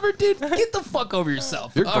been over, dude. Get the fuck over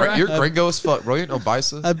yourself. You're, all right? you're gringo as fuck, bro. You ain't no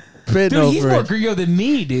Bisa. I've been Dude, he's over more it. gringo than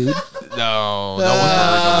me, dude. No, no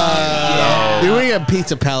one's You're wearing a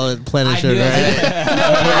pizza planet I shirt, knew right?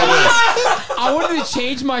 that. I wanted to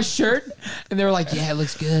change my shirt, and they were like, "Yeah, it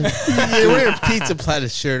looks good." You're wearing a pizza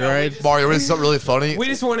planet shirt, right? Mario, it's something really funny. We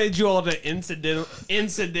just wanted you all to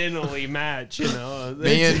incidentally match, you know.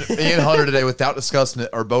 Me and Hunter today, without discussing it,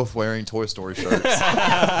 are both wearing Toy Story shirts.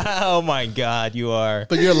 Oh my God, you are.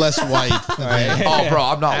 But you're less white. Right? Oh, bro,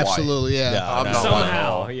 I'm not Absolutely, yeah. Yeah. white. I'm not white at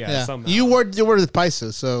somehow, all. yeah, Yeah. somehow. You were the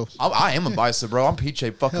Paisa, so I am a Bisa, bro. I'm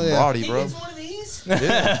Piche fucking Hell yeah. Brody, bro. one of these.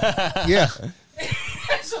 yeah.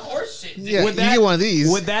 That's horseshit. Yeah, Would you get one of these.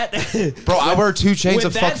 Would that, Bro, I wear 2 chains would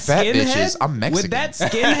of fuck that fat skinhead- bitches. I'm Mexican. Would that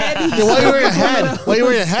skinhead? Why are you wearing a hat? Why are you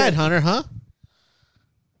wearing a hat, Hunter, huh?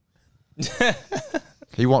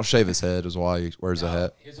 He won't shave his head, is why he wears a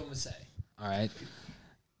hat. Here's what I'm gonna say. All right.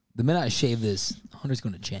 The minute I shave this, Hunter's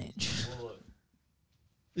gonna change.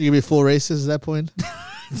 You gonna be full racist at that point?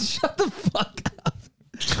 Shut the fuck up.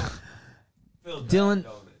 Dylan.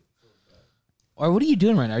 Or what are you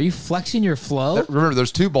doing right now? Are you flexing your flow? Remember,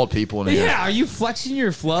 there's 2 bald people in here. Yeah, are you flexing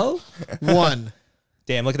your flow? One.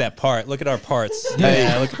 Damn, look at that part. Look at our parts. Hey,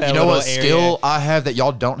 Yeah, look at that you know little what area. skill I have that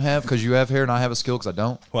y'all don't have because you have hair and I have a skill because I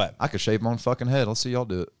don't? What? I could shave my own fucking head. Let's see y'all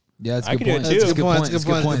do it. Yeah, that's I a can good do point. it too. That's a good point. That's a That's a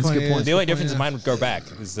good good point. point. That's a good Yeah. point. The only difference is mine would grow back.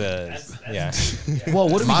 Is yeah. Well,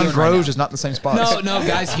 what are we Mine doing grows right just not in the same spot. now? No,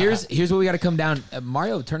 guys. Here's what we got to come down.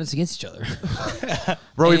 Mario turned us against each other.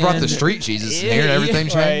 Bro, he brought the And- street Jesus in Yeah, here and everything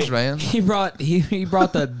yeah. changed, man. He brought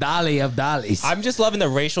the dolly of dollies. I'm just loving the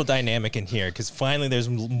racial dynamic in here because finally there's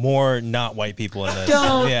more not white people in this.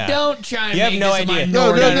 Don't try and You have make no this a idea.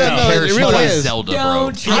 minority. No, it really is. Zelda,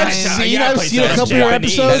 Don't bro. try. I've seen I a played couple Zelda. of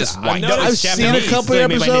Japanese. episodes. That is white. I've seen a couple of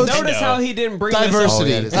episodes. Notice how he didn't bring this up.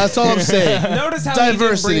 Diversity. Oh, yeah, That's all I'm saying. Notice how he didn't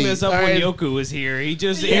Diversity. bring this up All when right. Yoku was here. He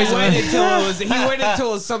waited until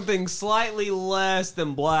it was something slightly less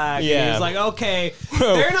than black. And he Yeah. was like, okay,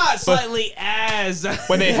 they're not slightly as.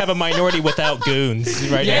 When they have a minority without goons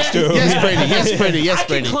right next to them. Yes, Brady. Yes, Brady. I Yes, can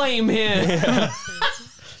Brady. claim him.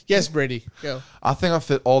 Yes, Brady. Go. I think I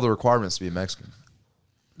fit all the requirements to be Mexican.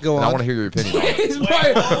 Go And I on. want to hear your opinion on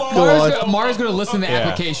it. Mario's going to listen to the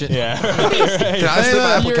application. Yeah. Can I send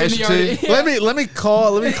my You're in application the to you? Let me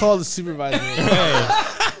call the supervisor.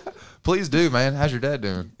 Please do, man. How's your dad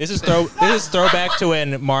doing? This is throwback to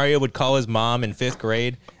when Mario would call his mom in 5th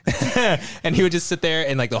grade, and he would just sit there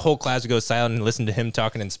and like the whole class would go silent and listen to him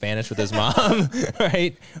talking in Spanish with his mom.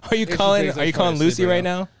 Right? Are you calling Lucy right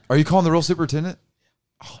now? Are you calling the real superintendent?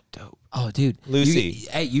 Oh, dope. Oh, dude. Lucy.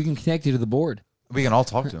 You can connect you to the board. We can all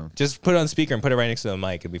talk to him. Just put it on speaker and put it right next to the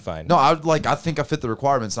mic. It'll be fine. No, I think I fit the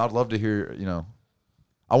requirements. I'd love to hear,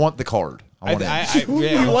 I want the card. I want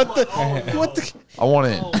in. What the? I want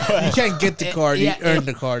in. You can't get the card. You earn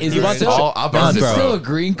the card. Is He it wants still, I've is earned it it, still bro. a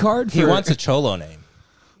green card? He for- wants a Cholo name.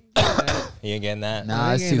 You ain't getting that?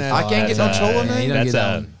 Nah, it's too I far. I can't get no Cholo You name. don't get That's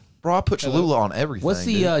that one. Bro, I put Cholula on everything. What's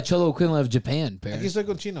dude. the Cholo equivalent of Japan, Aquí Paris? estoy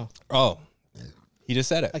con Chino. Oh, he just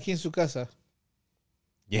said it. Aquí en su casa.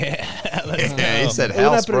 Yeah. Let's Yeah, he go. said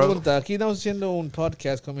Una house, bro. pregunta. Aquí estamos haciendo un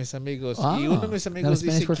podcast con mis amigos Ah, y uno de mis ¿no amigos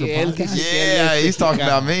Spanish dice for que the él podcast? dice que él Yeah, es he's talking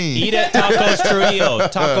mexicano. about me. Eat at Tacos Trujillo.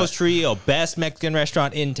 Tacos Trujillo, best Mexican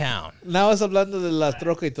restaurant in town. Nada más hablando de la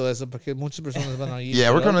troca y todo eso porque muchas personas van a ir.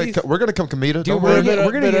 Yeah, we're Pero gonna él dice- we're gonna come Comida. Dude, Don't we're worry.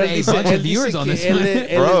 gonna get él a dice- bunch él of dice viewers on que this él one. es-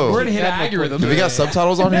 él Bro. es We're gonna hit an mexicano algorithm. Do we got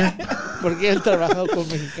subtitles on here? Porque él trabajó con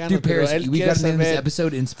mexicanos. Dude, pero Paris, él we quiere got to name this saber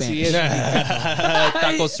episode in si Spanish. es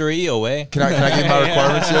Tacos Trujillo, way. Can I get my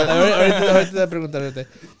requirements yet? Ahorita te voy a preguntar. Ahorita.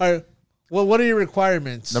 All right. Well, what are your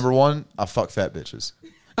requirements? Number 1, I fuck fat bitches.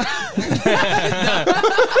 God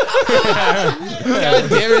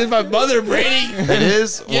damn it, it's my mother, Brady. It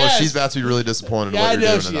is? Well, Yes. she's about to be really disappointed in Yeah, I what you're know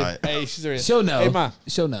doing she tonight. is. Hey, she's already. She'll know. Hey, ma.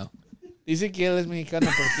 She'll know. Dice que él es mexicano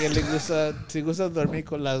porque él le gusta, se gusta dormir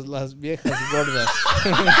con las viejas gordas.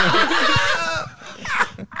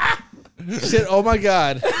 Shit, oh my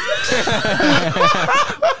God.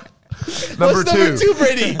 Number What's 2, number 2,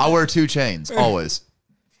 Brady? I wear 2 chains, always.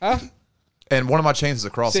 Huh? And one of my chains is a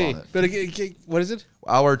cross Sí, on it. pero what is it?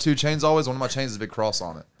 I wear 2 chains always. One of my chains is a big cross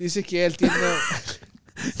on it. Dice que él tiene.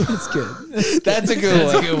 That's good. That's a good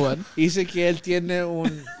That's one. a good one. Dice que él tiene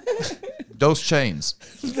un. Those chains.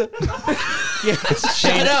 Shut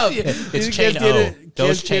up. It's Dice que él chain tiene- O. que él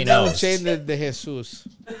Those tiene chain un O's. chain de Jesús.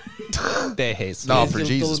 De Jesus. No, Es for que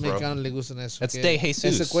Jesus, todos los bro. mexicanos le gustan eso. That's que- de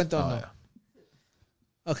Jesus. ¿Ese cuenta o Oh, no? yeah.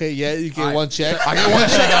 Okay, yeah, you get one check. I get 1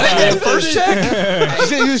 check. I didn't get the first check. You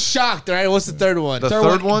said you was shocked, all right? What's the third one? The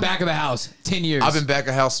third one, Back of the house. 10 years. I've been back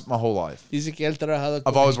of house my whole life. Dice que él ha trabajado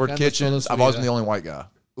con I've always worked mexicanos toda kitchens. su I've always been vida. the only white guy.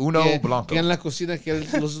 Uno blanco. Que en la cocina, que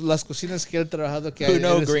las cocinas que él ha trabajado, que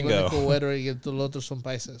Uno él es el gringo. único güero y todos los otros son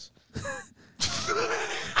paisas.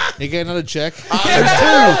 You get another check?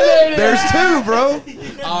 There's 2, bro.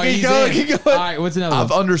 Oh, Keep he's going, in. keep going. All right, what's another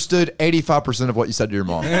I've one? understood 85% of what you said to your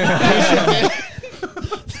mom.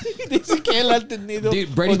 Dice que él ha entendido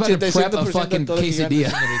Dude, Brady's about to prep a 87% de fucking todo lo que quesadilla.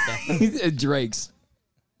 ganas ahorita. Drake's.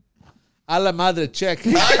 A la madre, check.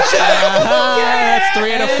 That's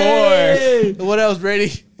 3 out of 4. What else,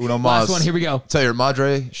 Brady? Uno más. Last one. Here we go. Tell your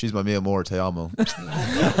madre, she's my mi amor, te amo.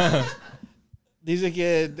 Dice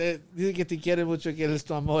que te quiere mucho, que él es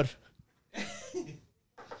tu amor.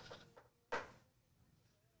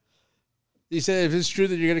 He said if it's true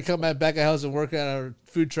that you're gonna come back at house and work at our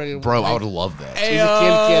food truck. And Bro, I would love that. I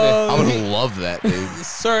I would love that, dude. Yeah.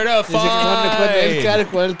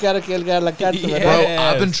 Bro,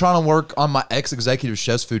 I've been trying to work on my ex-executive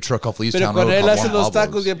chef's food truck off Leestown Pero Road. cuando él called hace Juan los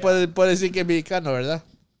Pablo's. tacos, ya puede decir que es mexicano, ¿verdad?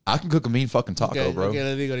 I can cook a mean fucking taco, Okay, bro. okay,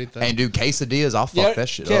 le digo ahorita. And do quesadillas, I'll fuck that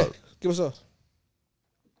shit ¿Qué? up. ¿Qué pasó? All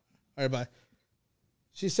right, bye.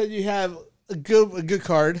 She said you have a good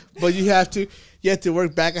card, but you have to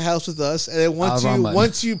work back a house with us, and then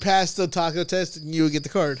once you pass the taco test, you will get the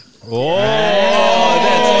card. Oh,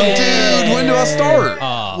 Dude, when do I start?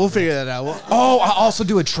 We'll figure that out. Oh, I also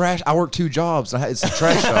do a trash. I work 2 jobs. It's a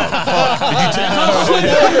trash job. You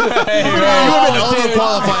have been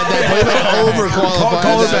overqualified that point. You've been overqualified.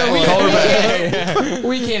 Call her back. Call her back.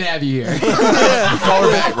 We can't have you here. Call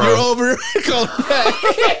her back, bro.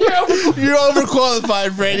 You're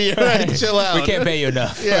overqualified, Brady. All right, chill out. we can't pay you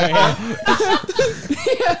enough. Yeah.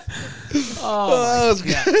 That was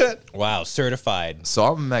good. Wow, certified. So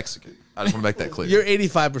I'm Mexican. I just want to make that clear. You're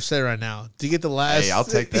 85% right now. Do you get the last? Hey, I'll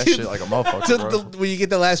take that shit like a motherfucker, bro. When you get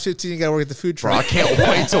the last 15, you gotta work at the food Bro, I truck. can't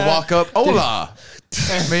wait to walk up. Hola.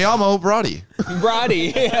 Me llamo Brady.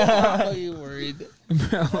 Brady. Are you worried? You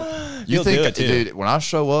You'll think, do it, too. dude, when I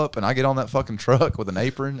show up and I get on that fucking truck with an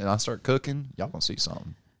apron and I start cooking, y'all gonna see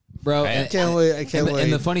something. Bro, Man. I can't wait. I can't wait.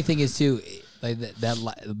 And the funny thing is too, like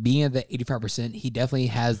being at the 85%, he definitely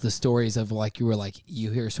has the stories of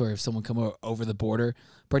you hear a story of someone come over the border.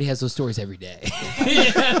 Brady has those stories every day. You know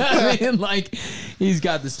what I mean, like he's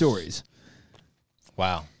got the stories.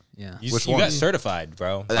 Wow. Yeah. You, Which you one? got certified,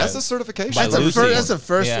 bro. That's a certification. By that's the Lucy. first. That's the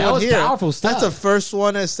first Yeah. one That was here. powerful stuff. That's the first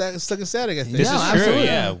one that's stuck in static. I think. This No, is true. absolutely.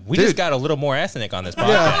 Yeah, we Dude. just got a little more ethnic on this podcast.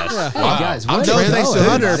 yeah. Hey guys, I'm way no to thanks go, to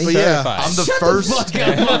Hunter, everybody. but yeah. Certified. I'm the Shut first. the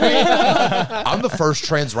fuck up. I'm the first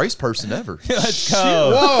trans race person ever. Let's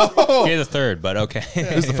go. Whoa. You're the third, but okay.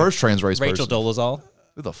 Who's the first trans race Rachel person? Dolezal.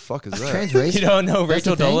 Who the fuck is that? Transracial. You don't know That's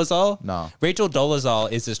Rachel a thing? Dolezal? No. Rachel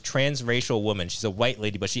Dolezal is this transracial woman. She's a white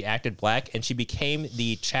lady, but she acted black, and she became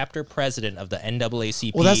the chapter president of the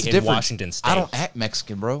NAACP Well, that's the in difference. Washington State. I don't act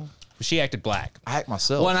Mexican, bro. She acted black. I act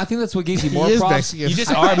myself. Well, and I think that's what gives you more He is props. Mexican. You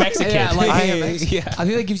just are Mexican. Yeah, like, I am Mexican. Yeah. I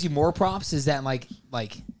think that gives you more props is that like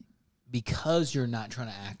because you're not trying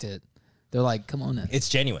to act it, they're like, come on in. It's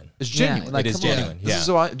genuine. It's genuine. Yeah, like, It is come on. genuine. This Yeah. is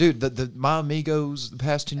so my amigos the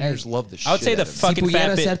past 10 years love the shit. I would say the out of it. fucking Si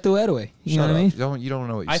fat pudiera ser bitch. tu héroe. You know Shut what I up. mean? You don't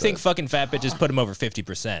know what you I said. think fucking fat bitches put him over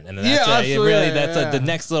 50%, and then Yeah, that's absolutely, really yeah, that's yeah. the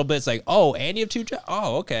next little bit. It's like, oh, and you have 2 jobs.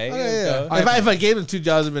 Oh, okay. Oh, Here you yeah. go. If I gave him 2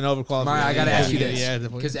 jobs, I've been overqualified. Mario, I gotta Yeah, ask you yeah, this yeah,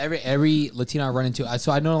 definitely. because every Latino I run into,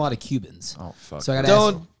 so I know a lot of Cubans. Oh fuck. So I gotta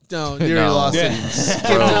ask. Don't. You're No. lost. Yeah.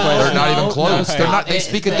 Bro, they're not even no, close. no, They're not. stop. They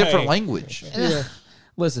speak a different Hey. language.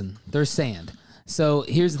 Listen, they're sand. So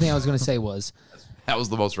here's the thing I was gonna say was. That was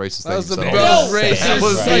the most racist That was the thing you most said. racist. That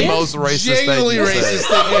was the Right. most racist Genuinely thing you racist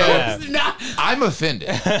said. thing. Yeah. I'm offended.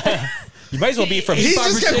 You might as well be from. He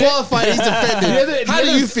just got qualified. He's offended. How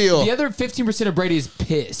do you feel? The other 15% of Brady is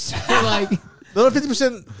pissed. Like, The other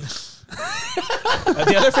 50%.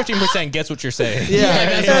 The other 15% gets what you're saying. Yeah,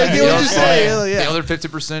 that's I right. get You know what what you're I'm saying. The Yeah. other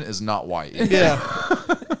 50% is not white. Yeah.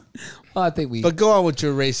 well, I think we. But go on with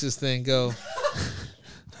your racist thing. Go.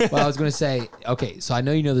 Well, I was gonna say, okay, so I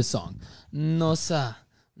know you know this song. No sa,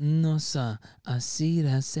 así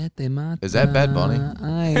se te mata. Is that Bad Bunny? No,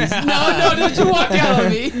 don't you walk out on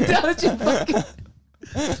me. Don't you fucking.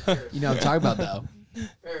 You know what I'm talking about though.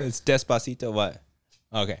 It's Despacito. What?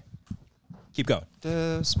 Okay. Keep going.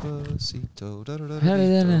 Despacito.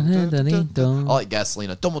 I like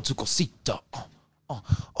gasolina. Tomo tu cosita.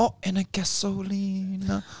 Oh, and a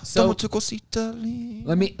gasolina. So- Tomo tu cosita.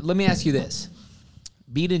 Let me ask you this: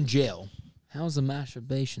 being in jail, how's the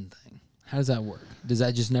masturbation thing? How does that work? Does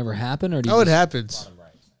that just never happen, or do you Oh, it just- happens.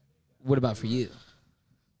 what about for you?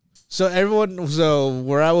 So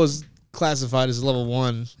where I was classified as level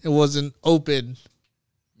 1, it wasn't open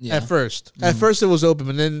Yeah. at first. At first it was open,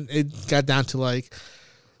 but then it got down to like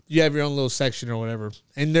you have your own little section or whatever,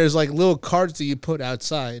 and there's like little cards that you put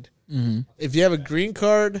outside. Mm-hmm. If you have a green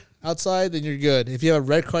card outside, then you're good. If you have a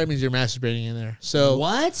red card, it means you're masturbating in there. So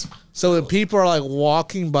What? So when people are like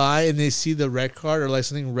walking by and they see the red card or like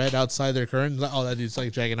something red outside their curtain, like, oh, that dude's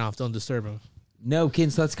like dragging off. Don't disturb him. No,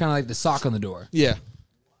 kids. So that's kind of like the sock on the door. Yeah,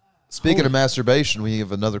 Speaking of masturbation, we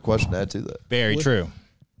have another question to add to that. Very true.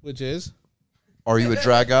 which is Are you a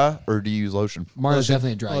dry guy or do you use lotion? Mario's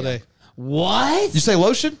definitely a dry all guy. day, What? You say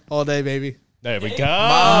lotion? all day, baby. There we go.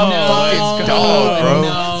 Fucking dog, bro.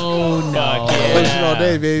 No. Fuck yeah. Lotion all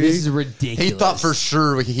day, baby. This is ridiculous. He thought for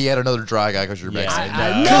sure he had another dry guy because you're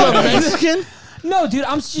Mexican. No, I'm Mexican. No, dude,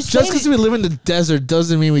 I'm just Just saying because it. we live in the desert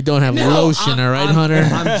doesn't mean we don't have No, lotion, all right, Hunter?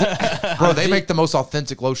 Bro, they make the most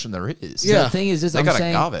authentic lotion there is. Yeah. The thing is this, They I'm got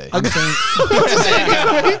saying, agave. I'm saying,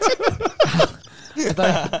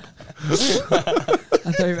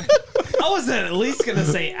 I thought you were- I was at least gonna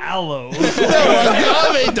say aloe.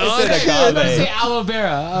 Agave, dog. I was gonna say aloe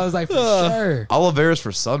vera. I was like, for sure. Aloe vera's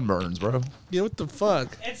for sunburns, bro. Yeah, what the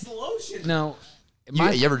fuck? It's lotion. No,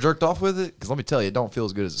 You ever jerked off with it? Because let me tell you, it don't feel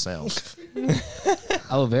as good as it sounds.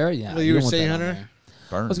 aloe vera. Yeah. What you were don't want saying, that on Hunter? there.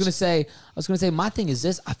 Burns. I was gonna say, my thing is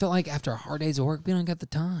this. I feel like after hard days of work, we don't got the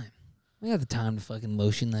time. We got the time to fucking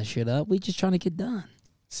lotion that shit up. We just trying to get done.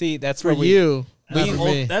 See, that's For where we. you. Not for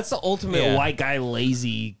me. That's the ultimate Yeah. white guy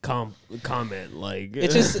lazy comment. Like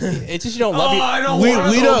It's just you don't love your. I don't We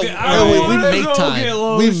wanna go don't. get- I don't we wanna make go time. get We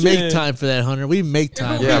lotion. make time for that, Hunter. We make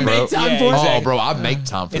time. Yeah, bro. time Yeah, for it. exactly. Oh, bro, I make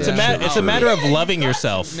time for It's that. a it's a matter of loving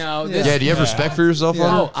yourself. No, Yeah, do you have respect for yourself, Yeah.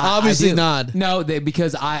 Hunter? I Obviously do. not. No,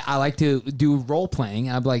 because I like to do role playing,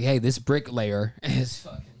 and I'm like, hey, this bricklayer is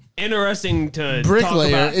fucking. Interesting to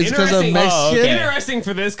Bricklayer, talk about. it's 'cause of Interesting- Mexican? okay. Interesting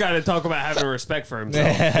for this guy to talk about having respect for himself.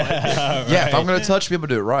 Yeah, if I'm going to touch people,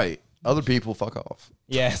 do it right. Other people, fuck off.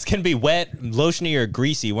 Yeah, it's gonna be wet, lotiony, or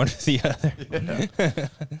greasy, one or the other.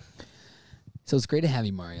 So it's great to have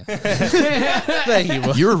you, Mario. Thank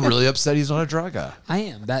you. You're really upset he's not a dry guy. I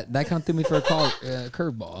am. That kind of threw me for a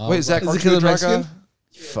curveball. I Wait, was Zach, Is it aren't 'cause you a of dry Mexican? guy?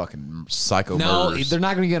 You fucking psycho no, murders. they're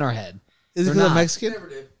not going to get in our head. Is it They're because I'm not. Mexican?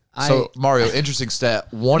 So, Mario, interesting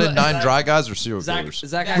stat. 1 in 9 dry guys are serial Zach, killers.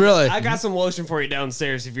 Zach, Really? I got some lotion for you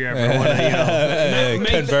downstairs if you ever want to.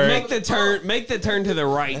 Make the turn to the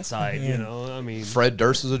right side. You know, I mean, Fred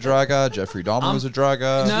Durst was a dry guy. Jeffrey Dahmer was a dry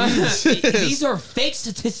guy. No, these are fake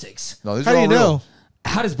statistics. No, these How are do all you real. know?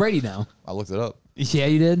 How does Brady know? I looked it up. Yeah,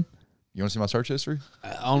 you did. You want to see my search history?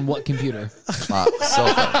 On what computer? My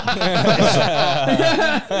cell phone.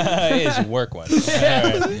 His work one. All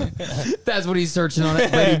right. That's what he's searching on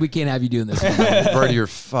it. Brady, we can't have you doing this. Brady, you're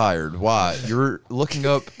fired. Why? You're looking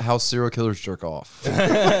up how serial killers jerk off.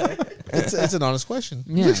 It's an honest question.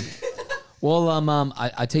 Yeah. Well,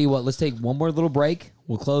 I tell you what. Let's take one more little break.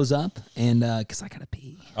 We'll close up, and because I gotta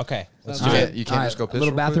pee. Okay. Let's You do it. can't, you can't just go A piss little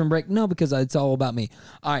real bathroom break. No, because it's all about me.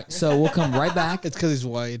 All right, so we'll come right back. It's because he's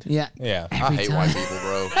white. Yeah. Yeah. quick. I hate white people,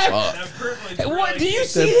 bro. Fuck. Hey, what? Do you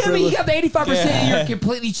see him? He got the 85%. And you're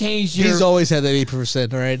completely changed. He's always had that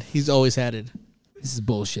 8%, all right? He's always had it. This is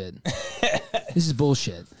bullshit. This is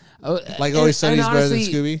bullshit. Oh, Like Always Sunny's better than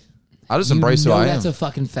honestly, Scooby. I just You embrace who know I am. that's a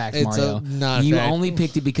fucking fact, It's Mario. not a you fact. only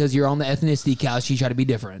picked it because you're on the ethnicity couch. You try to be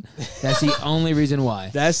different. That's the only reason why.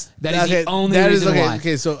 That is okay, the only that is reason okay, why.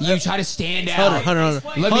 okay, so, you try to stand out. Hunter.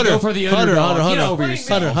 Let me go for the underdog. Get over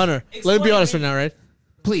yourself. Hunter. Let me be honest right now, right?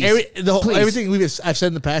 Please. Please. Everything I've said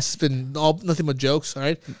in the past has been nothing but jokes, all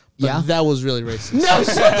right? But Yeah? that was really racist. No,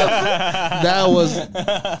 shut the That was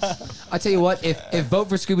I tell you what, if vote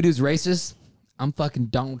for Scooby Doo's racist, I'm fucking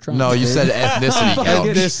Donald Trump. No, you dude. said ethnicity count.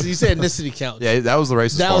 you said ethnicity count. Yeah, that was the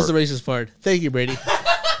racist that part. was the racist part. Thank you, Brady.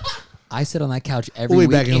 I sit on that couch every We'll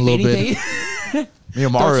be week. back in a If little bit. anything- Me and Don't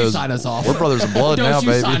you Mario's, sign us off. we're brothers in blood Don't now, you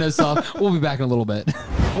baby. sign us off. We'll be back in a little bit.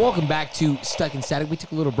 Welcome back to Stuck in Static. We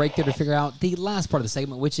took a little break there to figure out the last part of the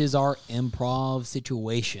segment, which is our improv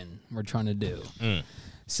situation we're trying to do.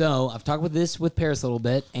 So I've talked with this with Paris a little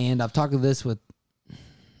bit, and I've talked with this with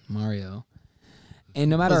Mario. And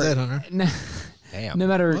no matter How's that, Hunter? Damn. no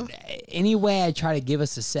matter any way I try to give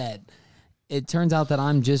us a set, it turns out that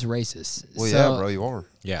I'm just racist. Well, So, yeah, bro, you are.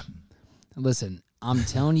 Yeah. Listen, I'm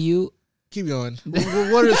telling you, Keep going.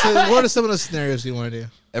 What are some of the scenarios you want to do?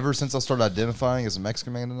 Ever since I started identifying as a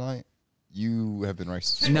Mexican man tonight, you have been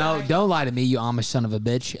racist. no, don't lie to me, you Amish son of a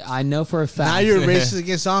bitch. I know for a fact. Now you're racist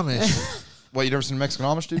against Amish. What, you never seen a Mexican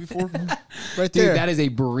Amish dude before? Right Dude, there. that is a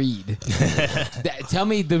breed. Tell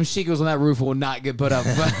me them shingles on that roof will not get put up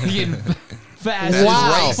fucking fast. That is as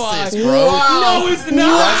racist, fuck. bro. No, it's not.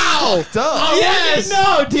 Wow. Duh. Yes.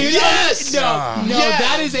 No, dude. Yes. No, Yes.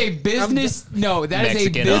 that is a business. No, that is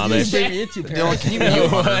Mexican a business. Amish. Dylan, can you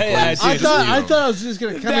mute What? Hunter, please? I thought I was just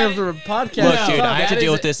gonna come here for a podcast. Look, No, dude, I have to that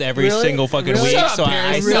deal is with this every really? single fucking Really? week, Shut up, so I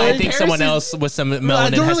Paris. think Really? someone Paris else with some I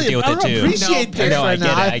melanin don't has to really. deal with I it don't too. appreciate No, this no, I right get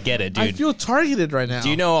now. it. I get it, I dude. feel targeted right now. Do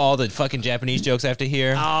you know all the fucking Japanese jokes I have to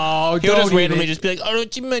hear? Oh, He'll just don't randomly even. just be like,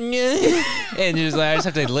 "Orochimanya," and just like, I just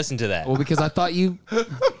have to listen to that. Well, because I thought you.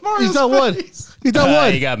 He's not one. He's not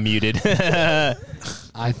one. He got muted. I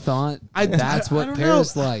thought that's I what don't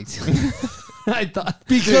Paris liked. I thought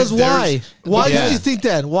Because Dude, why? Why Yeah. did you think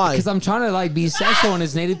that? Why? because I'm trying to like be sexual in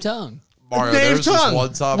his native tongue. Mario, Native there's this tongue.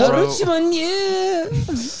 one time, bro.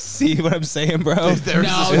 See what I'm saying, bro? There's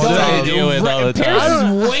No, this one what I time- deal with all the time.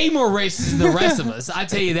 Paris is way more racist than the rest of us. I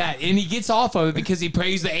tell you that, and he gets off of it because he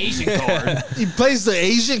plays the Asian card. He plays the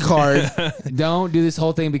Asian card. Don't do this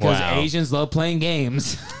whole thing because Wow. Asians love playing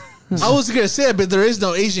games. I was gonna say it, but there is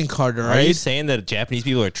no Asian card, all Are you right? saying that Japanese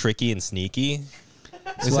people are tricky and sneaky?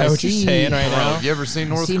 Is what that I what you're see. saying right Bro, now? have you ever seen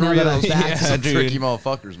North See, now Korea? that I'm Those back- some dude. tricky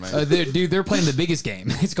motherfuckers, man. They're playing the biggest game.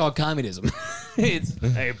 It's called communism. It's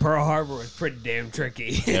Hey, Pearl Harbor was pretty damn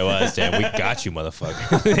tricky. It was, damn. We got you,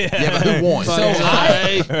 motherfucker. yeah, but who won? so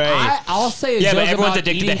I'll say a Yeah, joke but everyone's about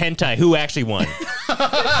addicted to eating- hentai. Who actually won?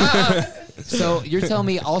 So you're telling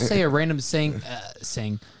me I'll say a random sing.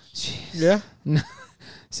 Yeah.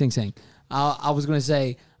 Sing. I was gonna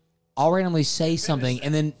say I'll randomly say something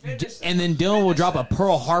and then Dylan will drop a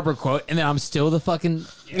Pearl Harbor quote and then I'm still the fucking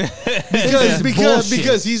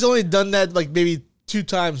Because he's only done that like maybe 2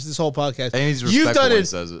 times this whole podcast. And he's You've respectful done when he it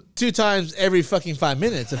says it. 2 times every fucking 5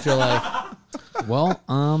 minutes. I feel like. well.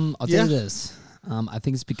 I'll tell Yeah. you this. I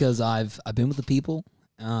think it's because I've been with the people.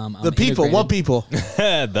 I'm The people. What integrated. people?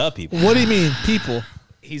 The people. What do you mean people?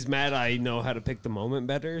 He's mad I know how to pick the moment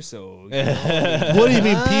better, so... What do you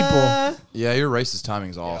mean people? Yeah, your racist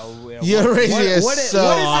timing's off. You're racist. What- What, what- so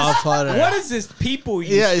what is this- off, Hunter. What is this people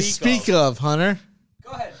you Yeah, speak speak of? of, Hunter.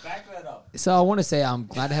 Go ahead, back that up. So I want to say I'm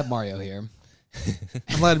glad to have Mario here.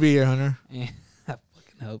 I'm glad to be here, Hunter. I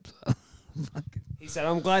fucking hope so. He said,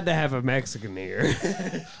 I'm glad to have a Mexican here.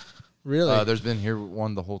 Really? There's been here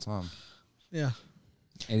one the whole time. Yeah.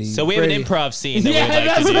 So we have Brady. an improv scene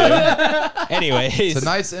that we'd like to do. Anyways.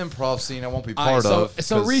 Tonight's improv scene I won't be All right, part so, of.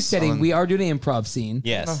 so 'cause resetting, someone- we are doing an improv scene.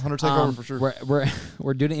 Yes. Hunter, take over for sure.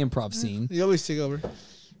 We're doing an improv scene, You always take over.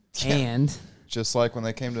 and Just like when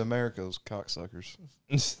they came to America, those cocksuckers.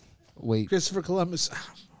 wait, Christopher Columbus.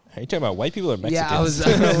 Are you talking about white people or Mexicans? yeah, I was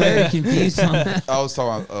very confused on that. I was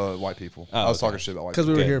talking about white people. I was okay. talking shit about white Because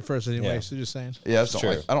people. we were Good. here first anyway, Yeah. so just saying. Yeah,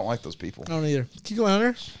 Sure. I don't like those people. I don't either. Keep going,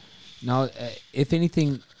 Hunter. No, if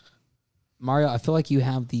anything, Mario, I feel like you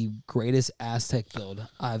have the greatest Aztec build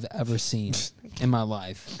I've ever seen in my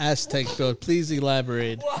life. Aztec build. Please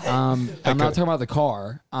elaborate. I'm not talking about the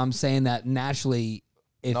car. I'm saying that naturally,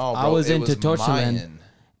 if No, I bro, was it into was Torchland, Mayan.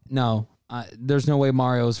 no, there's no way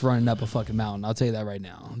Mario's running up a fucking mountain. I'll tell you that right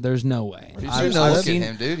now. There's no way. You I've, should I've look at seen,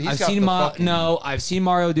 him, dude. He's I've got seen the Mario. fucking- No, I've seen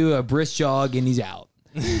Mario do a brisk jog and he's out.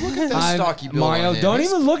 Look at that stocky build Mario, on him. don't He's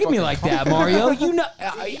even look at me fucking like that, Mario. You know,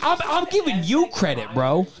 I'm giving you credit,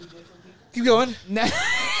 bro. Keep going.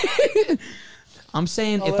 I'm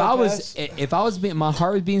saying if I was being, my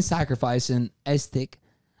heart was being sacrificed in Aztec.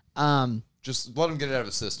 Just let him get it out of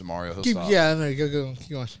his system, Mario. He'll Keep, stop. yeah, no, go. Keep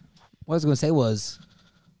going. What I was gonna say was,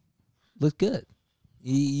 look good.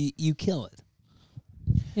 You kill it.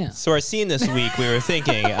 Yeah. So our scene this week, we were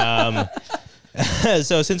thinking,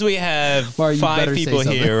 so since we have Mario, you 5 better say people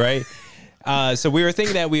something. here, right? So we were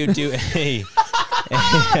thinking that we would do a,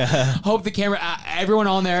 Hope the camera, everyone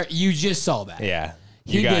on there, you just saw that. yeah.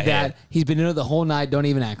 He you got did that. hit. He's been in it the whole night. Don't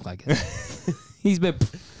even act like it. He's been.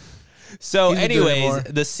 So, He's been doing it anyways, more.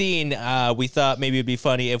 the scene, we thought maybe it'd be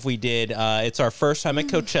funny if we did. It's our first time at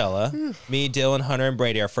Coachella. Me, Dylan, Hunter, and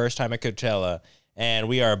Brady, our first time at Coachella, and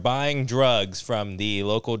we are buying drugs from the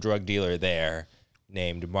local drug dealer there,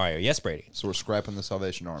 named Mario. Yes, Brady. So we're scrapping the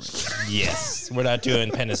Salvation Army. Yes, we're not doing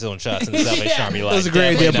penicillin shots in the Salvation Army. That was a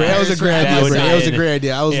great idea, Brady. That was a great idea, Brady. That was a great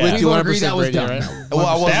idea. I was Yeah. with We you both 100%, agree that was Brady, dumb. right? Well,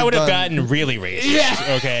 I wasn't That would have done- gotten really racist.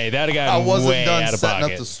 Yeah. Okay, that would have I gotten wasn't way done out of setting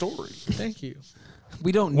pocket. up the story. Thank you.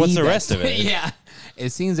 We don't. What's need the that. rest of it? Yeah. It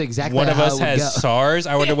seems exactly. One of how us it would has go. SARS.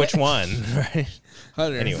 I wonder which one. Right.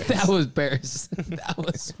 Hunter. Anyway. That was Bears. That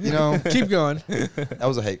was. You know, Keep going. that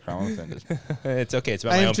was a hate crime. I'm offended. It's okay. It's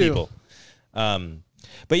about I my am own too. people.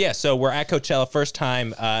 But yeah, so we're at Coachella first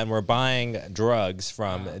time, and we're buying drugs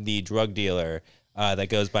from the drug dealer that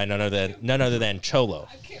goes by none other than Cholo.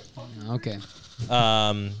 Okay.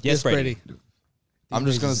 Yes, Brady. I'm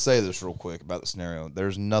just going to say this real quick about the scenario.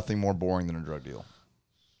 There's nothing more boring than a drug deal.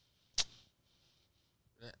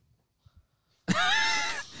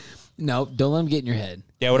 No, don't let him get in your head.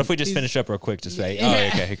 Yeah. What if we just finish up real quick? Just say, oh, okay,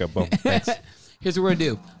 here you go, boom. Thanks. Here's what we're gonna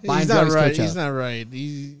do. Buying He's not drugs, right. Coachella. He's not right.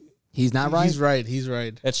 He's not right. He's right. He's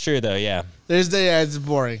right. That's true though. Yeah. There's the it's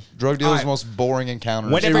boring. Drug deal is Alright. the most boring encounter.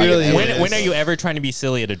 Whenever really you, when, is. when are you ever trying to be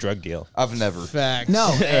silly at a drug deal? I've never. Facts. No,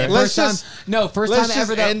 Let's first time. just No, first let's time just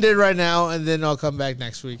ever. That, end it right now, and then I'll come back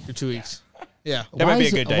next week or 2 weeks. Yeah. That might be a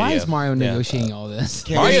is- good Why idea. is Mario Yeah. negotiating all this?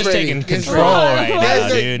 Mario's Brady. taking Guess control right now,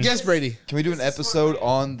 Guess, dude. guess Brady. Can we do an episode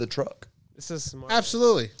on the truck? This is smart.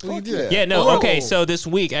 Absolutely. We can do that. Yeah, no, Whoa. okay, so this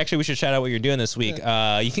week, actually, we should shout out what you're doing this week.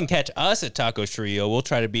 You can catch us at Taco Trujillo. We'll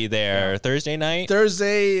try to be there Thursday night.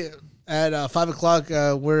 Thursday, At 5 o'clock,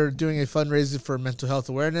 we're doing a fundraiser for mental health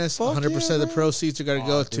awareness. 100% of the proceeds are going to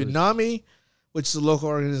go to NAMI, which is a local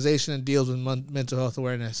organization that deals with mental health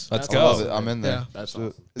awareness. Let's I love it. go. I'm in there. Yeah. That's Let's do it.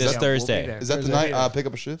 awesome. This Thursday. We'll be Is that the Thursday. night I pick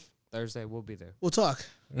up a shift? Thursday, we'll be there. We'll talk.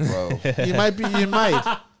 Bro, You might be. You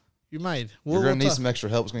might. You might. you're going to need talk. some extra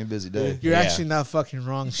help. It's going to be a busy day. You're Yeah. actually not fucking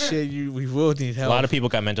wrong. Shit, we will need A help. lot of people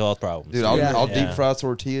got mental health problems. Dude, I'll Yeah. deep fry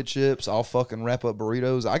tortilla chips. I'll fucking wrap up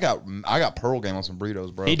burritos. I got Pearl Game on some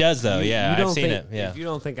burritos, bro. He does though. You Yeah, don't I've seen think- it. Yeah. If you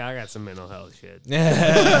don't think I got some mental health shit,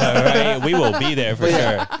 Right? We will be there for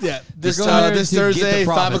sure. Yeah, this You're going there this to get the Thursday, 5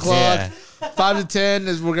 profits. o'clock, Yeah. 5 to 10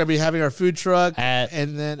 is we're gonna be having our food truck, At-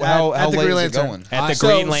 and then How at the late Green is it Lantern. going? At the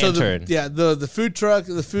Green Lantern. the food truck,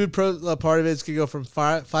 the food part of it can go from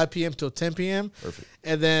 5 p.m. till 10 p.m. Perfect.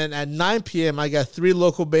 And then at 9 p.m. I got 3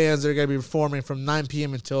 local bands that are gonna be performing from 9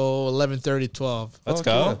 p.m. until 11:30, 12. Let's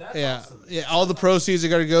go. Yeah, all the proceeds are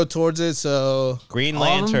gonna go towards it. So Green All of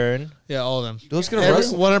them? Lantern. yeah, all of them. Let's get a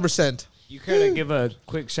wrestle. 100%. you care to give a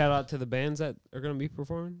quick shout out to the bands that are going to be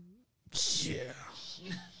performing?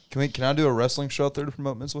 Can I do a wrestling show out there to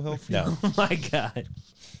promote mental health? No, Oh my god!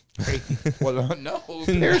 What? No,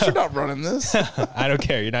 Paris, you're not running this. I don't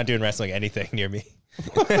care. You're not doing wrestling anything near me.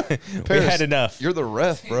 We Paris, had enough. You're the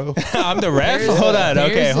ref, bro. I'm the ref. Hold on.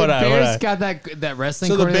 Okay, hold on. Hold Bears on. got that wrestling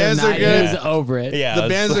So the coordinator bands are night. good. He's over it. Yeah. The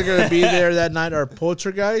let's- bands that are going to be there that night are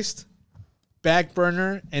Poltergeist,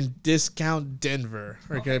 Backburner, and Discount Denver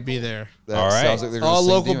are going to be there. That All right. sounds like they're gonna All sing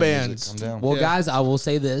local demon bands. music. I'm down. Well, Yeah. guys, I will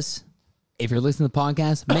say this: if you're listening to the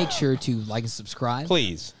podcast, make sure to like and subscribe.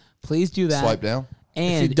 Please. Please do that. Swipe down.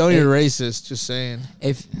 And If you don't, you're racist. Just saying.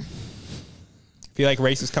 if If you like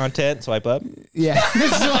racist content, swipe up. yeah,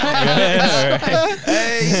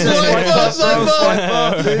 Hey,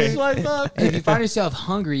 Swipe up. if you find yourself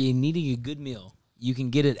hungry and needing a good meal, you can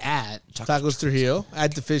get it at Tacos Trujillo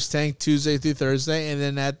at the Fish Tank Tuesday through Thursday, and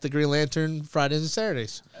then at the Green Lantern Fridays and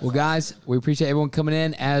Saturdays. Well, guys, we appreciate everyone coming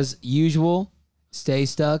in as usual. Stay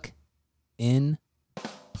stuck in.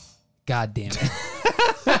 God damn it.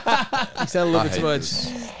 You said a little I bit hate too much.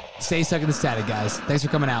 this. Stay stuck in the static, guys. Thanks for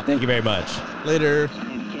coming out. Thank you very much. Later.